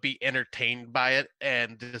help but be entertained by it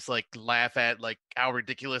and just like laugh at like how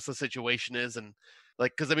ridiculous the situation is. And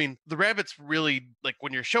like, because I mean, the rabbits really like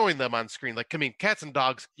when you're showing them on screen, like I mean, cats and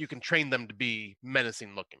dogs, you can train them to be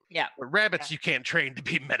menacing looking. Yeah. But rabbits, you can't train to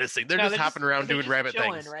be menacing. They're just hopping around doing rabbit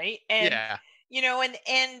things, right? And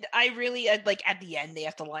and I really like at the end they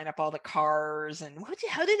have to line up all the cars and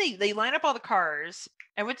how did they line up all the cars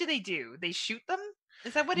and what do? They shoot them?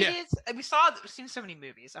 Is that what it is? We've seen so many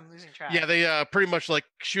movies. I'm losing track. Yeah, they pretty much like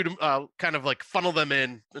shoot them, kind of like funnel them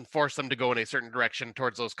in and force them to go in a certain direction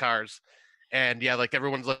towards those cars. And yeah, like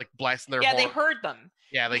everyone's like blasting their horn. They herd them.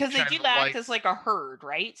 Yeah, because they do act as like a herd,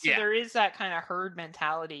 right? So there is that kind of herd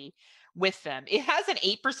mentality with them. It has an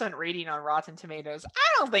 8% rating on Rotten Tomatoes.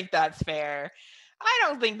 I don't think that's fair. I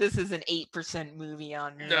don't think this is an 8% movie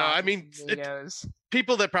on Rotten Tomatoes.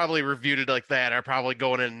 People that probably reviewed it like that are probably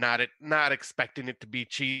going in not expecting it to be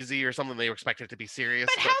cheesy or something. They expect it to be serious.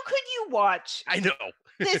 But how could you watch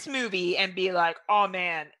this know movie and be like, oh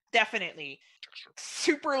man, definitely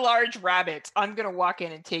super large rabbits. I'm going to walk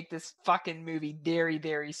in and take this fucking movie very,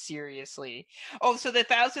 very seriously. Oh, so the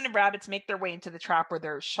 1,000 rabbits make their way into the trap where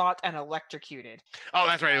they're shot and electrocuted. Oh,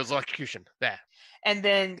 that's right. It was electrocution. That. And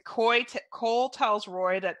then Cole tells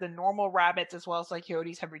Roy that the normal rabbits as well as like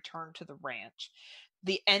coyotes have returned to the ranch.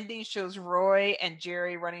 The ending shows Roy and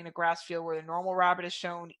Jerry running a grass field where the normal rabbit is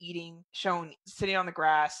shown sitting on the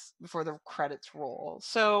grass before the credits roll.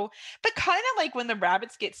 So, but kind of like when the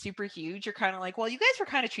rabbits get super huge, you're kind of like, well, you guys were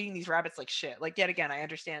kind of treating these rabbits like shit. Like, yet again, I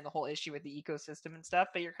understand the whole issue with the ecosystem and stuff,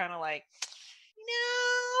 but you're kind of like,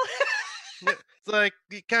 no. It's like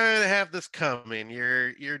you kind of have this coming.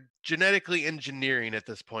 You're genetically engineering at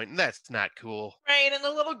this point, and that's not cool. Right, and the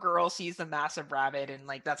little girl sees the massive rabbit, and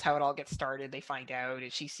like that's how it all gets started. They find out,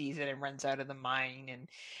 and she sees it and runs out of the mine. And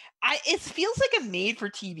it feels like a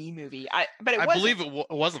made-for-TV movie. But I believe it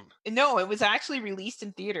wasn't. No, it was actually released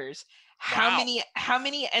in theaters. How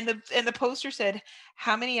many? And the poster said,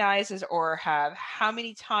 "How many eyes does Aura have? How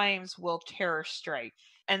many times will terror strike?"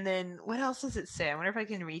 And then what else does it say? I wonder if I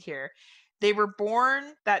can read here. They were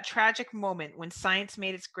born that tragic moment when science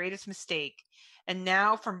made its greatest mistake, and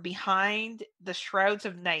now from behind the shrouds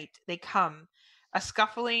of night they come, a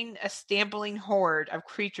scuffling, a stamping horde of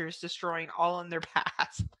creatures destroying all in their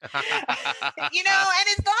path. And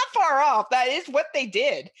it's not far off. That is what they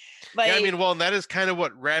did. Like, yeah, I mean, well, and that is kind of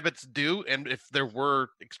what rabbits do. And if there were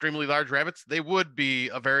extremely large rabbits, they would be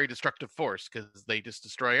a very destructive force because they just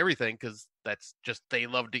destroy everything because that's just they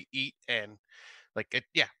love to eat and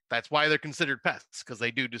that's why they're considered pets because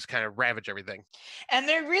they do just kind of ravage everything. And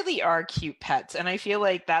they really are cute pets. And I feel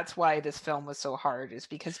like that's why this film was so hard is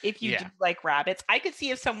because if you do like rabbits, I could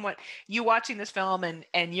see if you watching this film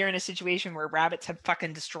and you're in a situation where rabbits have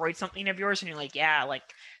fucking destroyed something of yours and you're like, yeah, like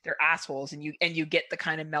they're assholes and you get the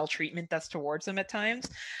kind of maltreatment that's towards them at times.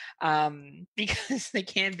 Because they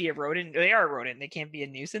can be a rodent. They are a rodent. They can't be a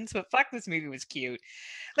nuisance, but fuck, this movie was cute.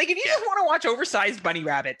 Like if you just want to watch oversized bunny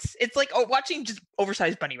rabbits, it's like watching just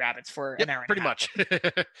oversized bunny rabbits for an hour and pretty a half. much.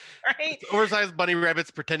 Right? Oversized bunny rabbits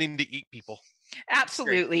pretending to eat people.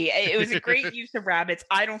 Absolutely. It was a great use of rabbits.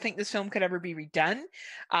 I don't think this film could ever be redone.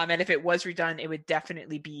 And if it was redone, it would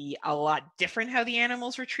definitely be a lot different how the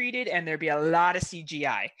animals were treated, and there'd be a lot of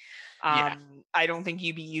CGI. I don't think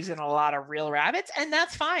you'd be using a lot of real rabbits, and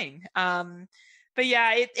that's fine. But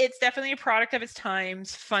yeah, it's definitely a product of its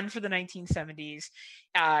times, fun for the 1970s.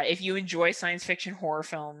 If you enjoy science fiction horror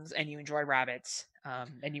films and you enjoy rabbits,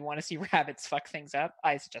 and you want to see rabbits fuck things up,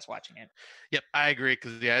 I suggest watching it. Yep, I agree.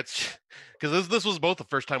 Because this was both the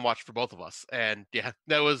first time watch for both of us, and yeah,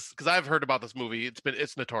 that was because I've heard about this movie.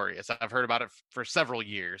 It's notorious. I've heard about it for several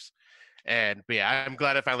years, but yeah, I'm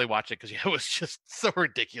glad I finally watched it because it was just so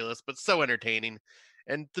ridiculous, but so entertaining.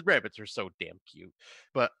 And the rabbits are so damn cute.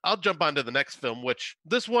 But I'll jump on to the next film, which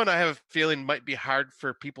this one I have a feeling might be hard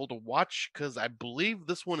for people to watch because I believe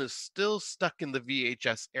this one is still stuck in the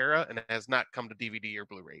VHS era and has not come to DVD or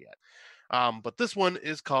Blu-ray yet. But this one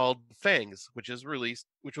is called Fangs, which was released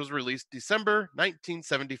December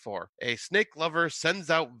 1974. A snake lover sends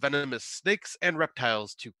out venomous snakes and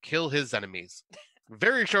reptiles to kill his enemies.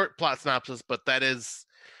 Very short plot synopsis, but that is...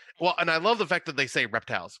 Well, and I love the fact that they say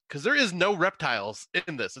reptiles, because there is no reptiles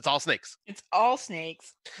in this. It's all snakes. It's all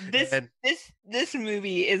snakes. This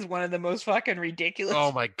movie is one of the most fucking ridiculous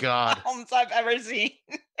oh my god films I've ever seen.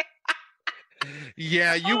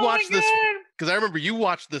 Yeah, you watched this because I remember you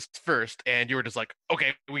watched this first and you were just like,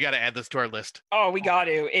 okay, we got to add this to our list. Oh, we got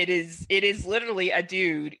to. It is literally a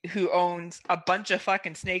dude who owns a bunch of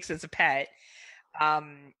fucking snakes as a pet.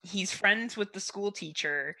 He's friends with the school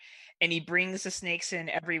teacher, and he brings the snakes in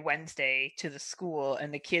every Wednesday to the school,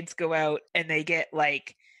 and the kids go out and they get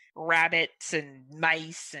like rabbits and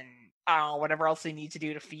mice and whatever else they need to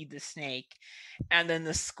do to feed the snake. And then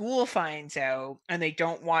the school finds out, and they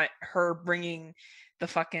don't want her bringing the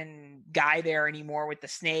fucking guy there anymore with the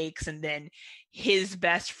snakes. And then his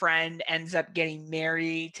best friend ends up getting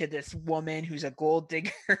married to this woman who's a gold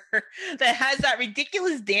digger that has that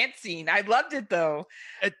ridiculous dance scene. I loved it though.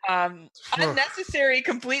 Unnecessary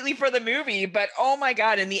completely for the movie, but oh my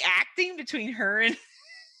god, and the acting between her and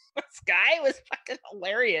this guy was fucking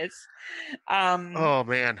hilarious. Oh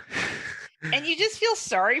man. And you just feel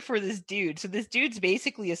sorry for this dude. So this dude's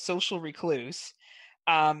basically a social recluse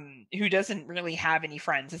who doesn't really have any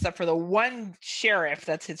friends except for the one sheriff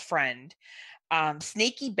that's his friend.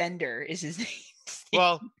 Snaky Bender is his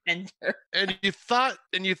name. Bender. and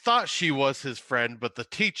you thought she was his friend, but the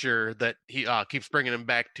teacher that he keeps bringing him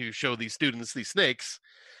back to show these students these snakes,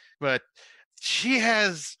 but she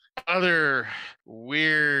has other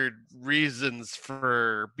weird reasons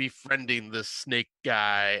for befriending this snake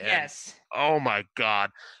guy. Yes. Oh my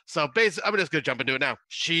god. So basically, I'm just gonna jump into it now.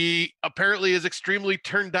 She apparently is extremely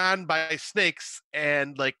turned on by snakes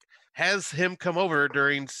and like has him come over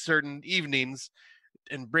during certain evenings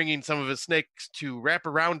and bringing some of his snakes to wrap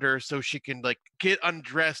around her so she can like get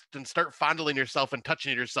undressed and start fondling herself and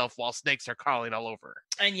touching herself while snakes are crawling all over.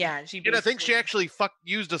 And yeah, and I think she actually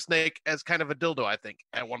used a snake as kind of a dildo, I think,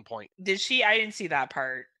 at one point. Did she? I didn't see that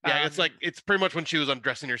part. Yeah, it's pretty much when she was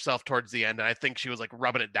undressing herself towards the end, and I think she was like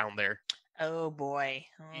rubbing it down there. Oh boy.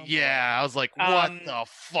 Yeah, I was like, what the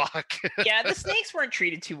fuck? Yeah, the snakes weren't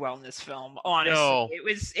treated too well in this film, honestly. No.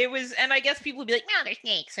 It was, and I guess people would be like, no, they're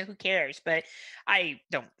snakes, so who cares? But I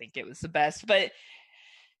don't think it was the best. But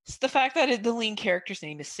it's the fact that the lead character's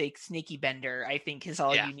name is Snaky Bender, I think, is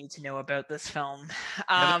all you need to know about this film.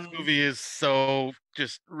 This movie is so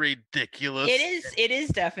just ridiculous. It is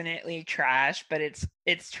definitely trash, but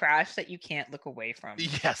it's trash that you can't look away from.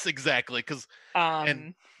 Yes, exactly. Because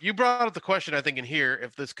and you brought up the question, I think, in here,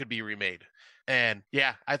 if this could be remade. And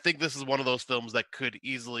yeah, I think this is one of those films that could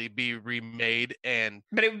easily be remade,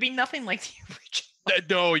 but it would be nothing like the original.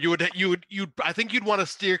 No, you would. I think you'd want to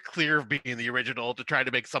steer clear of being the original to try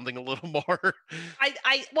to make something a little more.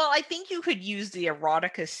 I think you could use the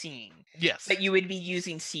erotica scene. Yes, but you would be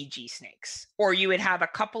using CG snakes, or you would have a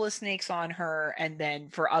couple of snakes on her, and then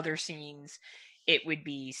for other scenes, it would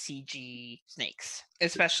be CG snakes,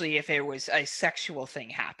 especially if it was a sexual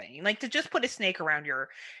thing happening. Like to just put a snake around your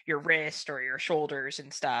wrist or your shoulders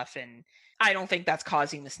and stuff, and I don't think that's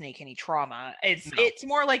causing the snake any trauma. It's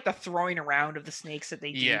more like the throwing around of the snakes that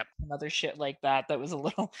they do and other shit like that was a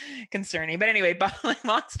little concerning. But anyway,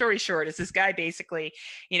 long story short, is this guy basically,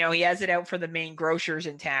 he has it out for the main grocers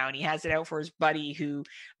in town. He has it out for his buddy who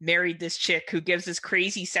married this chick who gives this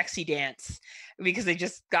crazy sexy dance because they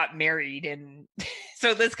just got married. And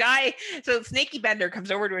so Snaky Bender comes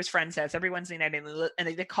over to his friend's house every Wednesday night, and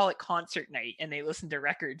they call it concert night, and they listen to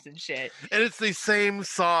records and shit. And it's the same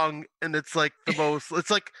song, and it's like the most, it's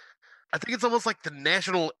like, I think it's almost like the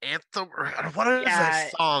national anthem, or what is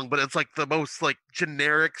that song? But it's like the most like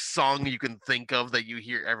generic song you can think of that you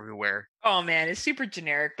hear everywhere. Oh man, it's super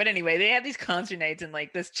generic. But anyway, they have these concert nights, and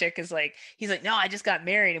like this chick is like, he's like, no, I just got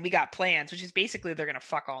married and we got plans, which is basically they're gonna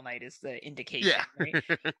fuck all night is the indication. Yeah.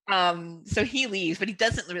 Right? So he leaves, but he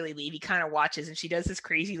doesn't really leave. He kind of watches, and she does this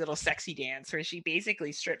crazy little sexy dance where she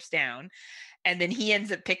basically strips down, and then he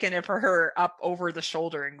ends up picking her up over the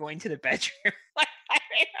shoulder and going to the bedroom.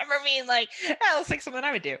 I remember being like, that looks like something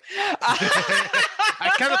I would do. I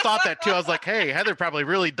kind of thought that too. I was like, hey, Heather probably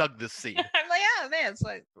really dug this scene. I'm like, yeah, man, it's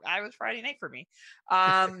like I was Friday night for me.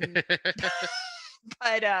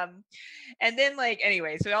 But and then like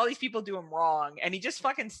anyway, so all these people do him wrong, and he just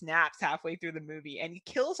fucking snaps halfway through the movie, and he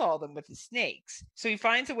kills all of them with his snakes. So he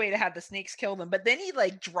finds a way to have the snakes kill them, but then he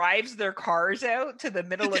like drives their cars out to the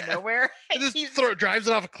middle of nowhere. He just drives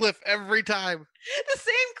it off a cliff every time. The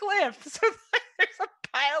same cliff. So there's a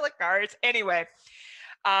pile of cars. Anyway,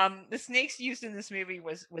 the snakes used in this movie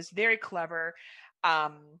was very clever.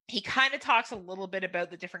 He kind of talks a little bit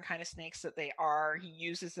about the different kind of snakes that they are. He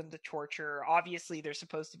uses them to torture. Obviously, there's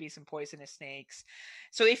supposed to be some poisonous snakes.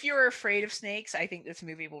 So if you're afraid of snakes, I think this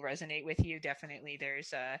movie will resonate with you. Definitely,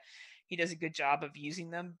 he does a good job of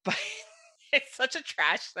using them, but it's such a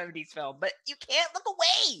trash 70s film. But you can't look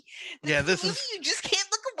away. This movie you just can't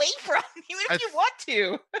look away from, even if you want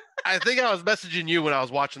to. I think I was messaging you when I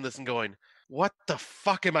was watching this and going, what the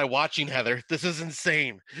fuck am I watching, Heather? This is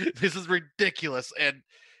insane. This is ridiculous. And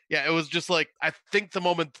yeah, it was just like, I think the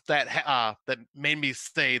moment that that made me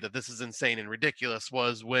say that this is insane and ridiculous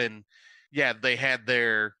was when, they had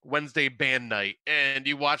their Wednesday band night, and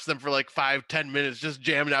you watch them for like 5-10 minutes just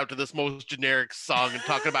jamming out to this most generic song and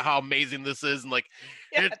talking about how amazing this is. And like,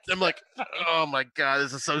 I'm like, oh my God,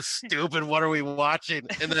 this is so stupid. What are we watching?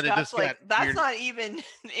 And then it just like, that's weird. Not even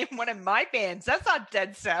in one of my bands. That's not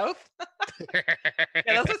Dead South.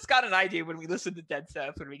 That's what Scott and I do when we listen to Dead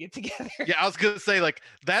South when we get together. Yeah, I was gonna say like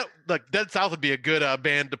Dead South would be a good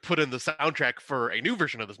band to put in the soundtrack for a new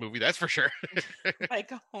version of this movie. That's for sure.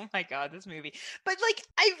 Like, oh my God, this movie. But like,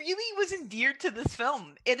 I really was endeared to this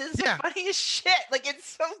film. It is the funniest shit. Like,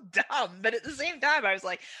 it's so dumb, but at the same time, I was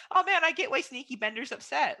like, oh man, I get why Sneaky Bender's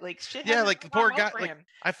upset. Like, shit. Yeah, like the poor guy. Like,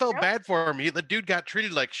 I felt bad for him. The dude got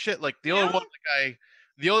treated like shit. Like the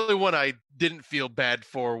only one I didn't feel bad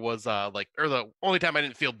for was the only time I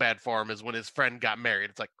didn't feel bad for him is when his friend got married.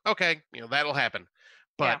 It's like, okay, that'll happen.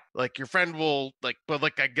 But like your friend will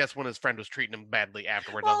I guess when his friend was treating him badly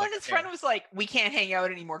afterwards. Well, and his friend was like, we can't hang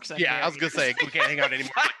out anymore because I'm married. I was gonna say we can't hang out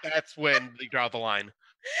anymore. That's when they draw the line.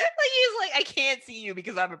 Like, he's like, I can't see you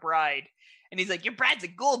because I'm a bride. And he's like, your bride's a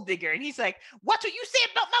gold digger. And he's like, what will you say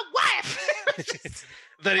about my wife?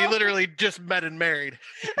 That he literally just met and married.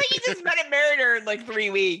 Like, he just met and married her in like 3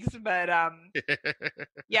 weeks. But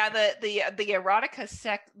yeah, the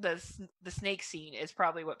erotica the snake scene is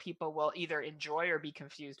probably what people will either enjoy or be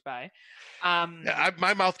confused by.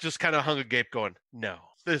 My mouth just kind of hung agape going, no,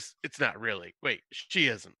 it's not really. Wait, she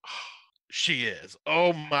isn't. She is.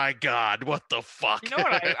 Oh my God, what the fuck? You know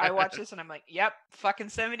what? I watch this and I'm like, yep, fucking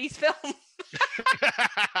 70s film.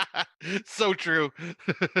 So true.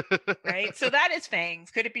 Right? So that is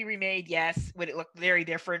Fangs. Could it be remade? Yes. Would it look very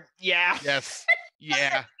different? Yeah. Yes.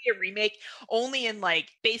 Yeah. A remake only in like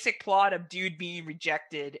basic plot of dude being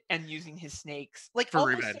rejected and using his snakes. Like for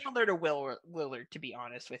almost revenge. Similar to Willard, to be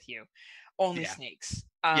honest with you. Only snakes.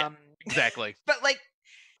 Exactly. But like,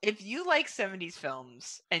 if you like 70s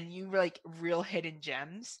films and you like real hidden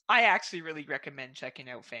gems, I actually really recommend checking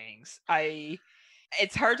out Fangs.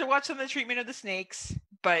 It's hard to watch some of the treatment of the snakes,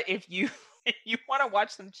 but if you want to watch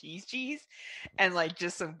some cheese and like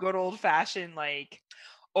just some good old fashioned like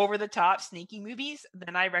over the top sneaky movies,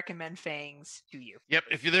 then I recommend Fangs to you. Yep,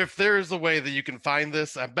 if there is a way that you can find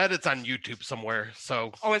this, I bet it's on YouTube somewhere.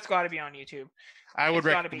 So it's got to be on YouTube. I would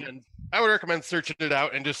recommend searching it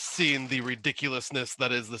out and just seeing the ridiculousness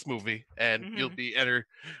that is this movie, and you'll be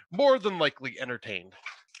more than likely entertained.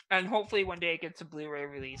 And hopefully one day it gets a Blu-ray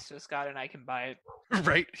release so Scott and I can buy it.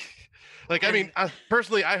 Right. Like, I mean,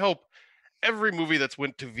 personally, I hope every movie that's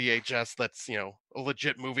went to VHS that's, a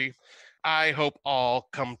legit movie, I hope all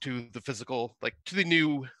come to the physical, like to the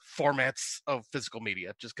new formats of physical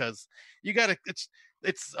media, just because you gotta,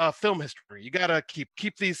 it's film history. You gotta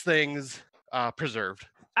keep these things preserved.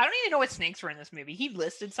 I don't even know what snakes were in this movie. He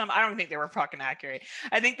listed some. I don't think they were fucking accurate.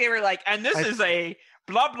 I think they were like, and this is a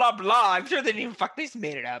blah, blah, blah. I'm sure they didn't even they just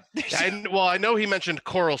made it up. I know he mentioned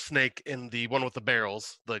coral snake in the one with the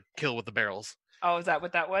barrels, the kill with the barrels. Oh, is that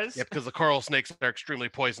what that was? Yeah, because the coral snakes are extremely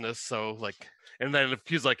poisonous. So like, and then if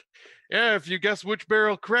he's like, yeah, if you guess which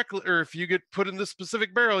barrel correctly, or if you get put in this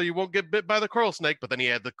specific barrel, you won't get bit by the coral snake. But then he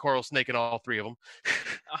had the coral snake in all three of them.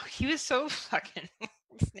 Oh, he was so fucking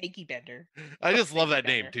Snaky Bender. I just love that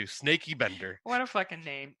name too, Snaky Bender. What a fucking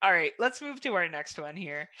name. All right, let's move to our next one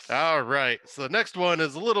here. All right, so the next one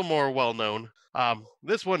is a little more well-known.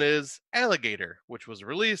 This one is Alligator, which was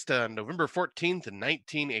released on November 14th in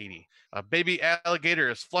 1980. A baby alligator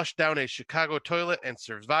is flushed down a Chicago toilet and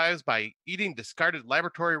survives by eating discarded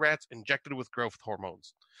laboratory rats injected with growth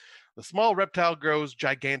hormones. The small reptile grows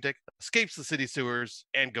gigantic, escapes the city sewers,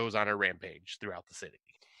 and goes on a rampage throughout the city.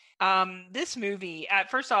 This movie,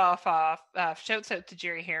 first off, shouts out to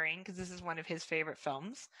Jerry Herring because this is one of his favorite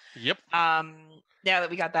films. Yep. Now that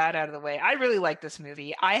we got that out of the way, I really like this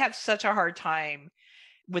movie. I have such a hard time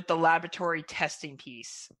with the laboratory testing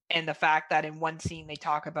piece and the fact that in one scene they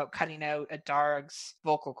talk about cutting out a dog's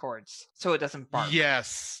vocal cords so it doesn't bark.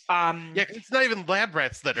 Yes. Yeah, 'cause it's not even lab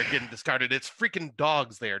rats that are getting discarded. It's freaking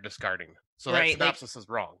dogs they are discarding. So that synopsis is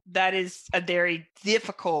wrong. That is a very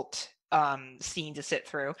difficult scene to sit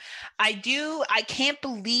through. I can't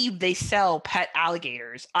believe they sell pet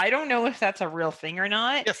alligators. I don't know if that's a real thing or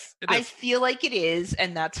not. Yes, it is. I feel like it is,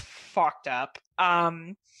 and that's fucked up.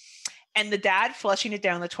 And the dad flushing it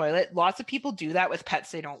down the toilet. Lots of people do that with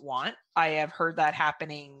pets they don't want. I have heard that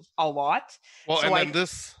happening a lot. Well, so and then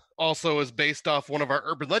this also is based off one of our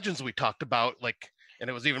urban legends we talked about, and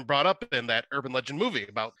it was even brought up in that urban legend movie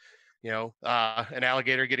about, an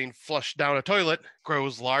alligator getting flushed down a toilet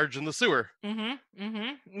grows large in the sewer.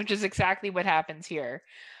 Which is exactly what happens here.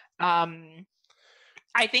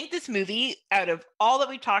 I think this movie, out of all that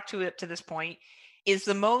we've talked to up to this point, is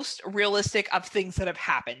the most realistic of things that have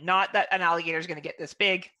happened. Not that an alligator is going to get this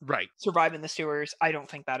big, right? Survive in the sewers. I don't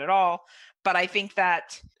think that at all. But I think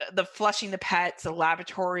that the flushing the pets, the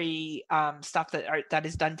laboratory stuff that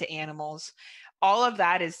is done to animals, all of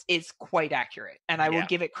that is quite accurate, and I will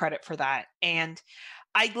give it credit for that. And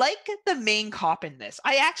I like the main cop in this.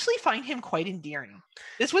 I actually find him quite endearing.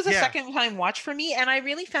 This was a second time watch for me, and I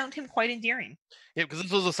really found him quite endearing. Yeah, because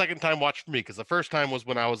this was a second time watch for me, because the first time was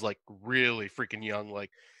when I was really freaking young,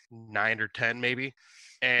 9 or 10 maybe,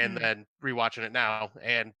 and then rewatching it now.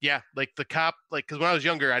 And the cop, because when I was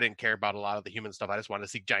younger, I didn't care about a lot of the human stuff. I just wanted to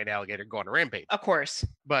see giant alligator go on a rampage. Of course.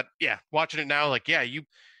 But watching it now,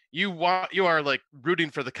 you are rooting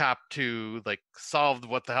for the cop to solve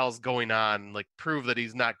what the hell's going on, prove that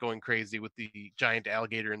he's not going crazy with the giant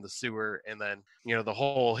alligator in the sewer, and then the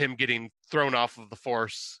whole him getting thrown off of the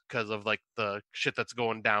force because of the shit that's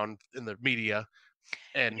going down in the media.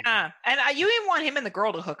 And you even want him and the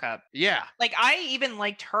girl to hook up. Yeah. I even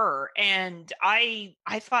liked her, and I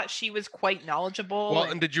thought she was quite knowledgeable. Well,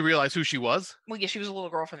 and did you realize who she was? Well, yeah, she was a little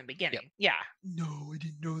girl from the beginning. Yeah. No, I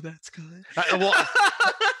didn't know that, Scott.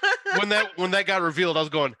 When that got revealed, I was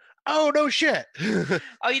going, oh, no shit.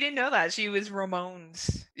 Oh, you didn't know that? She was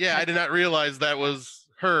Ramon's. Yeah, I did not realize that was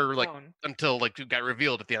her, until it got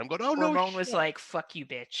revealed at the end. I'm going, oh, no Ramon was like, fuck you,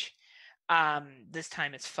 bitch. This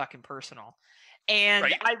time it's fucking personal.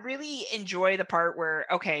 And I really enjoy the part where,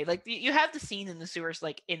 you have the scene in the sewers,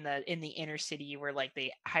 in the inner city where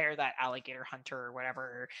they hire that alligator hunter or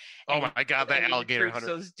whatever. Oh my God, that alligator hunter.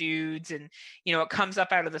 Those dudes, and it comes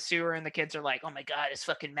up out of the sewer, and the kids are like, "Oh my God, it's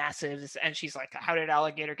fucking massive!" And she's like, "How did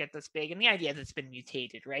alligator get this big?" And the idea that it's been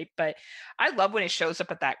mutated, right? But I love when it shows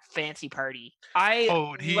up at that fancy party. I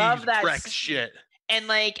love that shit.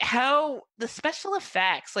 And how the special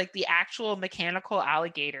effects, the actual mechanical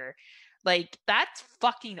alligator. That's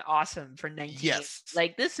fucking awesome for 19. Yes.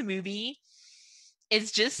 This movie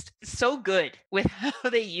is just so good with how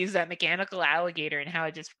they use that mechanical alligator and how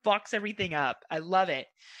it just fucks everything up. I love it.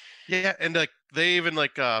 Yeah, and they even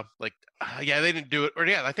they didn't do it, or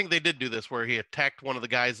I think they did do this where he attacked one of the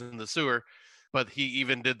guys in the sewer, but he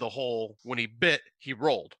even did the whole, when he bit, he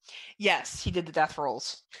rolled. Yes, he did the death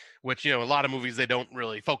rolls. Which, a lot of movies, they don't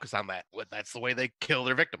really focus on that. That's the way they kill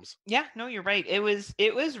their victims. Yeah, no, you're right. It was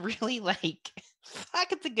really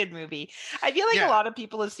fuck, it's a good movie. I feel a lot of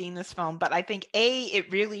people have seen this film, but I think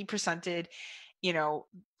it really presented,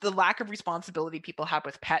 the lack of responsibility people have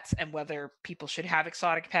with pets and whether people should have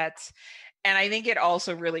exotic pets. And I think it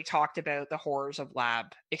also really talked about the horrors of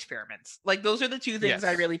lab experiments. Those are the two things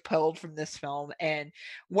I really pulled from this film. And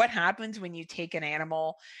what happens when you take an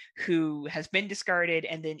animal who has been discarded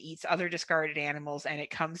and then eats other discarded animals, and it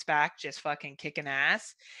comes back just fucking kicking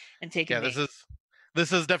ass and taking. Yeah,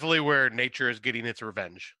 this is definitely where nature is getting its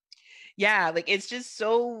revenge. Yeah, it's just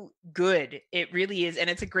so good. It really is. And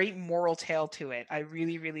it's a great moral tale to it. I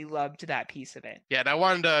really, really loved that piece of it. Yeah, and I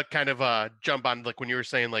wanted to kind of jump on, when you were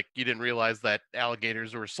saying, you didn't realize that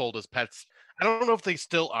alligators were sold as pets. I don't know if they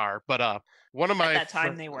still are, but one of my... At that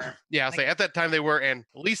time they were. Yeah, I'll say at that time they were, and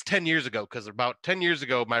at least 10 years ago, because about 10 years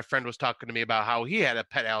ago, my friend was talking to me about how he had a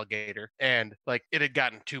pet alligator, and, it had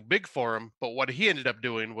gotten too big for him, but what he ended up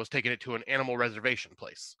doing was taking it to an animal reservation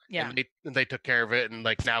place. Yeah. And they took care of it, and,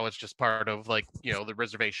 now it's just part of, the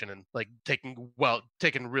reservation, and,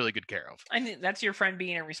 taken really good care of. I think that's your friend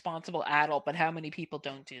being a responsible adult, but how many people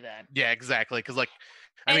don't do that? Yeah, exactly, because,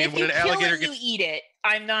 I mean, when an alligator gets... you eat it.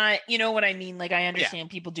 I'm not, you know what I mean? I understand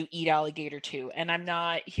people do eat alligator too, and I'm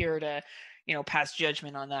not here to, pass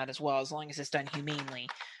judgment on that as well, as long as it's done humanely.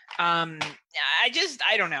 I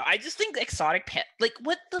don't know. I just think exotic pet, like,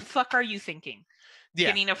 what the fuck are you thinking? Yeah.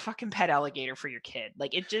 Getting a fucking pet alligator for your kid.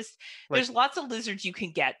 Like, it just, Like- there's lots of lizards you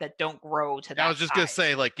can get that don't grow to that I was just going to size.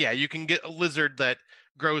 say, like, yeah, you can get a lizard that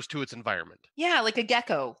grows to its environment. Yeah, like a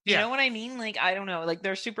gecko. You Yeah. know what I mean? Like, I don't know. Like,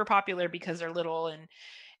 they're super popular because they're little, and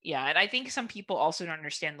I think some people also don't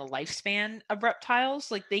understand the lifespan of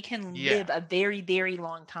reptiles. Like, they can live a very, very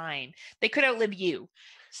long time. They could outlive you.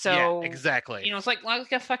 So yeah, exactly. it's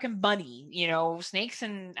like a fucking bunny. Snakes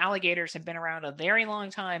and alligators have been around a very long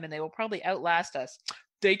time, and they will probably outlast us.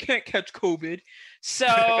 They can't catch COVID. So,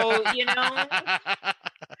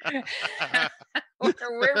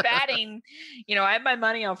 we're batting, I have my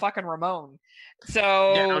money on fucking Ramon.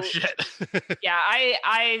 So yeah, no shit. yeah,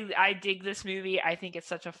 I dig this movie. I think it's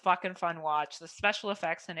such a fucking fun watch. The special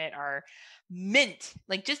effects in it are mint,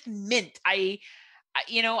 like just mint. I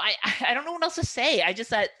don't know what else to say. I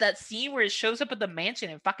just that scene where it shows up at the mansion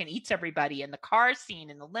and fucking eats everybody, and the car scene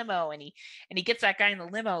in the limo, and he gets that guy in the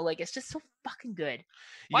limo. Like, it's just so fucking good.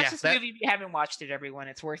 Watch this movie if you haven't watched it, everyone.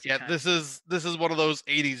 It's worth your time. This is one of those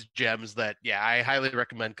 80s gems that I highly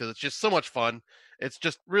recommend, because it's just so much fun. It's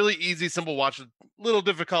just really easy, simple watch. A little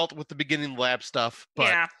difficult with the beginning lab stuff,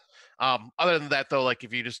 but other than that, though, like,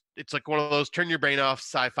 it's like one of those turn your brain off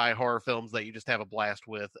sci-fi horror films that you just have a blast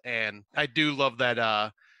with. And I do love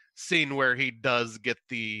that scene where he does get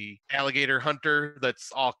the alligator hunter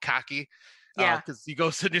that's all cocky. Because he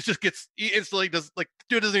goes and he instantly does, like,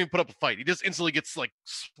 dude doesn't even put up a fight. He just instantly gets, like,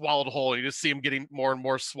 swallowed whole. You just see him getting more and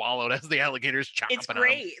more swallowed as the alligator's chomping. It's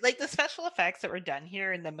great. Like, the special effects that were done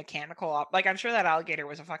here and the mechanical, like, I'm sure that alligator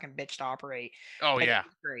was a fucking bitch to operate. Oh, like, yeah. It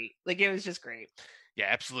was great. Like, it was just great. Yeah,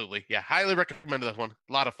 absolutely. Yeah, highly recommend this one.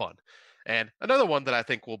 A lot of fun. And another one that I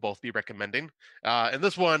think we'll both be recommending. And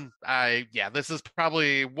this one, this is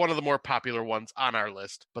probably one of the more popular ones on our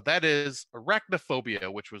list, but that is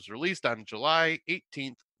Arachnophobia, which was released on July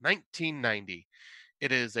 18th, 1990.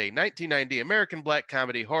 It is a 1990 American black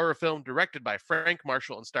comedy horror film directed by Frank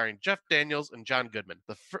Marshall and starring Jeff Daniels and John Goodman.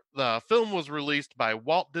 The film was released by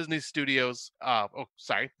Walt Disney Studios.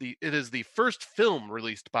 It is the first film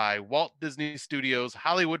released by Walt Disney Studios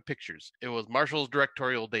Hollywood Pictures. It was Marshall's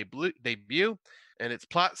directorial debut, and its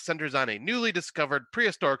plot centers on a newly discovered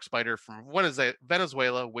prehistoric spider from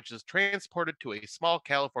Venezuela, which is transported to a small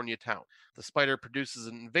California town. The spider produces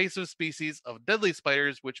an invasive species of deadly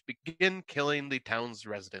spiders which begin killing the town's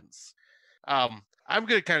residents. I'm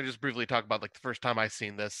going to kind of just briefly talk about, like, the first time I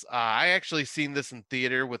seen this. I actually seen this in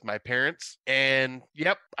theater with my parents, and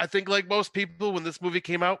I think, like most people, when this movie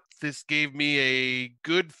came out, this gave me a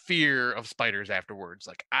good fear of spiders afterwards.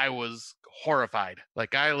 Like, I was horrified.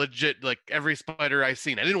 Like, I legit, like, every spider I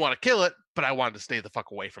seen, I didn't want to kill it, but I wanted to stay the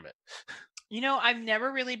fuck away from it. I've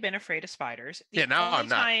never really been afraid of spiders. The only I'm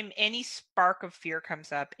not. Time any spark of fear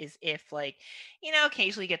comes up is if, like,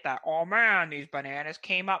 occasionally get that, oh man, these bananas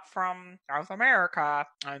came up from South America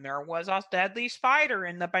and there was a deadly spider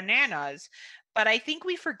in the bananas. But I think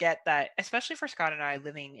we forget that, especially for Scott and I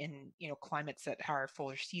living in, climates that are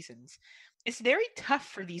fuller seasons, it's very tough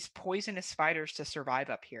for these poisonous spiders to survive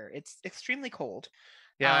up here. It's extremely cold.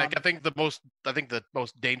 Yeah, I think the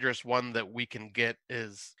most dangerous one that we can get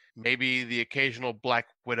is maybe the occasional black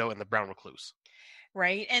widow and the brown recluse.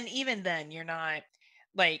 Right, and even then, you're not,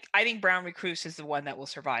 like, I think brown recluse is the one that will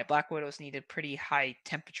survive. Black widows need a pretty high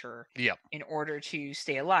temperature in order to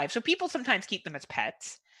stay alive. So people sometimes keep them as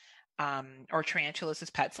pets, or tarantulas as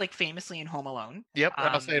pets, like famously in Home Alone. Yep,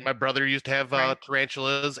 I'll say my brother used to have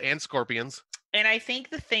tarantulas and scorpions. And I think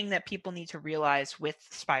the thing that people need to realize with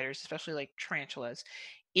spiders, especially like tarantulas,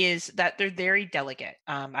 is that they're very delicate.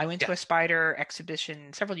 I went to a spider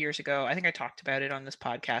exhibition several years ago. I think I talked about it on this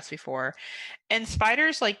podcast before. And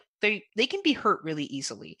spiders, like, they can be hurt really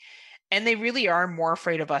easily. And they really are more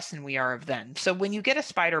afraid of us than we are of them. So when you get a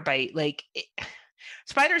spider bite, like,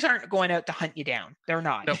 spiders aren't going out to hunt you down. They're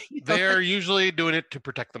not. No, they're usually doing it to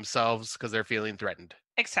protect themselves because they're feeling threatened.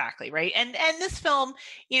 Exactly, right? And this film,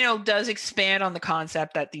 does expand on the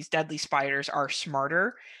concept that these deadly spiders are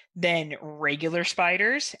smarter than regular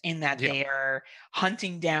spiders in that they are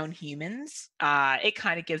hunting down humans. It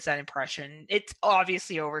kind of gives that impression. It's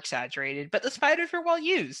obviously over-exaggerated, but the spiders were well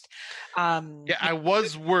used. I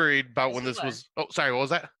was worried about when this was... Oh, sorry, what was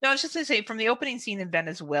that? No, I was just going to say, from the opening scene in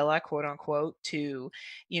Venezuela, quote unquote, to,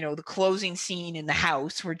 the closing scene in the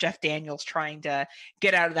house where Jeff Daniels trying to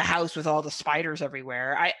get out of the house with all the spiders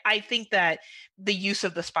everywhere. I think that the use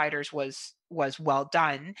of the spiders was was well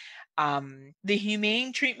done. The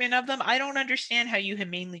humane treatment of them, I don't understand how you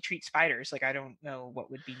humanely treat spiders. Like, I don't know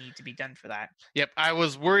what would need to be done for that. Yep, I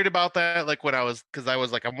was worried about that. Like when because I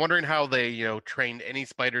was like, I'm wondering how they, trained any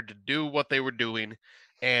spider to do what they were doing,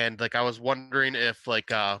 and like I was wondering if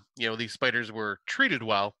like these spiders were treated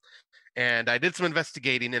well. And I did some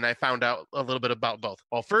investigating and I found out a little bit about both.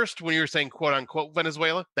 Well, first, when you were saying quote unquote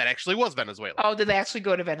Venezuela, that actually was Venezuela. Oh, did they actually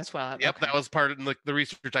go to Venezuela? Yep, Okay. that was part of the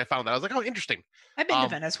research I found. I was like, oh, interesting. I've been to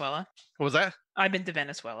Venezuela. What was that? I've been to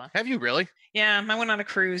Venezuela. Have you really? Yeah, I went on a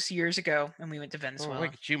cruise years ago and we went to Oh, Venezuela.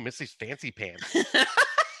 look at you, Missy's fancy pants.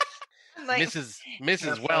 Like,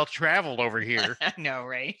 Mrs. Well traveled over here. I know,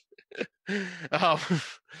 right?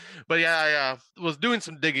 But yeah, I was doing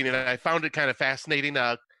some digging and I found it kind of fascinating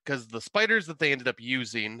because the spiders that they ended up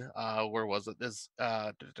using, where was it?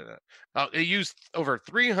 It used over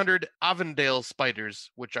 300 Avondale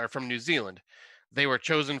spiders, which are from New Zealand. They were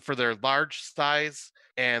chosen for their large size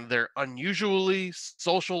and their unusually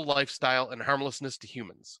social lifestyle and harmlessness to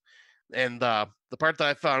humans. And the part that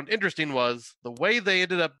I found interesting was the way they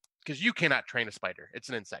ended up, because you cannot train a spider. It's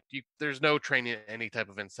an insect. There's no training any type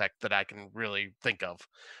of insect that I can really think of.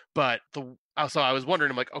 But so I was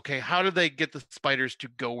wondering, I'm like, okay, how did they get the spiders to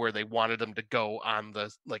go where they wanted them to go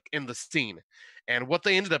in the scene? And what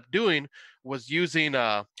they ended up doing was using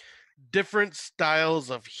different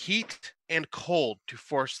styles of heat and cold to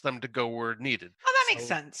force them to go where needed. Oh, that makes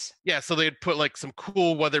sense. Yeah, so they'd put like some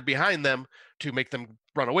cool weather behind them to make them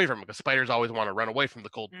run away from it, because spiders always want to run away from the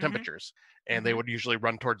cold temperatures, and they would usually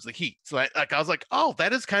run towards the heat. So I was like, oh,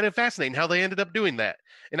 that is kind of fascinating how they ended up doing that.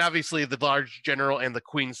 And obviously the large general and the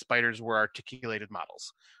queen spiders were articulated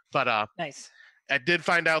models. But nice. I did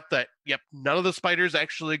find out that, none of the spiders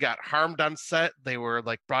actually got harmed on set. They were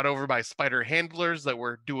like brought over by spider handlers that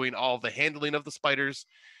were doing all the handling of the spiders.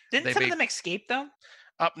 Didn't some of them escape though?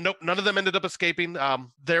 Nope, none of them ended up escaping.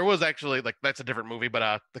 There was actually, that's a different movie,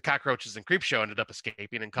 but the cockroaches in Creepshow ended up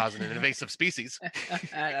escaping and causing an invasive species.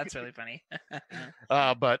 That's really funny.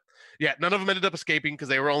 But yeah, none of them ended up escaping because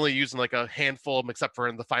they were only using like a handful of them, except for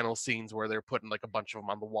in the final scenes where they're putting like a bunch of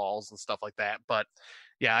them on the walls and stuff like that. But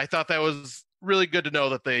yeah, I thought that was really good to know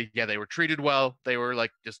that they were treated well. They were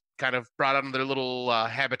like just kind of brought out of their little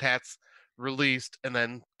habitats, released, and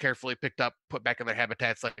then carefully picked up, put back in their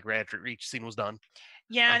habitats like right after each scene was done.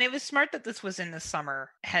 Yeah, and it was smart that this was in the summer,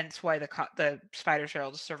 hence why the spiders were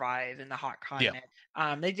able to survive in the hot climate.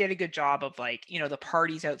 Yeah. They did a good job of the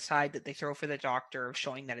parties outside that they throw for the doctor, of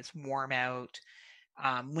showing that it's warm out.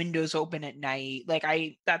 Windows open at night.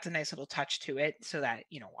 That's a nice little touch to it, so that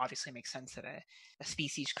obviously makes sense that a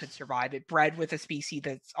species could survive. It bred with a species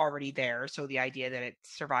that's already there, so the idea that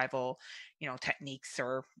its survival techniques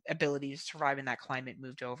or ability to survive in that climate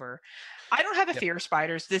moved over. I don't have a fear of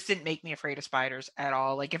spiders. This didn't make me afraid of spiders at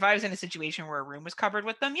all. Like, if I was in a situation where a room was covered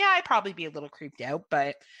with them, I'd probably be a little creeped out,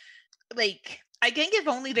 but I think if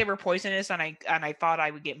only they were poisonous and I thought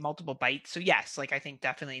I would get multiple bites. So yes, I think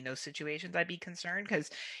definitely in those situations I'd be concerned, because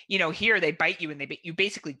here they bite you and you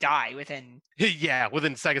basically die within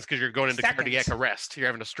within seconds, because you're going into cardiac arrest. You're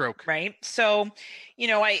having a stroke, right? So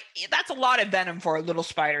that's a lot of venom for a little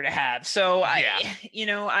spider to have. So I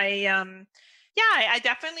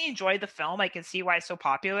definitely enjoyed the film. I can see why it's so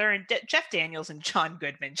popular. And Jeff Daniels and John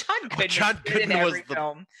Goodman. John Goodman was in every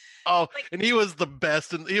film. And he was the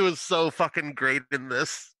best, and he was so fucking great in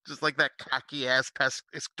this. Just like that cocky ass pest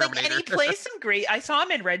exterminator. And he plays some great. I saw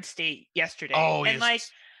him in Red State yesterday. Oh, and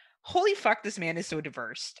holy fuck, this man is so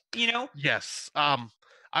diverse. Yes.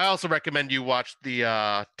 I also recommend you watch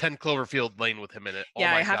the 10 Cloverfield Lane with him in it.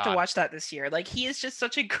 Yeah, I have to watch that this year. He is just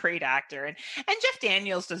such a great actor, and Jeff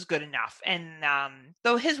Daniels does good enough. And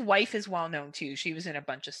though his wife is well known too, she was in a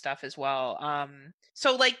bunch of stuff as well.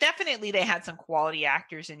 So definitely they had some quality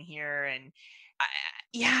actors in here, and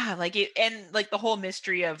the whole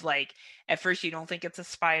mystery of at first you don't think it's a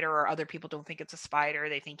spider, or other people don't think it's a spider.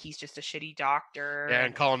 They think he's just a shitty doctor. Yeah,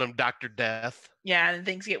 and calling him Dr. Death. Yeah, and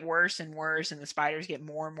things get worse and worse, and the spiders get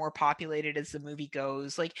more and more populated as the movie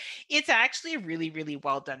goes. It's actually a really, really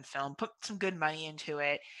well done film. Put some good money into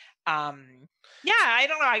it. I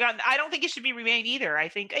don't know. I don't think it should be remade either. I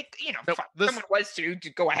think someone was to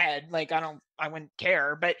go ahead. I wouldn't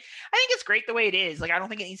care, but I think it's great the way it is. I don't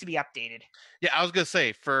think it needs to be updated. Yeah, I was gonna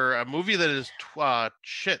say, for a movie that is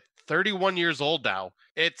 31 years old now,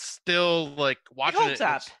 it's still watching it.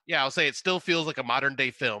 I'll say it still feels like a modern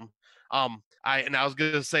day film. I was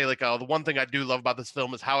gonna say the one thing I do love about this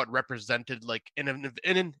film is how it represented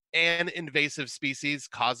an invasive species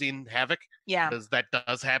causing havoc. Yeah, because that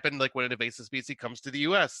does happen. When an invasive species comes to the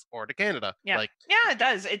U.S. or to Canada. Yeah, it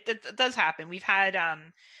does. It does happen. We've had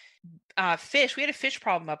fish. We had a fish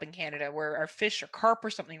problem up in Canada where our fish or carp or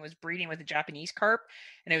something was breeding with a Japanese carp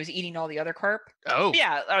and it was eating all the other carp. Oh,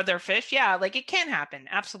 Yeah, are there fish? Yeah, like it can happen.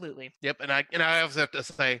 Absolutely. yep. And I also have to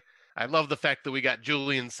say, I love the fact that we got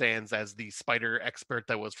Julian Sands as the spider expert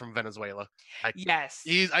that was from Venezuela. Yes.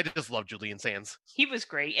 I just love Julian Sands. He was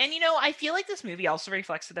great. And I feel like this movie also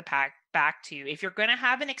reflects to the back to if you're gonna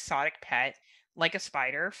have an exotic pet like a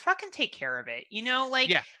spider, fucking take care of it. Like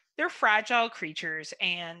Yeah. they're fragile creatures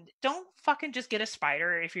and don't fucking just get a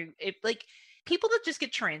spider if like people that just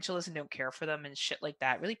get tarantulas and don't care for them and shit like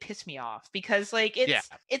that really piss me off because like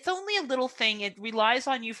it's only a little thing. It relies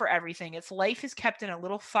on you for everything. Its life is kept in a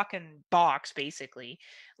little fucking box, basically.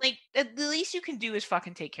 Like at the least you can do is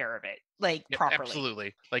fucking take care of it, like Yep, properly.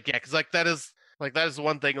 absolutely. Like, yeah, because that is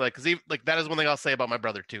one thing. Like, that is one thing I'll say about my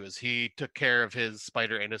brother too. Is he took care of his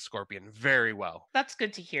spider and his scorpion very well. That's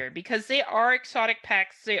good to hear because they are exotic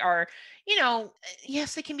pets. They are,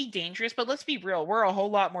 yes, they can be dangerous, but let's be real. We're a whole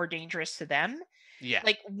lot more dangerous to them. Yeah.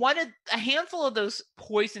 Like a handful of those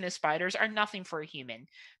poisonous spiders are nothing for a human.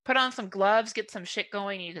 Put on some gloves, get some shit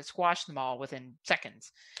going, and you can squash them all within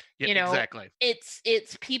seconds. Yeah, exactly. It's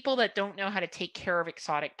people that don't know how to take care of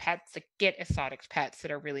exotic pets, that get exotic pets,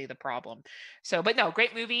 that are really the problem. So, but no,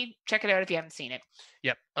 great movie. Check it out if you haven't seen it.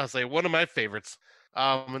 Yep, I'll say one of my favorites.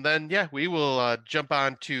 And then we will jump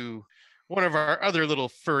on to one of our other little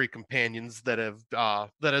furry companions that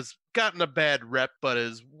has gotten a bad rep, but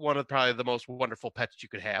is one of probably the most wonderful pets you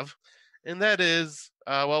could have. And that is,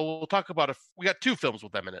 we'll talk about we got two films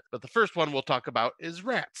with them in it, but the first one we'll talk about is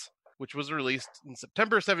Rats, which was released in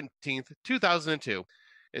September 17th, 2002.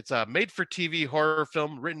 It's a made-for-TV horror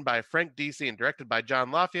film written by Frank Deasy and directed by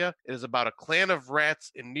John Lafia. It is about a clan of rats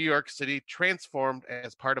in New York City transformed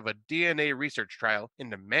as part of a DNA research trial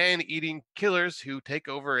into man-eating killers who take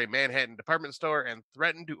over a Manhattan department store and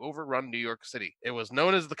threaten to overrun New York City. It was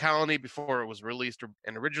known as The Colony before it was released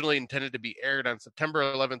and originally intended to be aired on September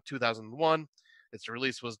 11th, 2001. Its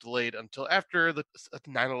release was delayed until after the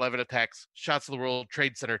 9/11 attacks. Shots of the World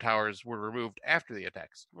Trade Center towers were removed after the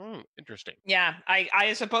attacks. Interesting. Yeah,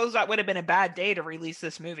 I suppose that would have been a bad day to release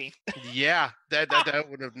this movie. Yeah, that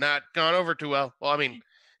would have not gone over too well. Well, I mean,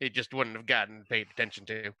 it just wouldn't have gotten paid attention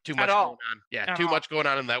to. Too much going on. Yeah, too much going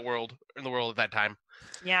on in the world at that time.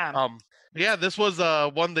 Yeah. Yeah, this was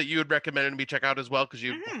one that you had recommended me check out as well because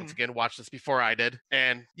you once again watched this before I did.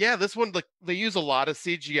 And yeah, this one, like, they use a lot of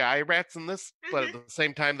CGI rats in this, but at the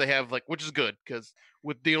same time they have, like, which is good because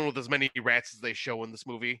with dealing with as many rats as they show in this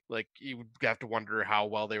movie, like, you would have to wonder how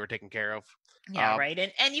well they were taken care of. Yeah, right.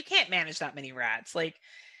 And you can't manage that many rats. Like,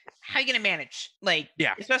 how are you going to manage? Like,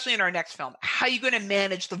 yeah, especially in our next film, how are you going to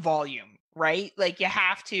manage the volume, right? Like, you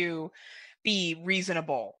have to be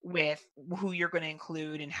reasonable with who you're going to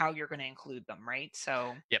include and how you're going to include them, right?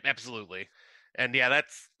 So yep, absolutely. And yeah,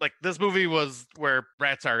 that's like, this movie was where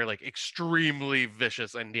rats are like extremely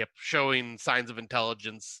vicious and showing signs of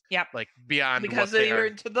intelligence. Yep, like beyond because what they were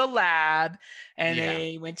into the lab and Yeah.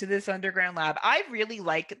 they went to this underground lab. I really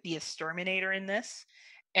like the exterminator in this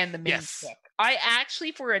and the main chick. I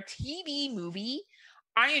actually, for a TV movie,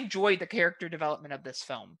 I enjoyed the character development of this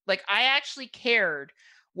film. Like, I actually cared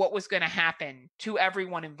what was going to happen to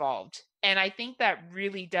everyone involved. And I think that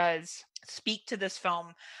really does speak to this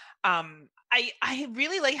film. I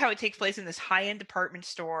really like how it takes place in this high-end department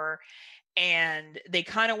store, and they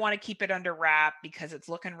kind of want to keep it under wrap because it's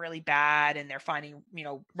looking really bad and they're finding,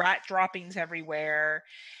 rat droppings everywhere.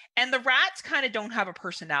 And the rats kind of don't have a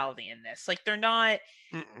personality in this. Like, they're not,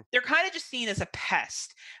 they're kind of just seen as a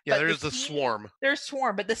pest. Yeah, there's the swarm. There's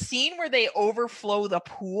swarm, but the scene where they overflow the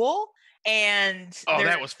pool and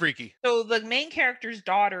that was freaky. So the main character's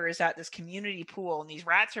daughter is at this community pool and these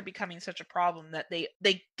rats are becoming such a problem that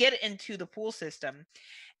they get into the pool system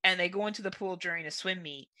and they go into the pool during a swim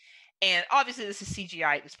meet. And obviously this is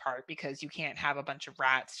CGI at this part because you can't have a bunch of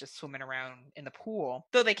rats just swimming around in the pool.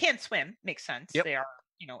 Though they can swim, makes sense. Yep. They are,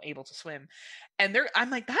 able to swim. And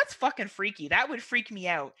I'm like, that's fucking freaky. That would freak me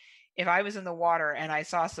out if I was in the water and I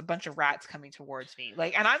saw a bunch of rats coming towards me.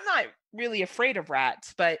 Like, and I'm not really afraid of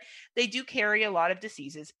rats, but they do carry a lot of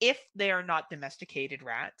diseases if they are not domesticated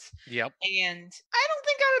rats. Yep. And I don't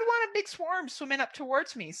think I would want a big swarm swimming up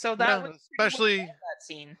towards me. So that was especially that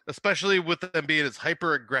scene. Especially with them being as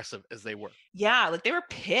hyper aggressive as they were. Yeah, like they were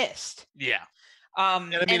pissed. Yeah.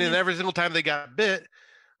 And I mean, and every single time they got bit,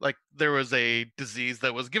 like, there was a disease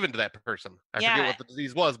that was given to that person. I forget what the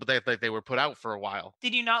disease was, but they were put out for a while.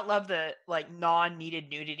 Did you not love the, like, non-needed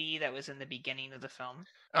nudity that was in the beginning of the film?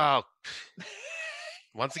 Oh,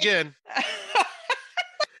 once again.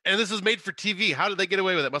 And this is made for TV. How did they get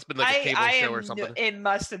away with it? It must have been like a cable show or something. It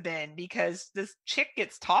must have been because this chick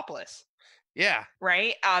gets topless. Yeah.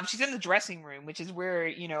 right? She's in the dressing room, which is where,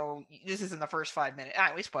 you know, this is in the first 5 minutes.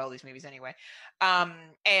 We spoil these movies anyway.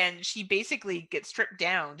 And she basically gets stripped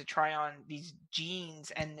down to try on these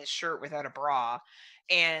jeans and this shirt without a bra.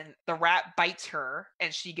 And the rat bites her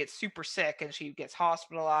and she gets super sick and she gets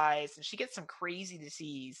hospitalized and she gets some crazy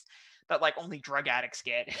disease that like only drug addicts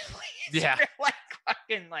get. It's Yeah. like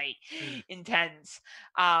fucking like intense.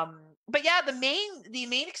 But yeah, the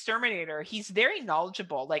main exterminator, he's very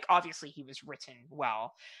knowledgeable. Like obviously he was written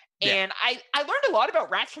well. Yeah. And I learned a lot about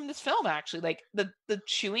rats from this film actually. Like the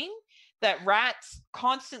chewing that rats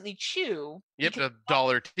constantly chew. Yep, the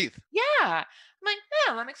dollar teeth. Yeah. I'm like,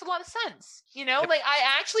 yeah, that makes a lot of sense. You know, Yep. like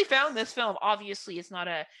I actually found this film, obviously it's not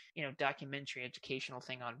a, you know, documentary educational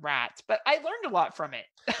thing on rats, but I learned a lot from it.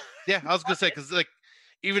 Yeah, I was gonna say, because like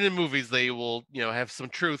even in movies they will, you know, have some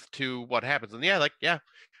truth to what happens. And yeah,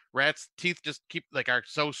 rats' teeth just keep like are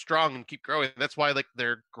so strong and keep growing. That's why like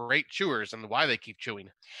they're great chewers and why they keep chewing.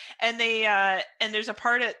 And they and there's a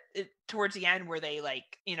part towards the end where they like,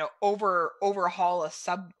 you know, overhaul a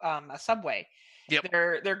subway. Yep.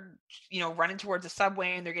 They're you know, running towards a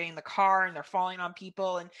subway and they're getting in the car and they're falling on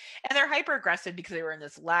people and they're hyper aggressive because they were in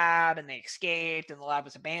this lab and they escaped and the lab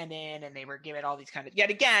was abandoned and they were given all these kind of, yet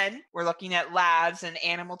again we're looking at labs and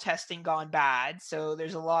animal testing gone bad, so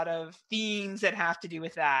there's a lot of themes that have to do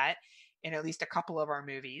with that in at least a couple of our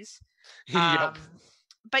movies. Yep.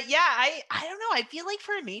 But yeah, I don't know, I feel like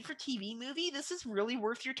for a made for TV movie this is really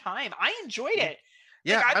worth your time. I enjoyed it.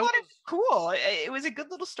 Yeah, like, I thought it was cool. It was a good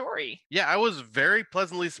little story. Yeah, I was very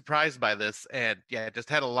pleasantly surprised by this, and yeah, just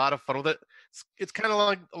had a lot of fun with it. It's kind of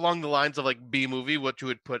like along the lines of like B movie, what you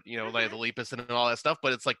would put, you know, like the Lepus and all that stuff.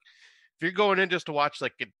 But it's like if you're going in just to watch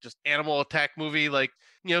like a just animal attack movie, like,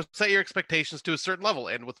 you know, set your expectations to a certain level,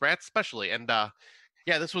 and with rats especially. And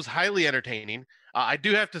yeah, this was highly entertaining. I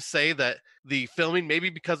do have to say that the filming, maybe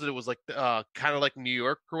because it was like kind of like New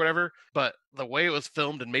York or whatever, but the way it was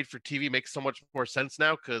filmed and made for TV makes so much more sense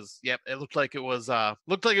now. Because yep, it looked like it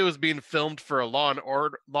was being filmed for a Law and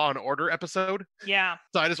Order episode. Yeah.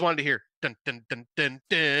 So I just wanted to hear dun dun dun dun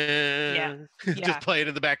dun. Yeah. Just play it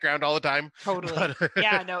in the background all the time. Totally. But,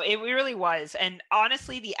 yeah, no, it really was. And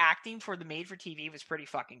honestly, the acting for the made for TV was pretty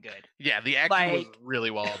fucking good. Yeah, the acting was Like,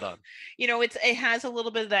 really well done. You know, it has a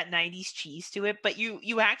little bit of that 90s cheese to it, but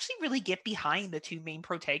you actually really get behind the two main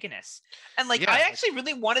protagonists. And like, Yeah. I actually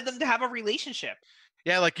really wanted them to have a relationship.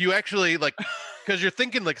 Yeah, like you actually like, because you're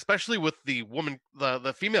thinking like, especially with the woman,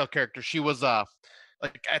 the female character, she was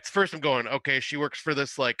like at first I'm going, okay, she works for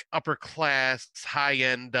this like upper class high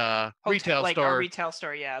end retail like store. A retail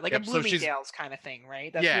store, yeah, like Yep, a so she's- Bloomingdale's kind of thing,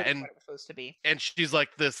 right? That's Yeah, really and- what it was supposed to be. And she's like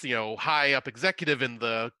this, you know, high up executive in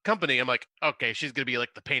the company. I'm like, okay, she's gonna be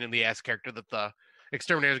like the pain in the ass character that the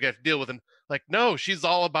exterminators got to deal with. And like, no, she's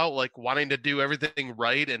all about like wanting to do everything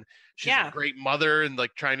right, and she's Yeah. a great mother and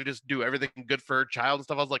like trying to just do everything good for her child and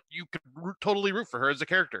stuff. I was like, you could totally root for her as a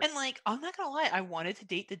character. And like, I'm not gonna lie, I wanted to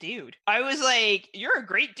date the dude. I was like, you're a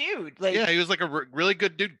great dude. Like, Yeah, he was like a really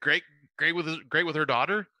good dude. Great with her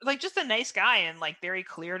daughter. like just a nice guy and like very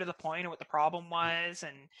clear to the point of what the problem was.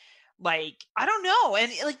 And like, I don't know.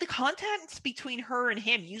 And like the context between her and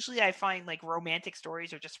him, usually I find like romantic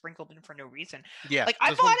stories are just sprinkled in for no reason. Yeah, Like I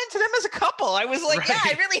this bought one- into them as a couple. I was like, yeah, I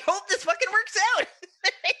Right. really hope this fucking works out.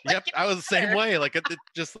 Like, Yep, I was the same way. Like it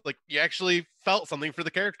just like you actually felt something for the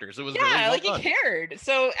characters. It was really yeah, well like done. he cared.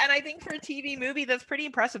 So, and I think for a TV movie, that's pretty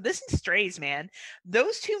impressive. This and Strays, man,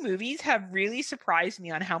 those two movies have really surprised me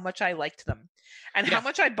on how much I liked them and Yeah. how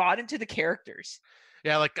much I bought into the characters.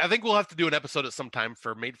 Yeah, like I think we'll have to do an episode at some time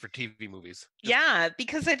for made for TV movies. Yeah,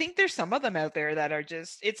 because I think there's some of them out there that are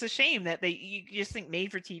just, it's a shame that you just think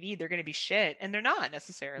made for TV, they're going to be shit, and they're not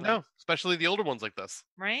necessarily. No, especially the older ones like this.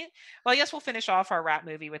 Right? Well, I guess we'll finish off our rat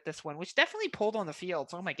movie with this one, which definitely pulled on the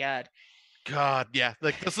fields. Oh my God. God, yeah.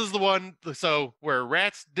 Like this is the one so where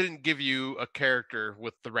rats didn't give you a character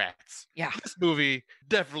with the rats. Yeah. This movie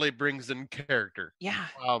definitely brings in character. Yeah.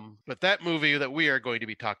 But that movie that we are going to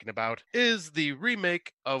be talking about is the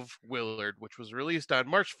remake of Willard, which was released on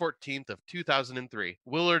March 14th of 2003.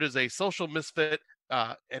 Willard is a social misfit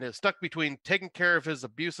and is stuck between taking care of his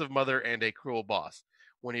abusive mother and a cruel boss.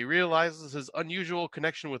 When he realizes his unusual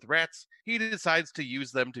connection with rats, he decides to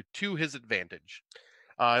use them to his advantage.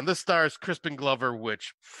 And this stars Crispin Glover,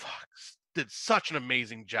 which did such an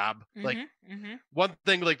amazing job. Like one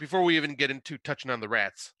thing, like before we even get into touching on the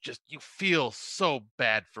rats, just you feel so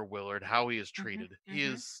bad for Willard, how he is treated. He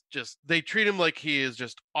is just, they treat him like he is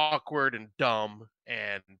just awkward and dumb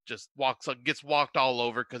and just gets walked all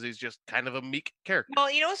over because he's just kind of a meek character.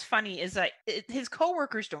 Well, you know what's funny is that his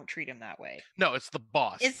coworkers don't treat him that way. No, it's the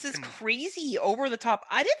boss. It's this crazy over the top.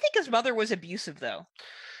 I didn't think his mother was abusive though.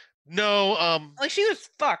 No, Like she was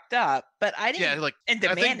fucked up, but I yeah, didn't. like And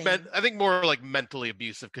I think demanding. I think more like mentally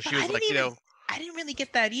abusive because But she was like, I didn't really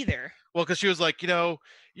get that either. well, because she was like,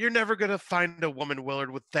 you're never gonna find a woman,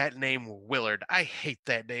 Willard, with that name, Willard. I hate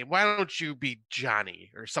that name. Why don't you be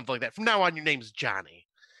Johnny or something like that? From now on, your name's Johnny.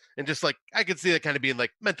 And just like I could see that kind of being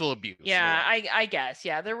like mental abuse. in a Yeah, way. I guess.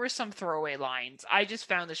 Yeah, there were some throwaway lines. I just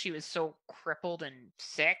found that she was so crippled and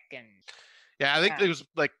sick and Yeah, I think yeah. it was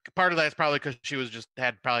like part of that is probably because she was just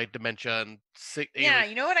had probably dementia and sick. Yeah,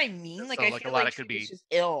 you know what I mean? Like So I like a feel lot like of she could was be. just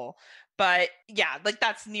ill. But yeah, like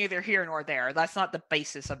that's neither here nor there. That's not the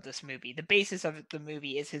basis of this movie. The basis of the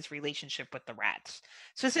movie is his relationship with the rats.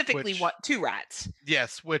 Specifically Which two rats.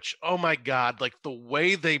 yes, which oh my god, like the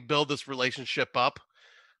way they build this relationship up,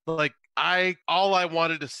 like all I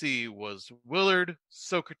wanted to see was Willard,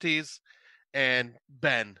 Socrates, and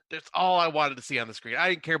Ben. That's all I wanted to see on the screen. I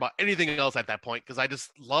didn't care about anything else at that point because I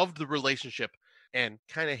just loved the relationship and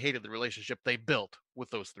kind of hated the relationship they built with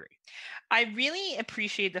those three. I really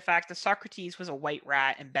appreciate the fact that Socrates was a white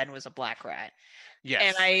rat and Ben was a black rat.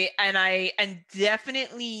 Yes. And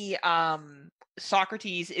definitely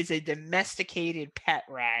Socrates is a domesticated pet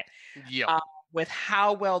rat. Yep. With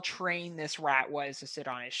how well trained this rat was to sit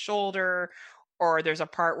on his shoulder, or there's a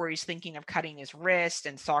part where he's thinking of cutting his wrist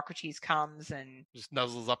and Socrates comes and Just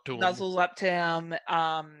nuzzles up to him.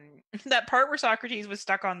 That part where Socrates was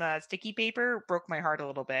stuck on the sticky paper broke my heart a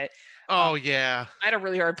little bit. Oh yeah. I had a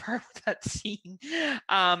really hard part with that scene.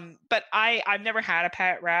 But I've never had a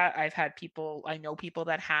pet rat. I know people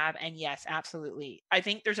that have, and yes, absolutely. I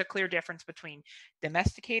think there's a clear difference between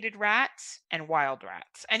domesticated rats and wild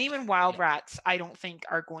rats. And even wild rats, I don't think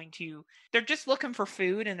are going to, they're just looking for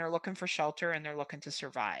food and they're looking for shelter and they're looking to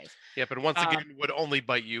survive. Yeah, but once again, would only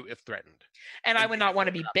bite you if threatened. And I would not want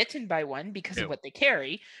to be bitten by one because of what they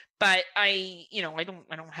carry. But I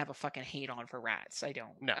don't have a fucking hate on for rats. I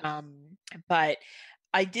don't. No. But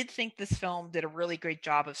I did think this film did a really great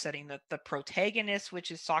job of setting the protagonist,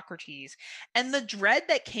 which is Socrates, and the dread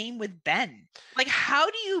that came with Ben. Like, how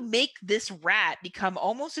do you make this rat become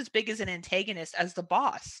almost as big as an antagonist as the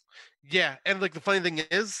boss? Yeah, and like the funny thing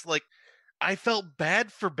is, like, I felt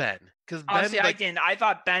bad for Ben because Ben. Honestly, I didn't. I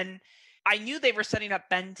thought Ben. I knew they were setting up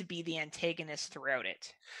Ben to be the antagonist throughout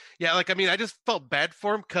it. Yeah, like I mean, I just felt bad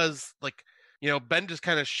for him because, like, Ben just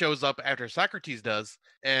kind of shows up after Socrates does,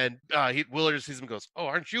 and Willard just sees him and goes, "Oh,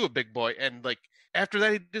 aren't you a big boy?" And like after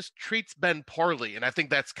that, he just treats Ben poorly, and I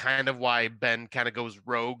think that's kind of why Ben kind of goes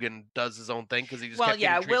rogue and does his own thing because he just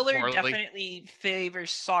Willard poorly. Definitely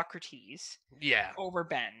favors Socrates. Yeah, over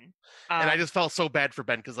Ben, and I just felt so bad for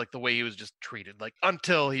Ben because like the way he was just treated, like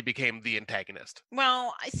until he became the antagonist.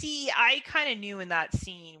 Well, I kind of knew in that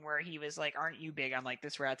scene where he was like, "Aren't you big?" I'm like,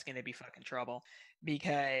 this rat's gonna be fucking trouble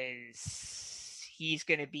because he's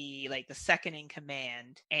going to be like the second in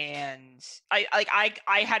command. And I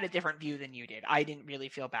had a different view than you did. I didn't really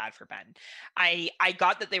feel bad for Ben. I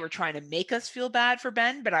got that they were trying to make us feel bad for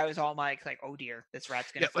Ben, but I was all like, oh dear, this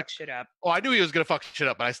rat's going to fuck shit up. Oh, I knew he was going to fuck shit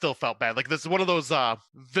up, but I still felt bad. Like this is one of those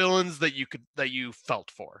villains that you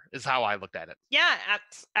felt for is how I looked at it. Yeah,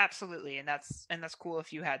 absolutely. And that's cool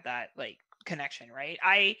if you had that like connection, right?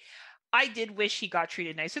 I did wish he got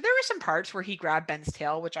treated nicer. There were some parts where he grabbed Ben's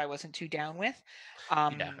tail, which I wasn't too down with.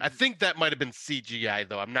 Yeah, I think that might have been CGI,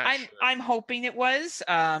 though. I'm not sure. I'm hoping it was,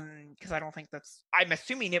 because I don't think I'm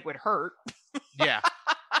assuming it would hurt. Yeah.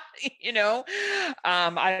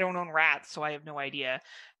 I don't own rats, so I have no idea.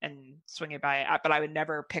 And swing it but I would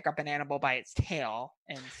never pick up an animal by its tail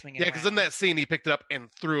and swing it. Yeah, because in that scene, he picked it up and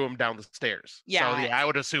threw him down the stairs. Yeah. So, I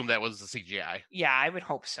would assume that was the CGI. Yeah, I would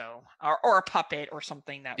hope so. Or a puppet or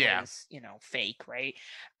something that was, fake, right?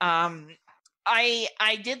 I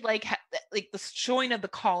did like the showing of the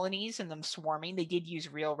colonies and them swarming. They did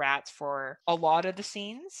use real rats for a lot of the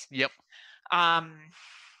scenes. Yep.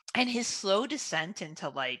 And his slow descent into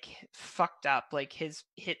like fucked up, like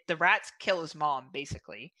the rats kill his mom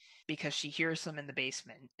basically because she hears them in the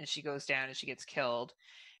basement and she goes down and she gets killed.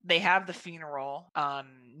 They have the funeral.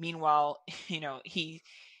 Meanwhile,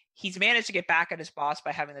 he's managed to get back at his boss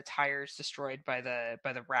by having the tires destroyed by the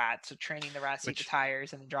rats. So training the rats to eat the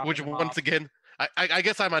tires and then dropping them off. Once again, I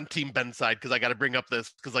guess I'm on Team Ben's side because I got to bring up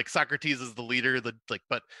this because like Socrates is the leader,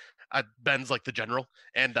 but Ben's like the general,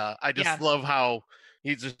 and I just love how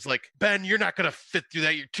he's just like, Ben, you're not gonna fit through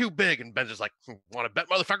that. You're too big. And Ben's just like, want to bet,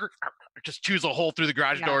 motherfucker? Just chews a hole through the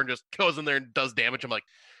garage door and just goes in there and does damage. I'm like,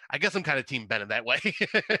 I guess I'm kind of Team Ben in that way.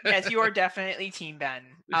 Yes, you are definitely Team Ben.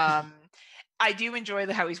 I do enjoy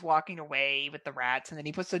how he's walking away with the rats, and then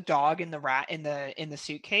he puts the dog in the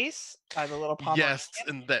suitcase, the little Pomeranian. Yes,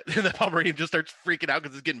 and that Pomeranian just starts freaking out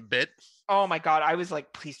because it's getting bit. Oh my god! I was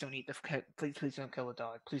like, please don't eat the please don't kill the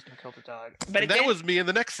dog. Please don't kill the dog. But that was me in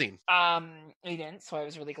the next scene. He didn't, so I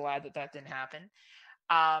was really glad that didn't happen.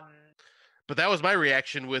 But that was my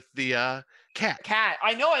reaction with the cat. Cat.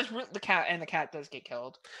 I know the cat, and the cat does get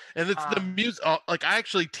killed. And it's the music. Like, I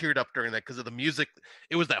actually teared up during that because of the music.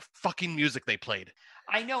 It was that fucking music they played.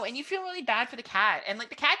 I know, and you feel really bad for the cat, and like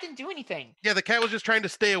the cat didn't do anything. Yeah, the cat was just trying to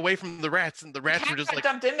stay away from the rats, and the rats were just like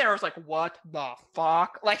dumped in there. I was like, what the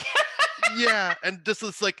fuck? Like, yeah, and just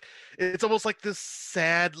this like it's almost like this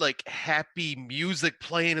sad, like happy music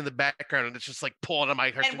playing in the background, and it's just like pulling on my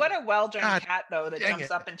heart. And what a well-done cat though that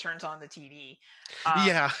jumps up and turns on the TV.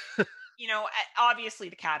 Yeah. You know, obviously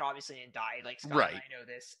the cat didn't die. Like Scott and I know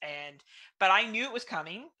this, but I knew it was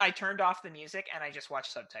coming. I turned off the music and I just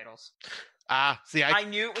watched subtitles. See, I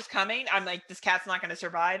knew it was coming. I'm like, this cat's not going to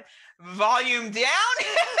survive. Volume down.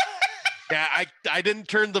 Yeah, I didn't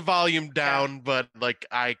turn the volume down, but like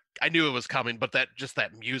I knew it was coming. But that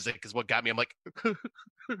music is what got me. I'm like,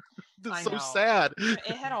 this is so sad.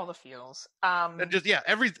 It had all the feels. And just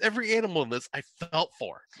every animal in this I felt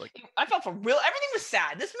for. Like, I felt for real. Everything was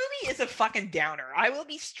sad. This movie is a fucking downer. I will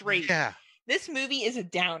be straight. Yeah. This movie is a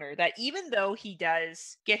downer. That even though he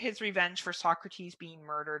does get his revenge for Socrates being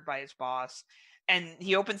murdered by his boss, and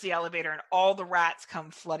he opens the elevator and all the rats come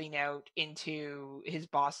flooding out into his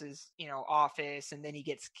boss's, office, and then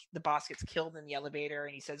the boss gets killed in the elevator,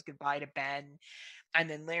 and he says goodbye to Ben. And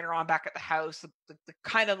then later on back at the house, the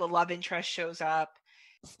kind of the love interest shows up,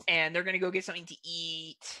 and they're going to go get something to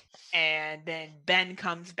eat. And then Ben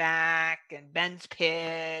comes back, and Ben's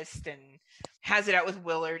pissed and has it out with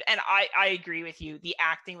Willard. And I agree with you. The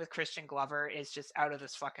acting with Christian Glover is just out of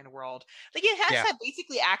this fucking world. Like, it has to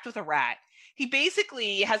basically act with a rat. He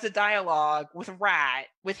basically has a dialogue with a rat,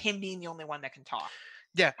 with him being the only one that can talk.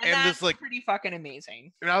 Yeah, and that's this, like, pretty fucking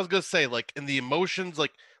amazing. And I was gonna say, like, in the emotions,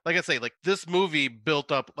 like I say, like, this movie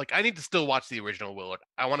built up. Like, I need to still watch the original Willard.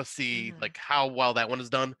 I want to see like how well that one is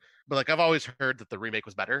done. But like, I've always heard that the remake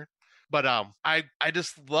was better. But I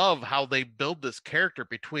just love how they build this character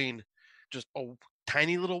between just a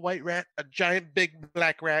tiny little white rat, a giant big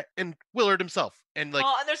black rat, and Willard himself. And like,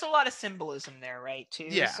 and there's a lot of symbolism there, right? Too.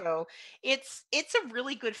 Yeah. So it's a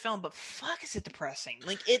really good film, but fuck, is it depressing?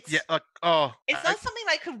 Like, it's it's not something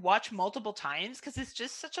I could watch multiple times because it's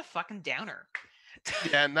just such a fucking downer.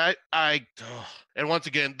 Yeah, and and once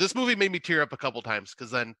again, this movie made me tear up a couple times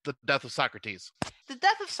because then the death of Socrates. The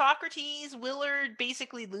death of Socrates, Willard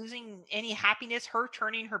basically losing any happiness, her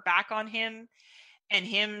turning her back on him, and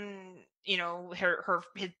him,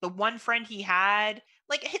 the one friend he had,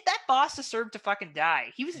 like, that boss deserved to fucking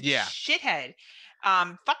die. He was a shithead.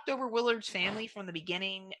 Fucked over Willard's family from the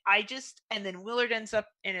beginning. And then Willard ends up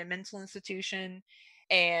in a mental institution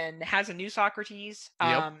and has a new Socrates.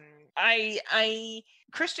 Yep.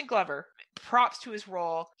 Christian Glover, props to his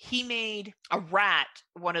role. He made a rat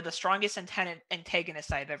one of the strongest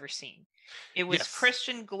antagonists I've ever seen. It was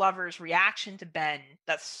Christian Glover's reaction to Ben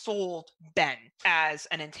that sold Ben as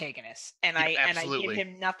an antagonist. And I give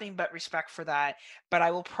him nothing but respect for that. But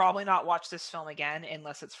I will probably not watch this film again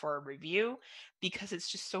unless it's for a review, because it's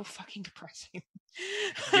just so fucking depressing.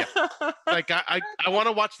 Yeah. Like, I want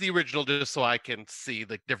to watch the original just so I can see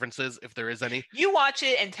the differences, if there is any. You watch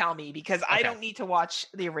it and tell me, because I don't need to watch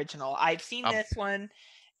the original. I've seen this one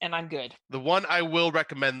and I'm good. The one I will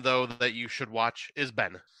recommend, though, that you should watch is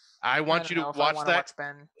Ben. I want you to watch that. Watch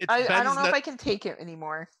Ben. I don't know if I can take it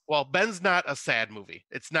anymore. Well, Ben's not a sad movie.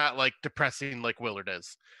 It's not like depressing like Willard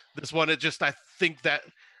is. This one, I'm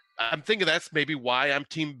thinking that's maybe why I'm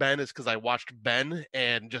Team Ben, is because I watched Ben,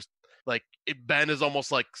 and just like Ben is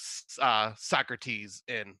almost like Socrates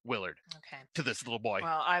in Willard to this little boy.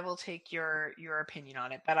 Well, I will take your opinion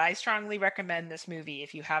on it, but I strongly recommend this movie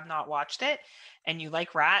if you have not watched it and you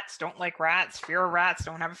like rats, don't like rats, fear of rats,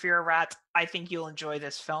 don't have a fear of rats. I think you'll enjoy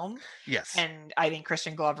this film. Yes. And I think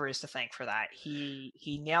Christian Glover is to thank for that.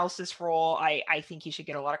 He nails this role. I think he should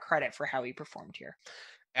get a lot of credit for how he performed here.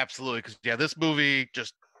 Absolutely, because this movie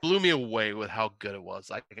just blew me away with how good it was.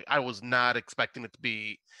 I was not expecting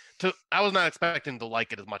it I was not expecting to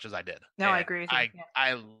like it as much as I did. No, I agree with you.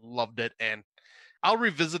 I loved it, and I'll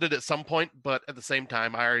revisit it at some point, but at the same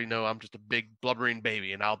time, I already know I'm just a big blubbering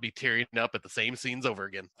baby, and I'll be tearing up at the same scenes over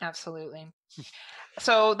again. Absolutely.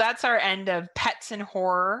 So that's our end of pets and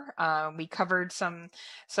horror. We covered some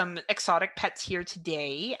exotic pets here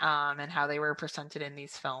today, and how they were presented in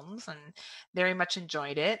these films, and very much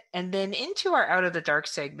enjoyed it. And then into our Out of the Dark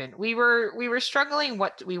segment, we were struggling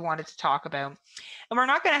what we wanted to talk about, and we're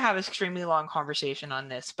not going to have an extremely long conversation on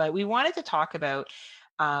this, but we wanted to talk about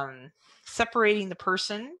separating the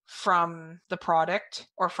person from the product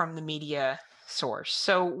or from the media source.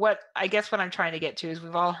 So what I'm trying to get to is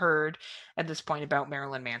we've all heard at this point about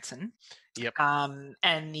Marilyn Manson. Yep.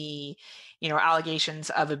 And the,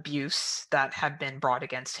 allegations of abuse that have been brought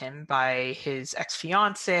against him by his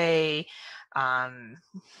ex-fiance,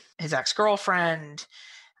 his ex-girlfriend,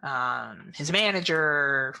 his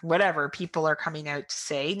manager, whatever people are coming out to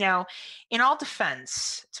say. Now, in all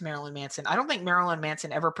defense to Marilyn Manson, I don't think Marilyn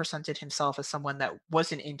Manson ever presented himself as someone that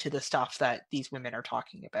wasn't into the stuff that these women are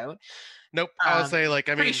talking about. Nope. I would say,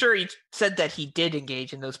 pretty sure he said that he did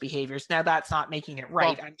engage in those behaviors. Now, that's not making it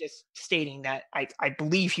right. Well, I'm just stating that I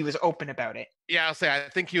believe he was open about it. Yeah, I'll say I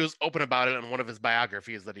think he was open about it in one of his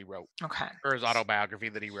biographies that he wrote. Okay. Or his autobiography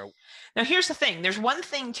that he wrote. Now, here's the thing. There's one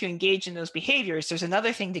thing to engage in those behaviors. There's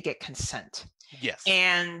another thing to get consent. Yes.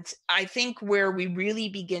 And I think where we really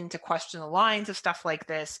begin to question the lines of stuff like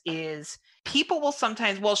this is people will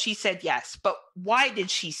sometimes, well, she said yes, but why did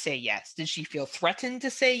she say yes? Did she feel threatened to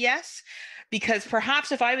say yes? Because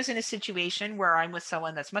perhaps if I was in a situation where I'm with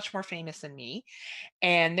someone that's much more famous than me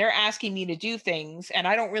and they're asking me to do things and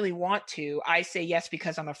I don't really want to, I say yes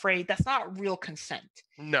because I'm afraid. That's not real consent.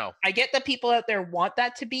 No. I get that people out there want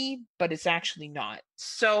that to be, but it's actually not.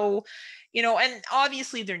 So, and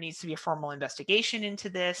obviously there needs to be a formal investigation into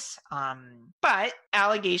this. But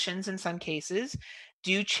allegations in some cases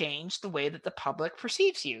do change the way that the public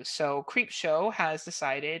perceives you. So Creepshow has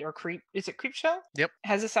decided, is it Creepshow? Yep.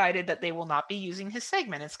 Has decided that they will not be using his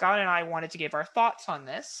segment. And Scott and I wanted to give our thoughts on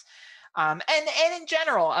this. And in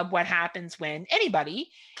general of what happens when anybody,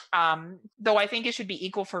 though I think it should be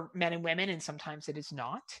equal for men and women, and sometimes it is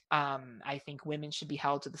not. I think women should be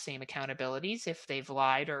held to the same accountabilities if they've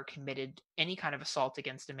lied or committed any kind of assault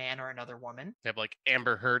against a man or another woman. Yeah, like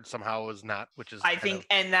Amber Heard somehow is not, which is I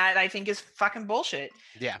think is fucking bullshit.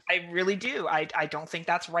 Yeah. I really do. I don't think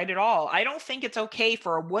that's right at all. I don't think it's okay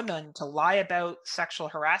for a woman to lie about sexual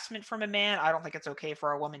harassment from a man. I don't think it's okay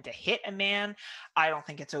for a woman to hit a man. I don't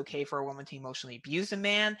think it's okay for a woman to emotionally abuse a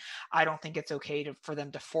man. I don't think it's okay for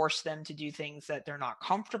them to force them to do things that they're not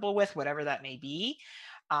comfortable with, whatever that may be.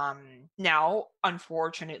 Now,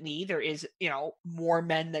 unfortunately, there is, more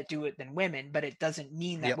men that do it than women, but it doesn't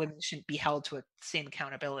mean that women shouldn't be held to the same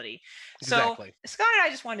accountability. Exactly. So Scott and I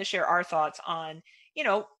just wanted to share our thoughts on,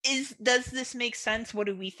 does this make sense? What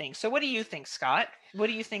do we think? So what do you think, Scott? What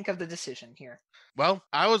do you think of the decision here? Well,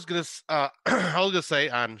 I was going to say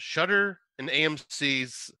on Shudder and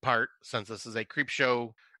AMC's part, since this is a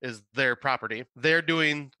Creepshow is their property, they're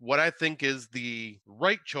doing what I think is the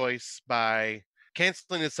right choice by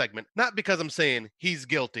canceling his segment. Not because I'm saying he's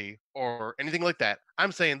guilty or anything like that.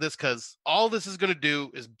 I'm saying this because all this is going to do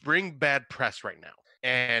is bring bad press right now.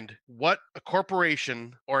 And what a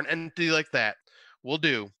corporation or an entity like that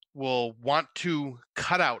will want to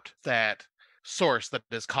cut out that source that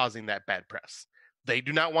is causing that bad press. They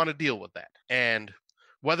do not want to deal with that. And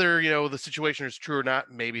whether, the situation is true or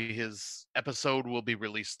not, maybe his episode will be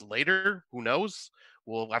released later. Who knows?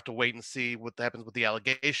 We'll have to wait and see what happens with the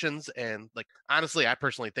allegations. And honestly, I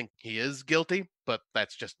personally think he is guilty, but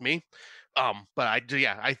that's just me. But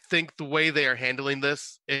I think the way they are handling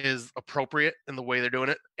this is appropriate in the way they're doing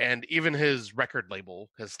it. And even his record label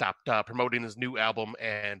has stopped promoting his new album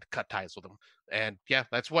and cut ties with him. And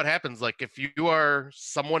that's what happens. If you are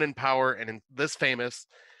someone in power and this famous,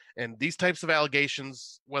 and these types of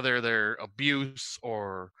allegations, whether they're abuse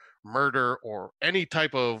or murder or any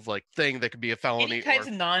type of thing that could be a felony, any types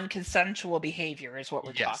of non-consensual behavior is what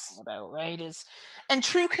we're talking about, right? And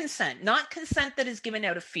true consent, not consent that is given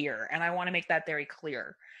out of fear. And I want to make that very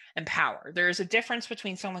clear. And power. There's a difference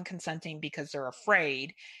between someone consenting because they're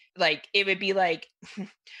afraid. It would be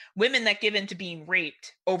women that give in to being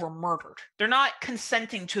raped over murdered. They're not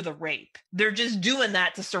consenting to the rape. They're just doing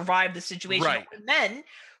that to survive the situation. Right. Men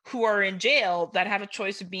who are in jail that have a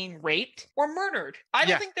choice of being raped or murdered. I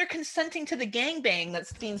don't think they're consenting to the gangbang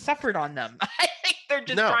that's being suffered on them. I think they're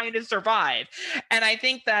just trying to survive. And I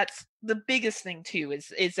think that's the biggest thing too,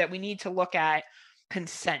 is that we need to look at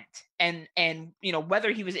consent and whether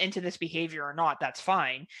he was into this behavior or not, that's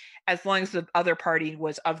fine, as long as the other party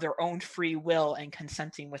was of their own free will and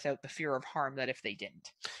consenting without the fear of harm that if they didn't.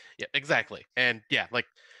 Yeah, exactly. And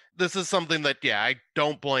This is something that, yeah, I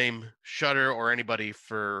don't blame Shudder or anybody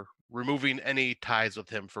for removing any ties with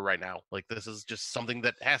him for right now. Like, this is just something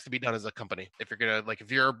that has to be done as a company. If you're gonna, like,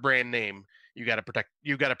 if you're a brand name, you got to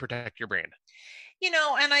protect your brand.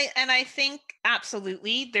 And I think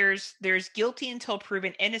absolutely there's guilty until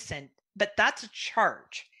proven innocent, but that's a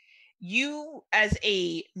charge. You, as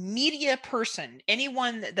a media person,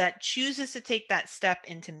 anyone that chooses to take that step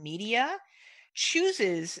into media,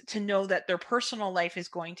 chooses to know that their personal life is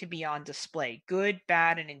going to be on display, good,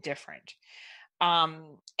 bad, and indifferent.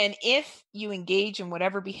 And if you engage in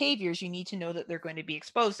whatever behaviors, you need to know that they're going to be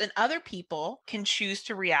exposed, and other people can choose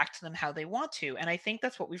to react to them how they want to. And I think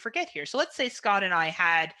that's what we forget here. So let's say Scott and I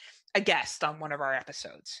had a guest on one of our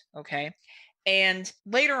episodes, okay? And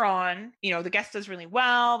later on, the guest does really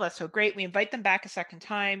well. That's so great. We invite them back a second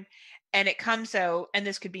time. And it comes out, and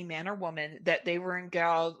this could be man or woman, that they were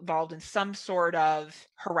involved in some sort of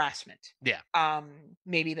harassment. Yeah.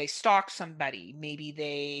 Maybe they stalked somebody. Maybe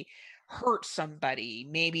they hurt somebody.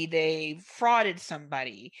 Maybe they frauded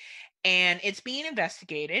somebody. And it's being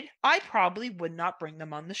investigated. I probably would not bring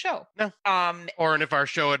them on the show. No. Or if our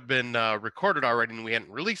show had been recorded already and we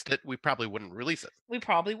hadn't released it, we probably wouldn't release it. We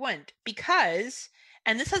probably wouldn't, because,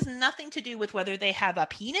 and this has nothing to do with whether they have a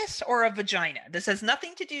penis or a vagina. This has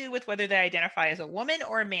nothing to do with whether they identify as a woman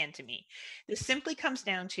or a man to me. This simply comes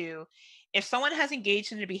down to, if someone has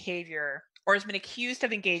engaged in a behavior or has been accused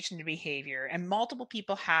of engaged in a behavior, and multiple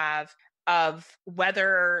people have, of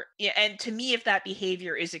whether, and to me, if that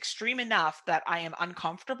behavior is extreme enough that I am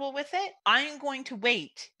uncomfortable with it, I am going to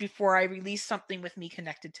wait before I release something with me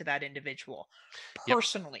connected to that individual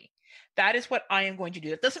personally. Yep. That is what I am going to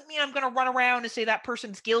do. It doesn't mean I'm going to run around and say that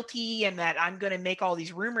person's guilty and that I'm going to make all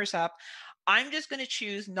these rumors up. I'm just going to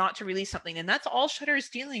choose not to release something. And that's all Shudder is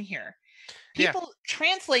dealing here. People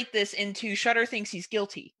translate this into Shudder thinks he's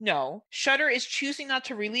guilty. No, Shudder is choosing not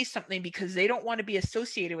to release something because they don't want to be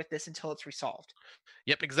associated with this until it's resolved.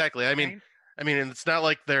 Yep, exactly. I mean, and it's not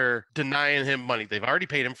like they're denying him money. They've already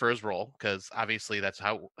paid him for his role, because obviously that's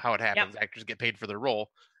how it happens. Yep. Actors get paid for their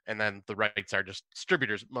role, and then the rights are just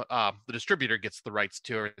distributors. The distributor gets the rights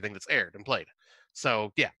to everything that's aired and played.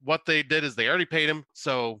 So yeah, what they did is they already paid him.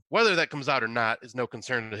 So whether that comes out or not is no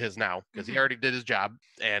concern to his now, because he already did his job.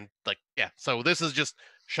 And so this is just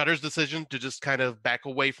Shudder's decision to just kind of back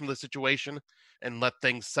away from the situation and let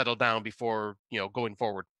things settle down before, going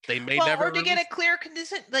forward. They may never, or to get a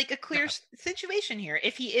clear situation here.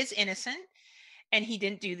 If he is innocent and he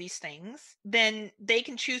didn't do these things, then they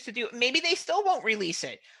can choose to do it. Maybe they still won't release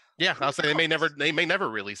it. Yeah, I'll say they may never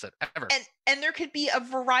release it ever. And there could be a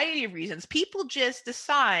variety of reasons. People just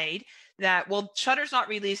decide that, well, Shudder's not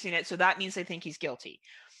releasing it, so that means they think he's guilty.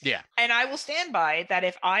 Yeah. And I will stand by that.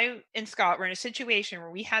 If I and Scott were in a situation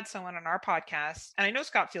where we had someone on our podcast, and I know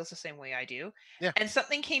Scott feels the same way I do, and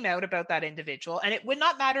something came out about that individual, and it would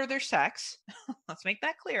not matter their sex, let's make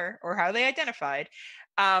that clear, or how they identified,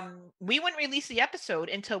 we wouldn't release the episode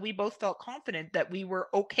until we both felt confident that we were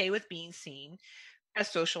okay with being seen as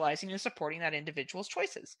socializing and supporting that individual's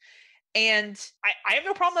choices. And I have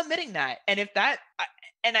no problem admitting that. And if that,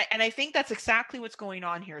 and I think that's exactly what's going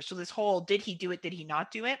on here. So this whole, did he do it? Did he not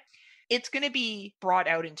do it? It's going to be brought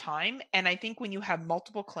out in time. And I think when you have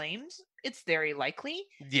multiple claims, it's very likely.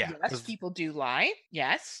 Yeah. Yes, people do lie.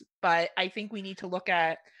 Yes. But I think we need to look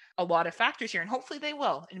at a lot of factors here, and hopefully they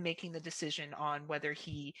will, in making the decision on whether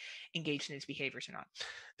he engaged in his behaviors or not.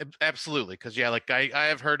 Absolutely. Because I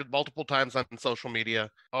have heard it multiple times on social media.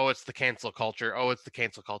 Oh, it's the cancel culture. Oh, it's the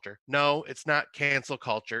cancel culture. No, it's not cancel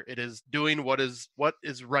culture. It is doing what is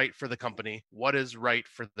right for the company, what is right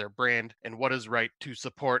for their brand, and what is right to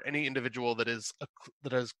support any individual that is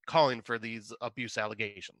calling for these abuse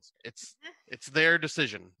allegations. It's their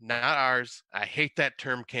decision, not ours. I hate that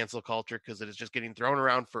term cancel culture, because it is just getting thrown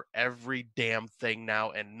around for every damn thing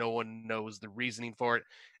now, and no one knows the reasoning for it,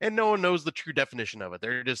 and no one knows the true definition of it.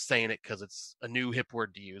 They're just saying it because it's a new hip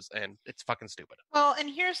word to use, and it's fucking stupid. Well, and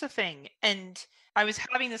here's the thing, and I was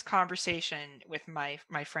having this conversation with my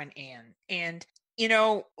friend Anne, and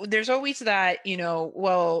there's always that,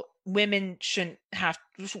 well, women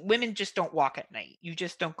just don't walk at night. You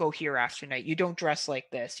just don't go here after night. You don't dress like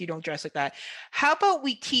this. You don't dress like that. How about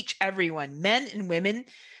we teach everyone, men and women,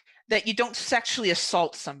 that you don't sexually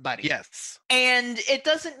assault somebody? Yes. And it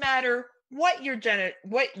doesn't matter what your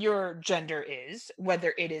gender is,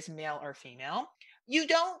 whether it is male or female. You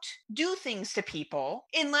don't do things to people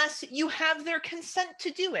unless you have their consent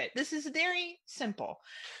to do it. This is very simple.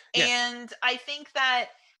 Yeah. And I think that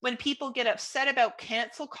when people get upset about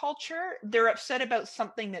cancel culture, they're upset about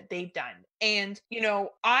something that they've done. And,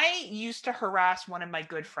 I used to harass one of my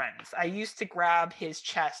good friends. I used to grab his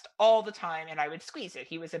chest all the time and I would squeeze it.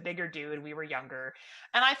 He was a bigger dude. We were younger.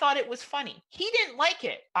 And I thought it was funny. He didn't like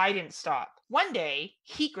it. I didn't stop. One day,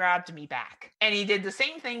 he grabbed me back and he did the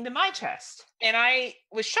same thing to my chest. And I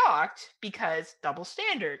was shocked because double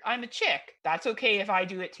standard. I'm a chick. That's okay if I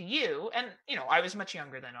do it to you. And, I was much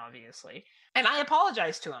younger then, obviously. And I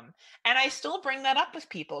apologized to him. And I still bring that up with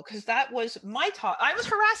people because that was my talk. I was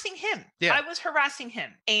harassing him. Yeah. I was harassing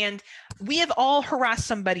him. And we have all harassed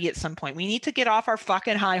somebody at some point. We need to get off our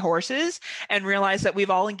fucking high horses and realize that we've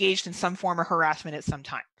all engaged in some form of harassment at some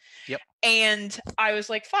time. Yep. And I was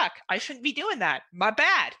like, fuck, I shouldn't be doing that. My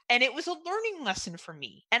bad. And it was a learning lesson for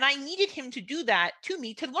me. And I needed him to do that to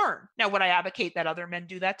me to learn. Now, would I advocate that other men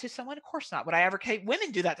do that to someone? Of course not. Would I advocate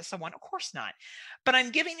women do that to someone? Of course not. But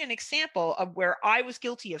I'm giving an example of where I was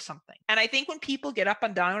guilty of something. And I think when people get up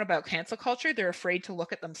and down about cancel culture, they're afraid to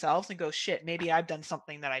look at themselves and go, shit, maybe I've done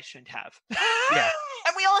something that I shouldn't have. Yeah.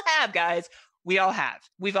 And we all have, guys. We all have.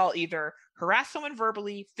 We've all either harassed someone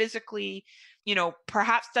verbally, physically,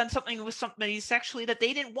 perhaps done something with somebody sexually that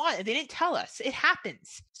they didn't want and they didn't tell us. It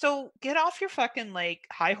happens. So get off your fucking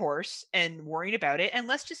high horse and worrying about it. And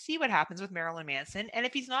let's just see what happens with Marilyn Manson. And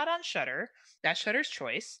if he's not on Shudder, that's Shudder's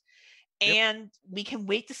choice. Yep. And we can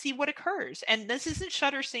wait to see what occurs. And this isn't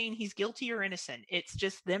Shudder saying he's guilty or innocent. It's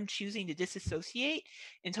just them choosing to disassociate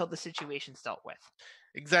until the situation's dealt with.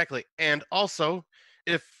 Exactly. And also,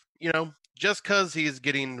 if, just because he's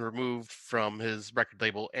getting removed from his record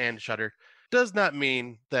label and Shudder does not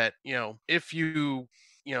mean that, if you,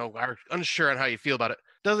 are unsure on how you feel about it,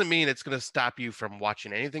 doesn't mean it's going to stop you from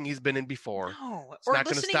watching anything he's been in before. No, it's not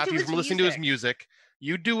going to stop you from listening to his music.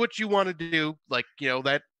 You do what you want to do.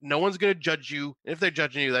 That no one's going to judge you. If they're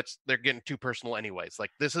judging you, they're getting too personal anyways.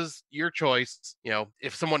 This is your choice.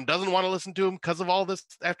 If someone doesn't want to listen to him because of all this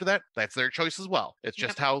after that, that's their choice as well. It's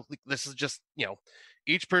just how this is just,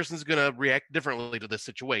 each person's going to react differently to this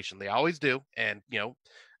situation. They always do. And,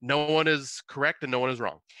 no one is correct and no one is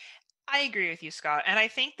wrong. I agree with you, Scott. And I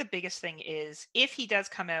think the biggest thing is if he does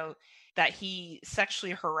come out that he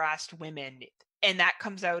sexually harassed women and that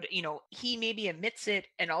comes out, he maybe admits it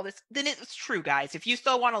and all this, then it's true, guys. If you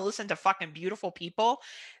still want to listen to fucking beautiful people,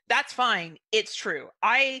 that's fine. It's true.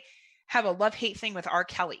 I have a love-hate thing with R.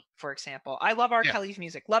 Kelly, for example. I love R. Kelly's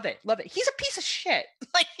music. Love it. Love it. He's a piece of shit.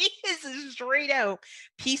 He is a straight out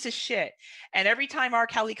piece of shit. And every time R.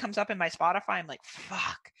 Kelly comes up in my Spotify, I'm like,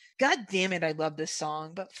 fuck. God damn it, I love this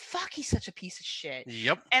song, but fuck, he's such a piece of shit.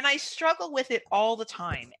 Yep. And I struggle with it all the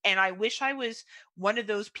time. And I wish I was one of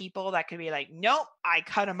those people that could be like, nope, I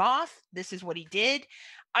cut him off. This is what he did.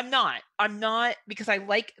 I'm not because I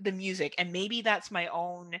like the music, and maybe that's my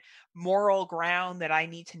own moral ground that I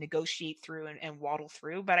need to negotiate through and waddle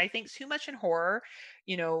through. But I think too much in horror,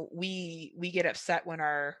 we get upset when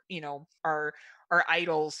our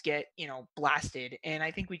idols get, blasted. And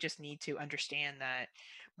I think we just need to understand that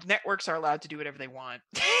networks are allowed to do whatever they want.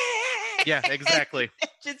 Yeah, exactly.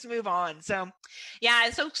 Just move on. So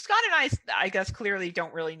Scott and I guess clearly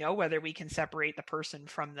don't really know whether we can separate the person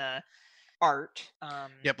from the art.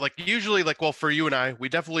 Yep. Usually, for you and I, we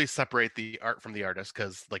definitely separate the art from the artist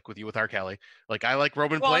because, with you with R. Kelly, I like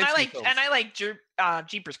Roman Polanski films. And I like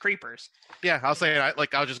Jeepers Creepers. Yeah, I'll say I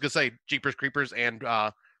was just gonna say Jeepers Creepers and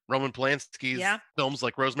Roman Polanski's films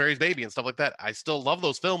like Rosemary's Baby and stuff like that. I still love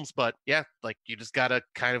those films, but you just gotta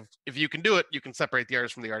kind of, if you can do it, you can separate the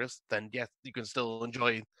artist from the artist. Then yes, you can still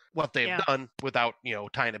enjoy what they've done without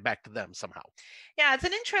tying it back to them somehow. Yeah, it's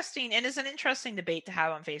an interesting debate to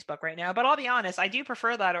have on Facebook right now. But I'll be honest, I do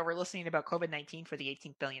prefer that over listening about COVID-19 for the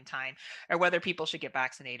 18th billionth time, or whether people should get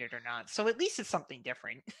vaccinated or not. So at least it's something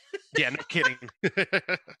different. Yeah, no kidding.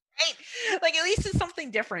 Right? At least it's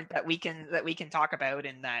something different that we can talk about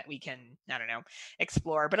and that we can, I don't know,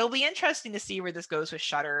 explore. But it'll be interesting to see where this goes with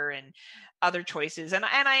Shudder and other choices. And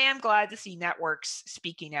I am glad to see networks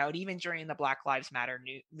speaking out, even during the Black Lives Matter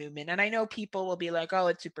movement. And I know people will be like, oh,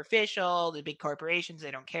 it's superficial, the big corporations, they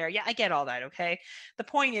don't care. Yeah, I get all that, okay? The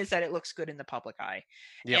point is that it looks good in the public eye.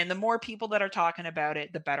 Yep. And the more people that are talking about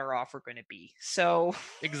it, the better off we're going to be. So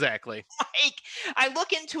exactly. I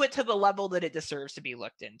look into it to the level that it deserves to be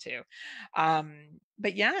looked into.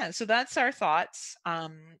 But yeah, so that's our thoughts.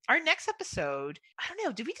 Our next episode, I don't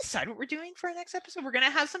know, did we decide what we're doing for our next episode? We're going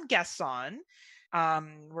to have some guests on.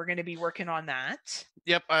 We're going to be working on that.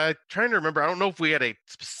 Yep. Trying to remember. I don't know if we had a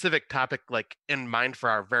specific topic in mind for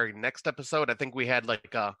our very next episode. I think we had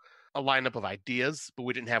a lineup of ideas, but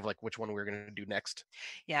we didn't have like which one we were going to do next.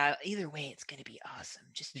 Yeah, either way, it's going to be awesome.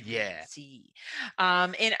 Just wait Yeah. and see.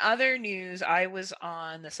 In other news, I was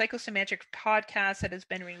on the Psychosemantric podcast that has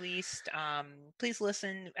been released. Please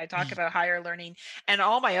listen. I talk about higher learning and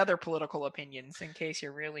all my other political opinions in case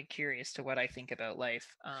you're really curious to what I think about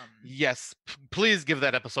life. Yes, please give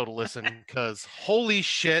that episode a listen because holy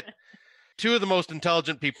shit. Two of the most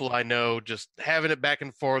intelligent people I know, just having it back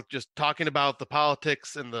and forth, just talking about the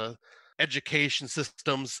politics and the education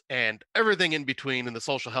systems and everything in between and the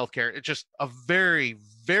social health care. It's just a very,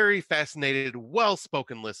 very fascinated,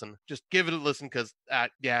 well-spoken listen. Just give it a listen because,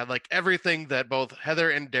 yeah, like everything that both Heather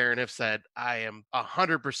and Darren have said, I am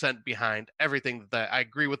 100% behind everything that I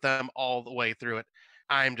agree with them all the way through it.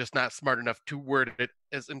 I'm just not smart enough to word it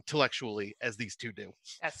as intellectually as these two do.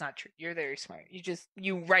 That's not true. You're very smart.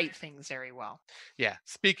 You write things very well. Yeah,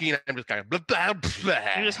 speaking, I'm just kind of blah, blah, blah.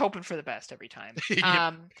 You're just hoping for the best every time.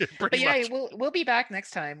 Pretty yeah, much. we'll be back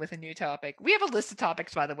next time with a new topic. We have a list of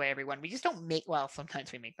topics, by the way, everyone. We just don't make, well,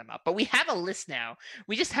 sometimes we make them up, but we have a list now.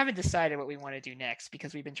 We just haven't decided what we want to do next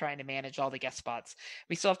because we've been trying to manage all the guest spots.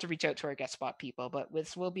 We still have to reach out to our guest spot people, but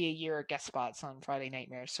this will be a year of guest spots on Friday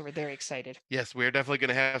Nightmares, so we're very excited. Yes, we're definitely going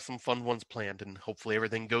to have some fun ones planned, and hopefully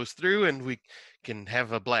everything goes through and we can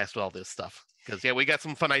have a blast with all this stuff. Because, yeah, we got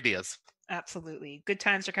some fun ideas. Absolutely. Good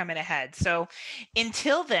times are coming ahead. So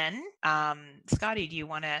until then, Scotty, do you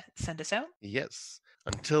want to send us out? Yes.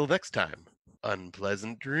 Until next time,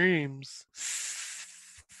 unpleasant dreams.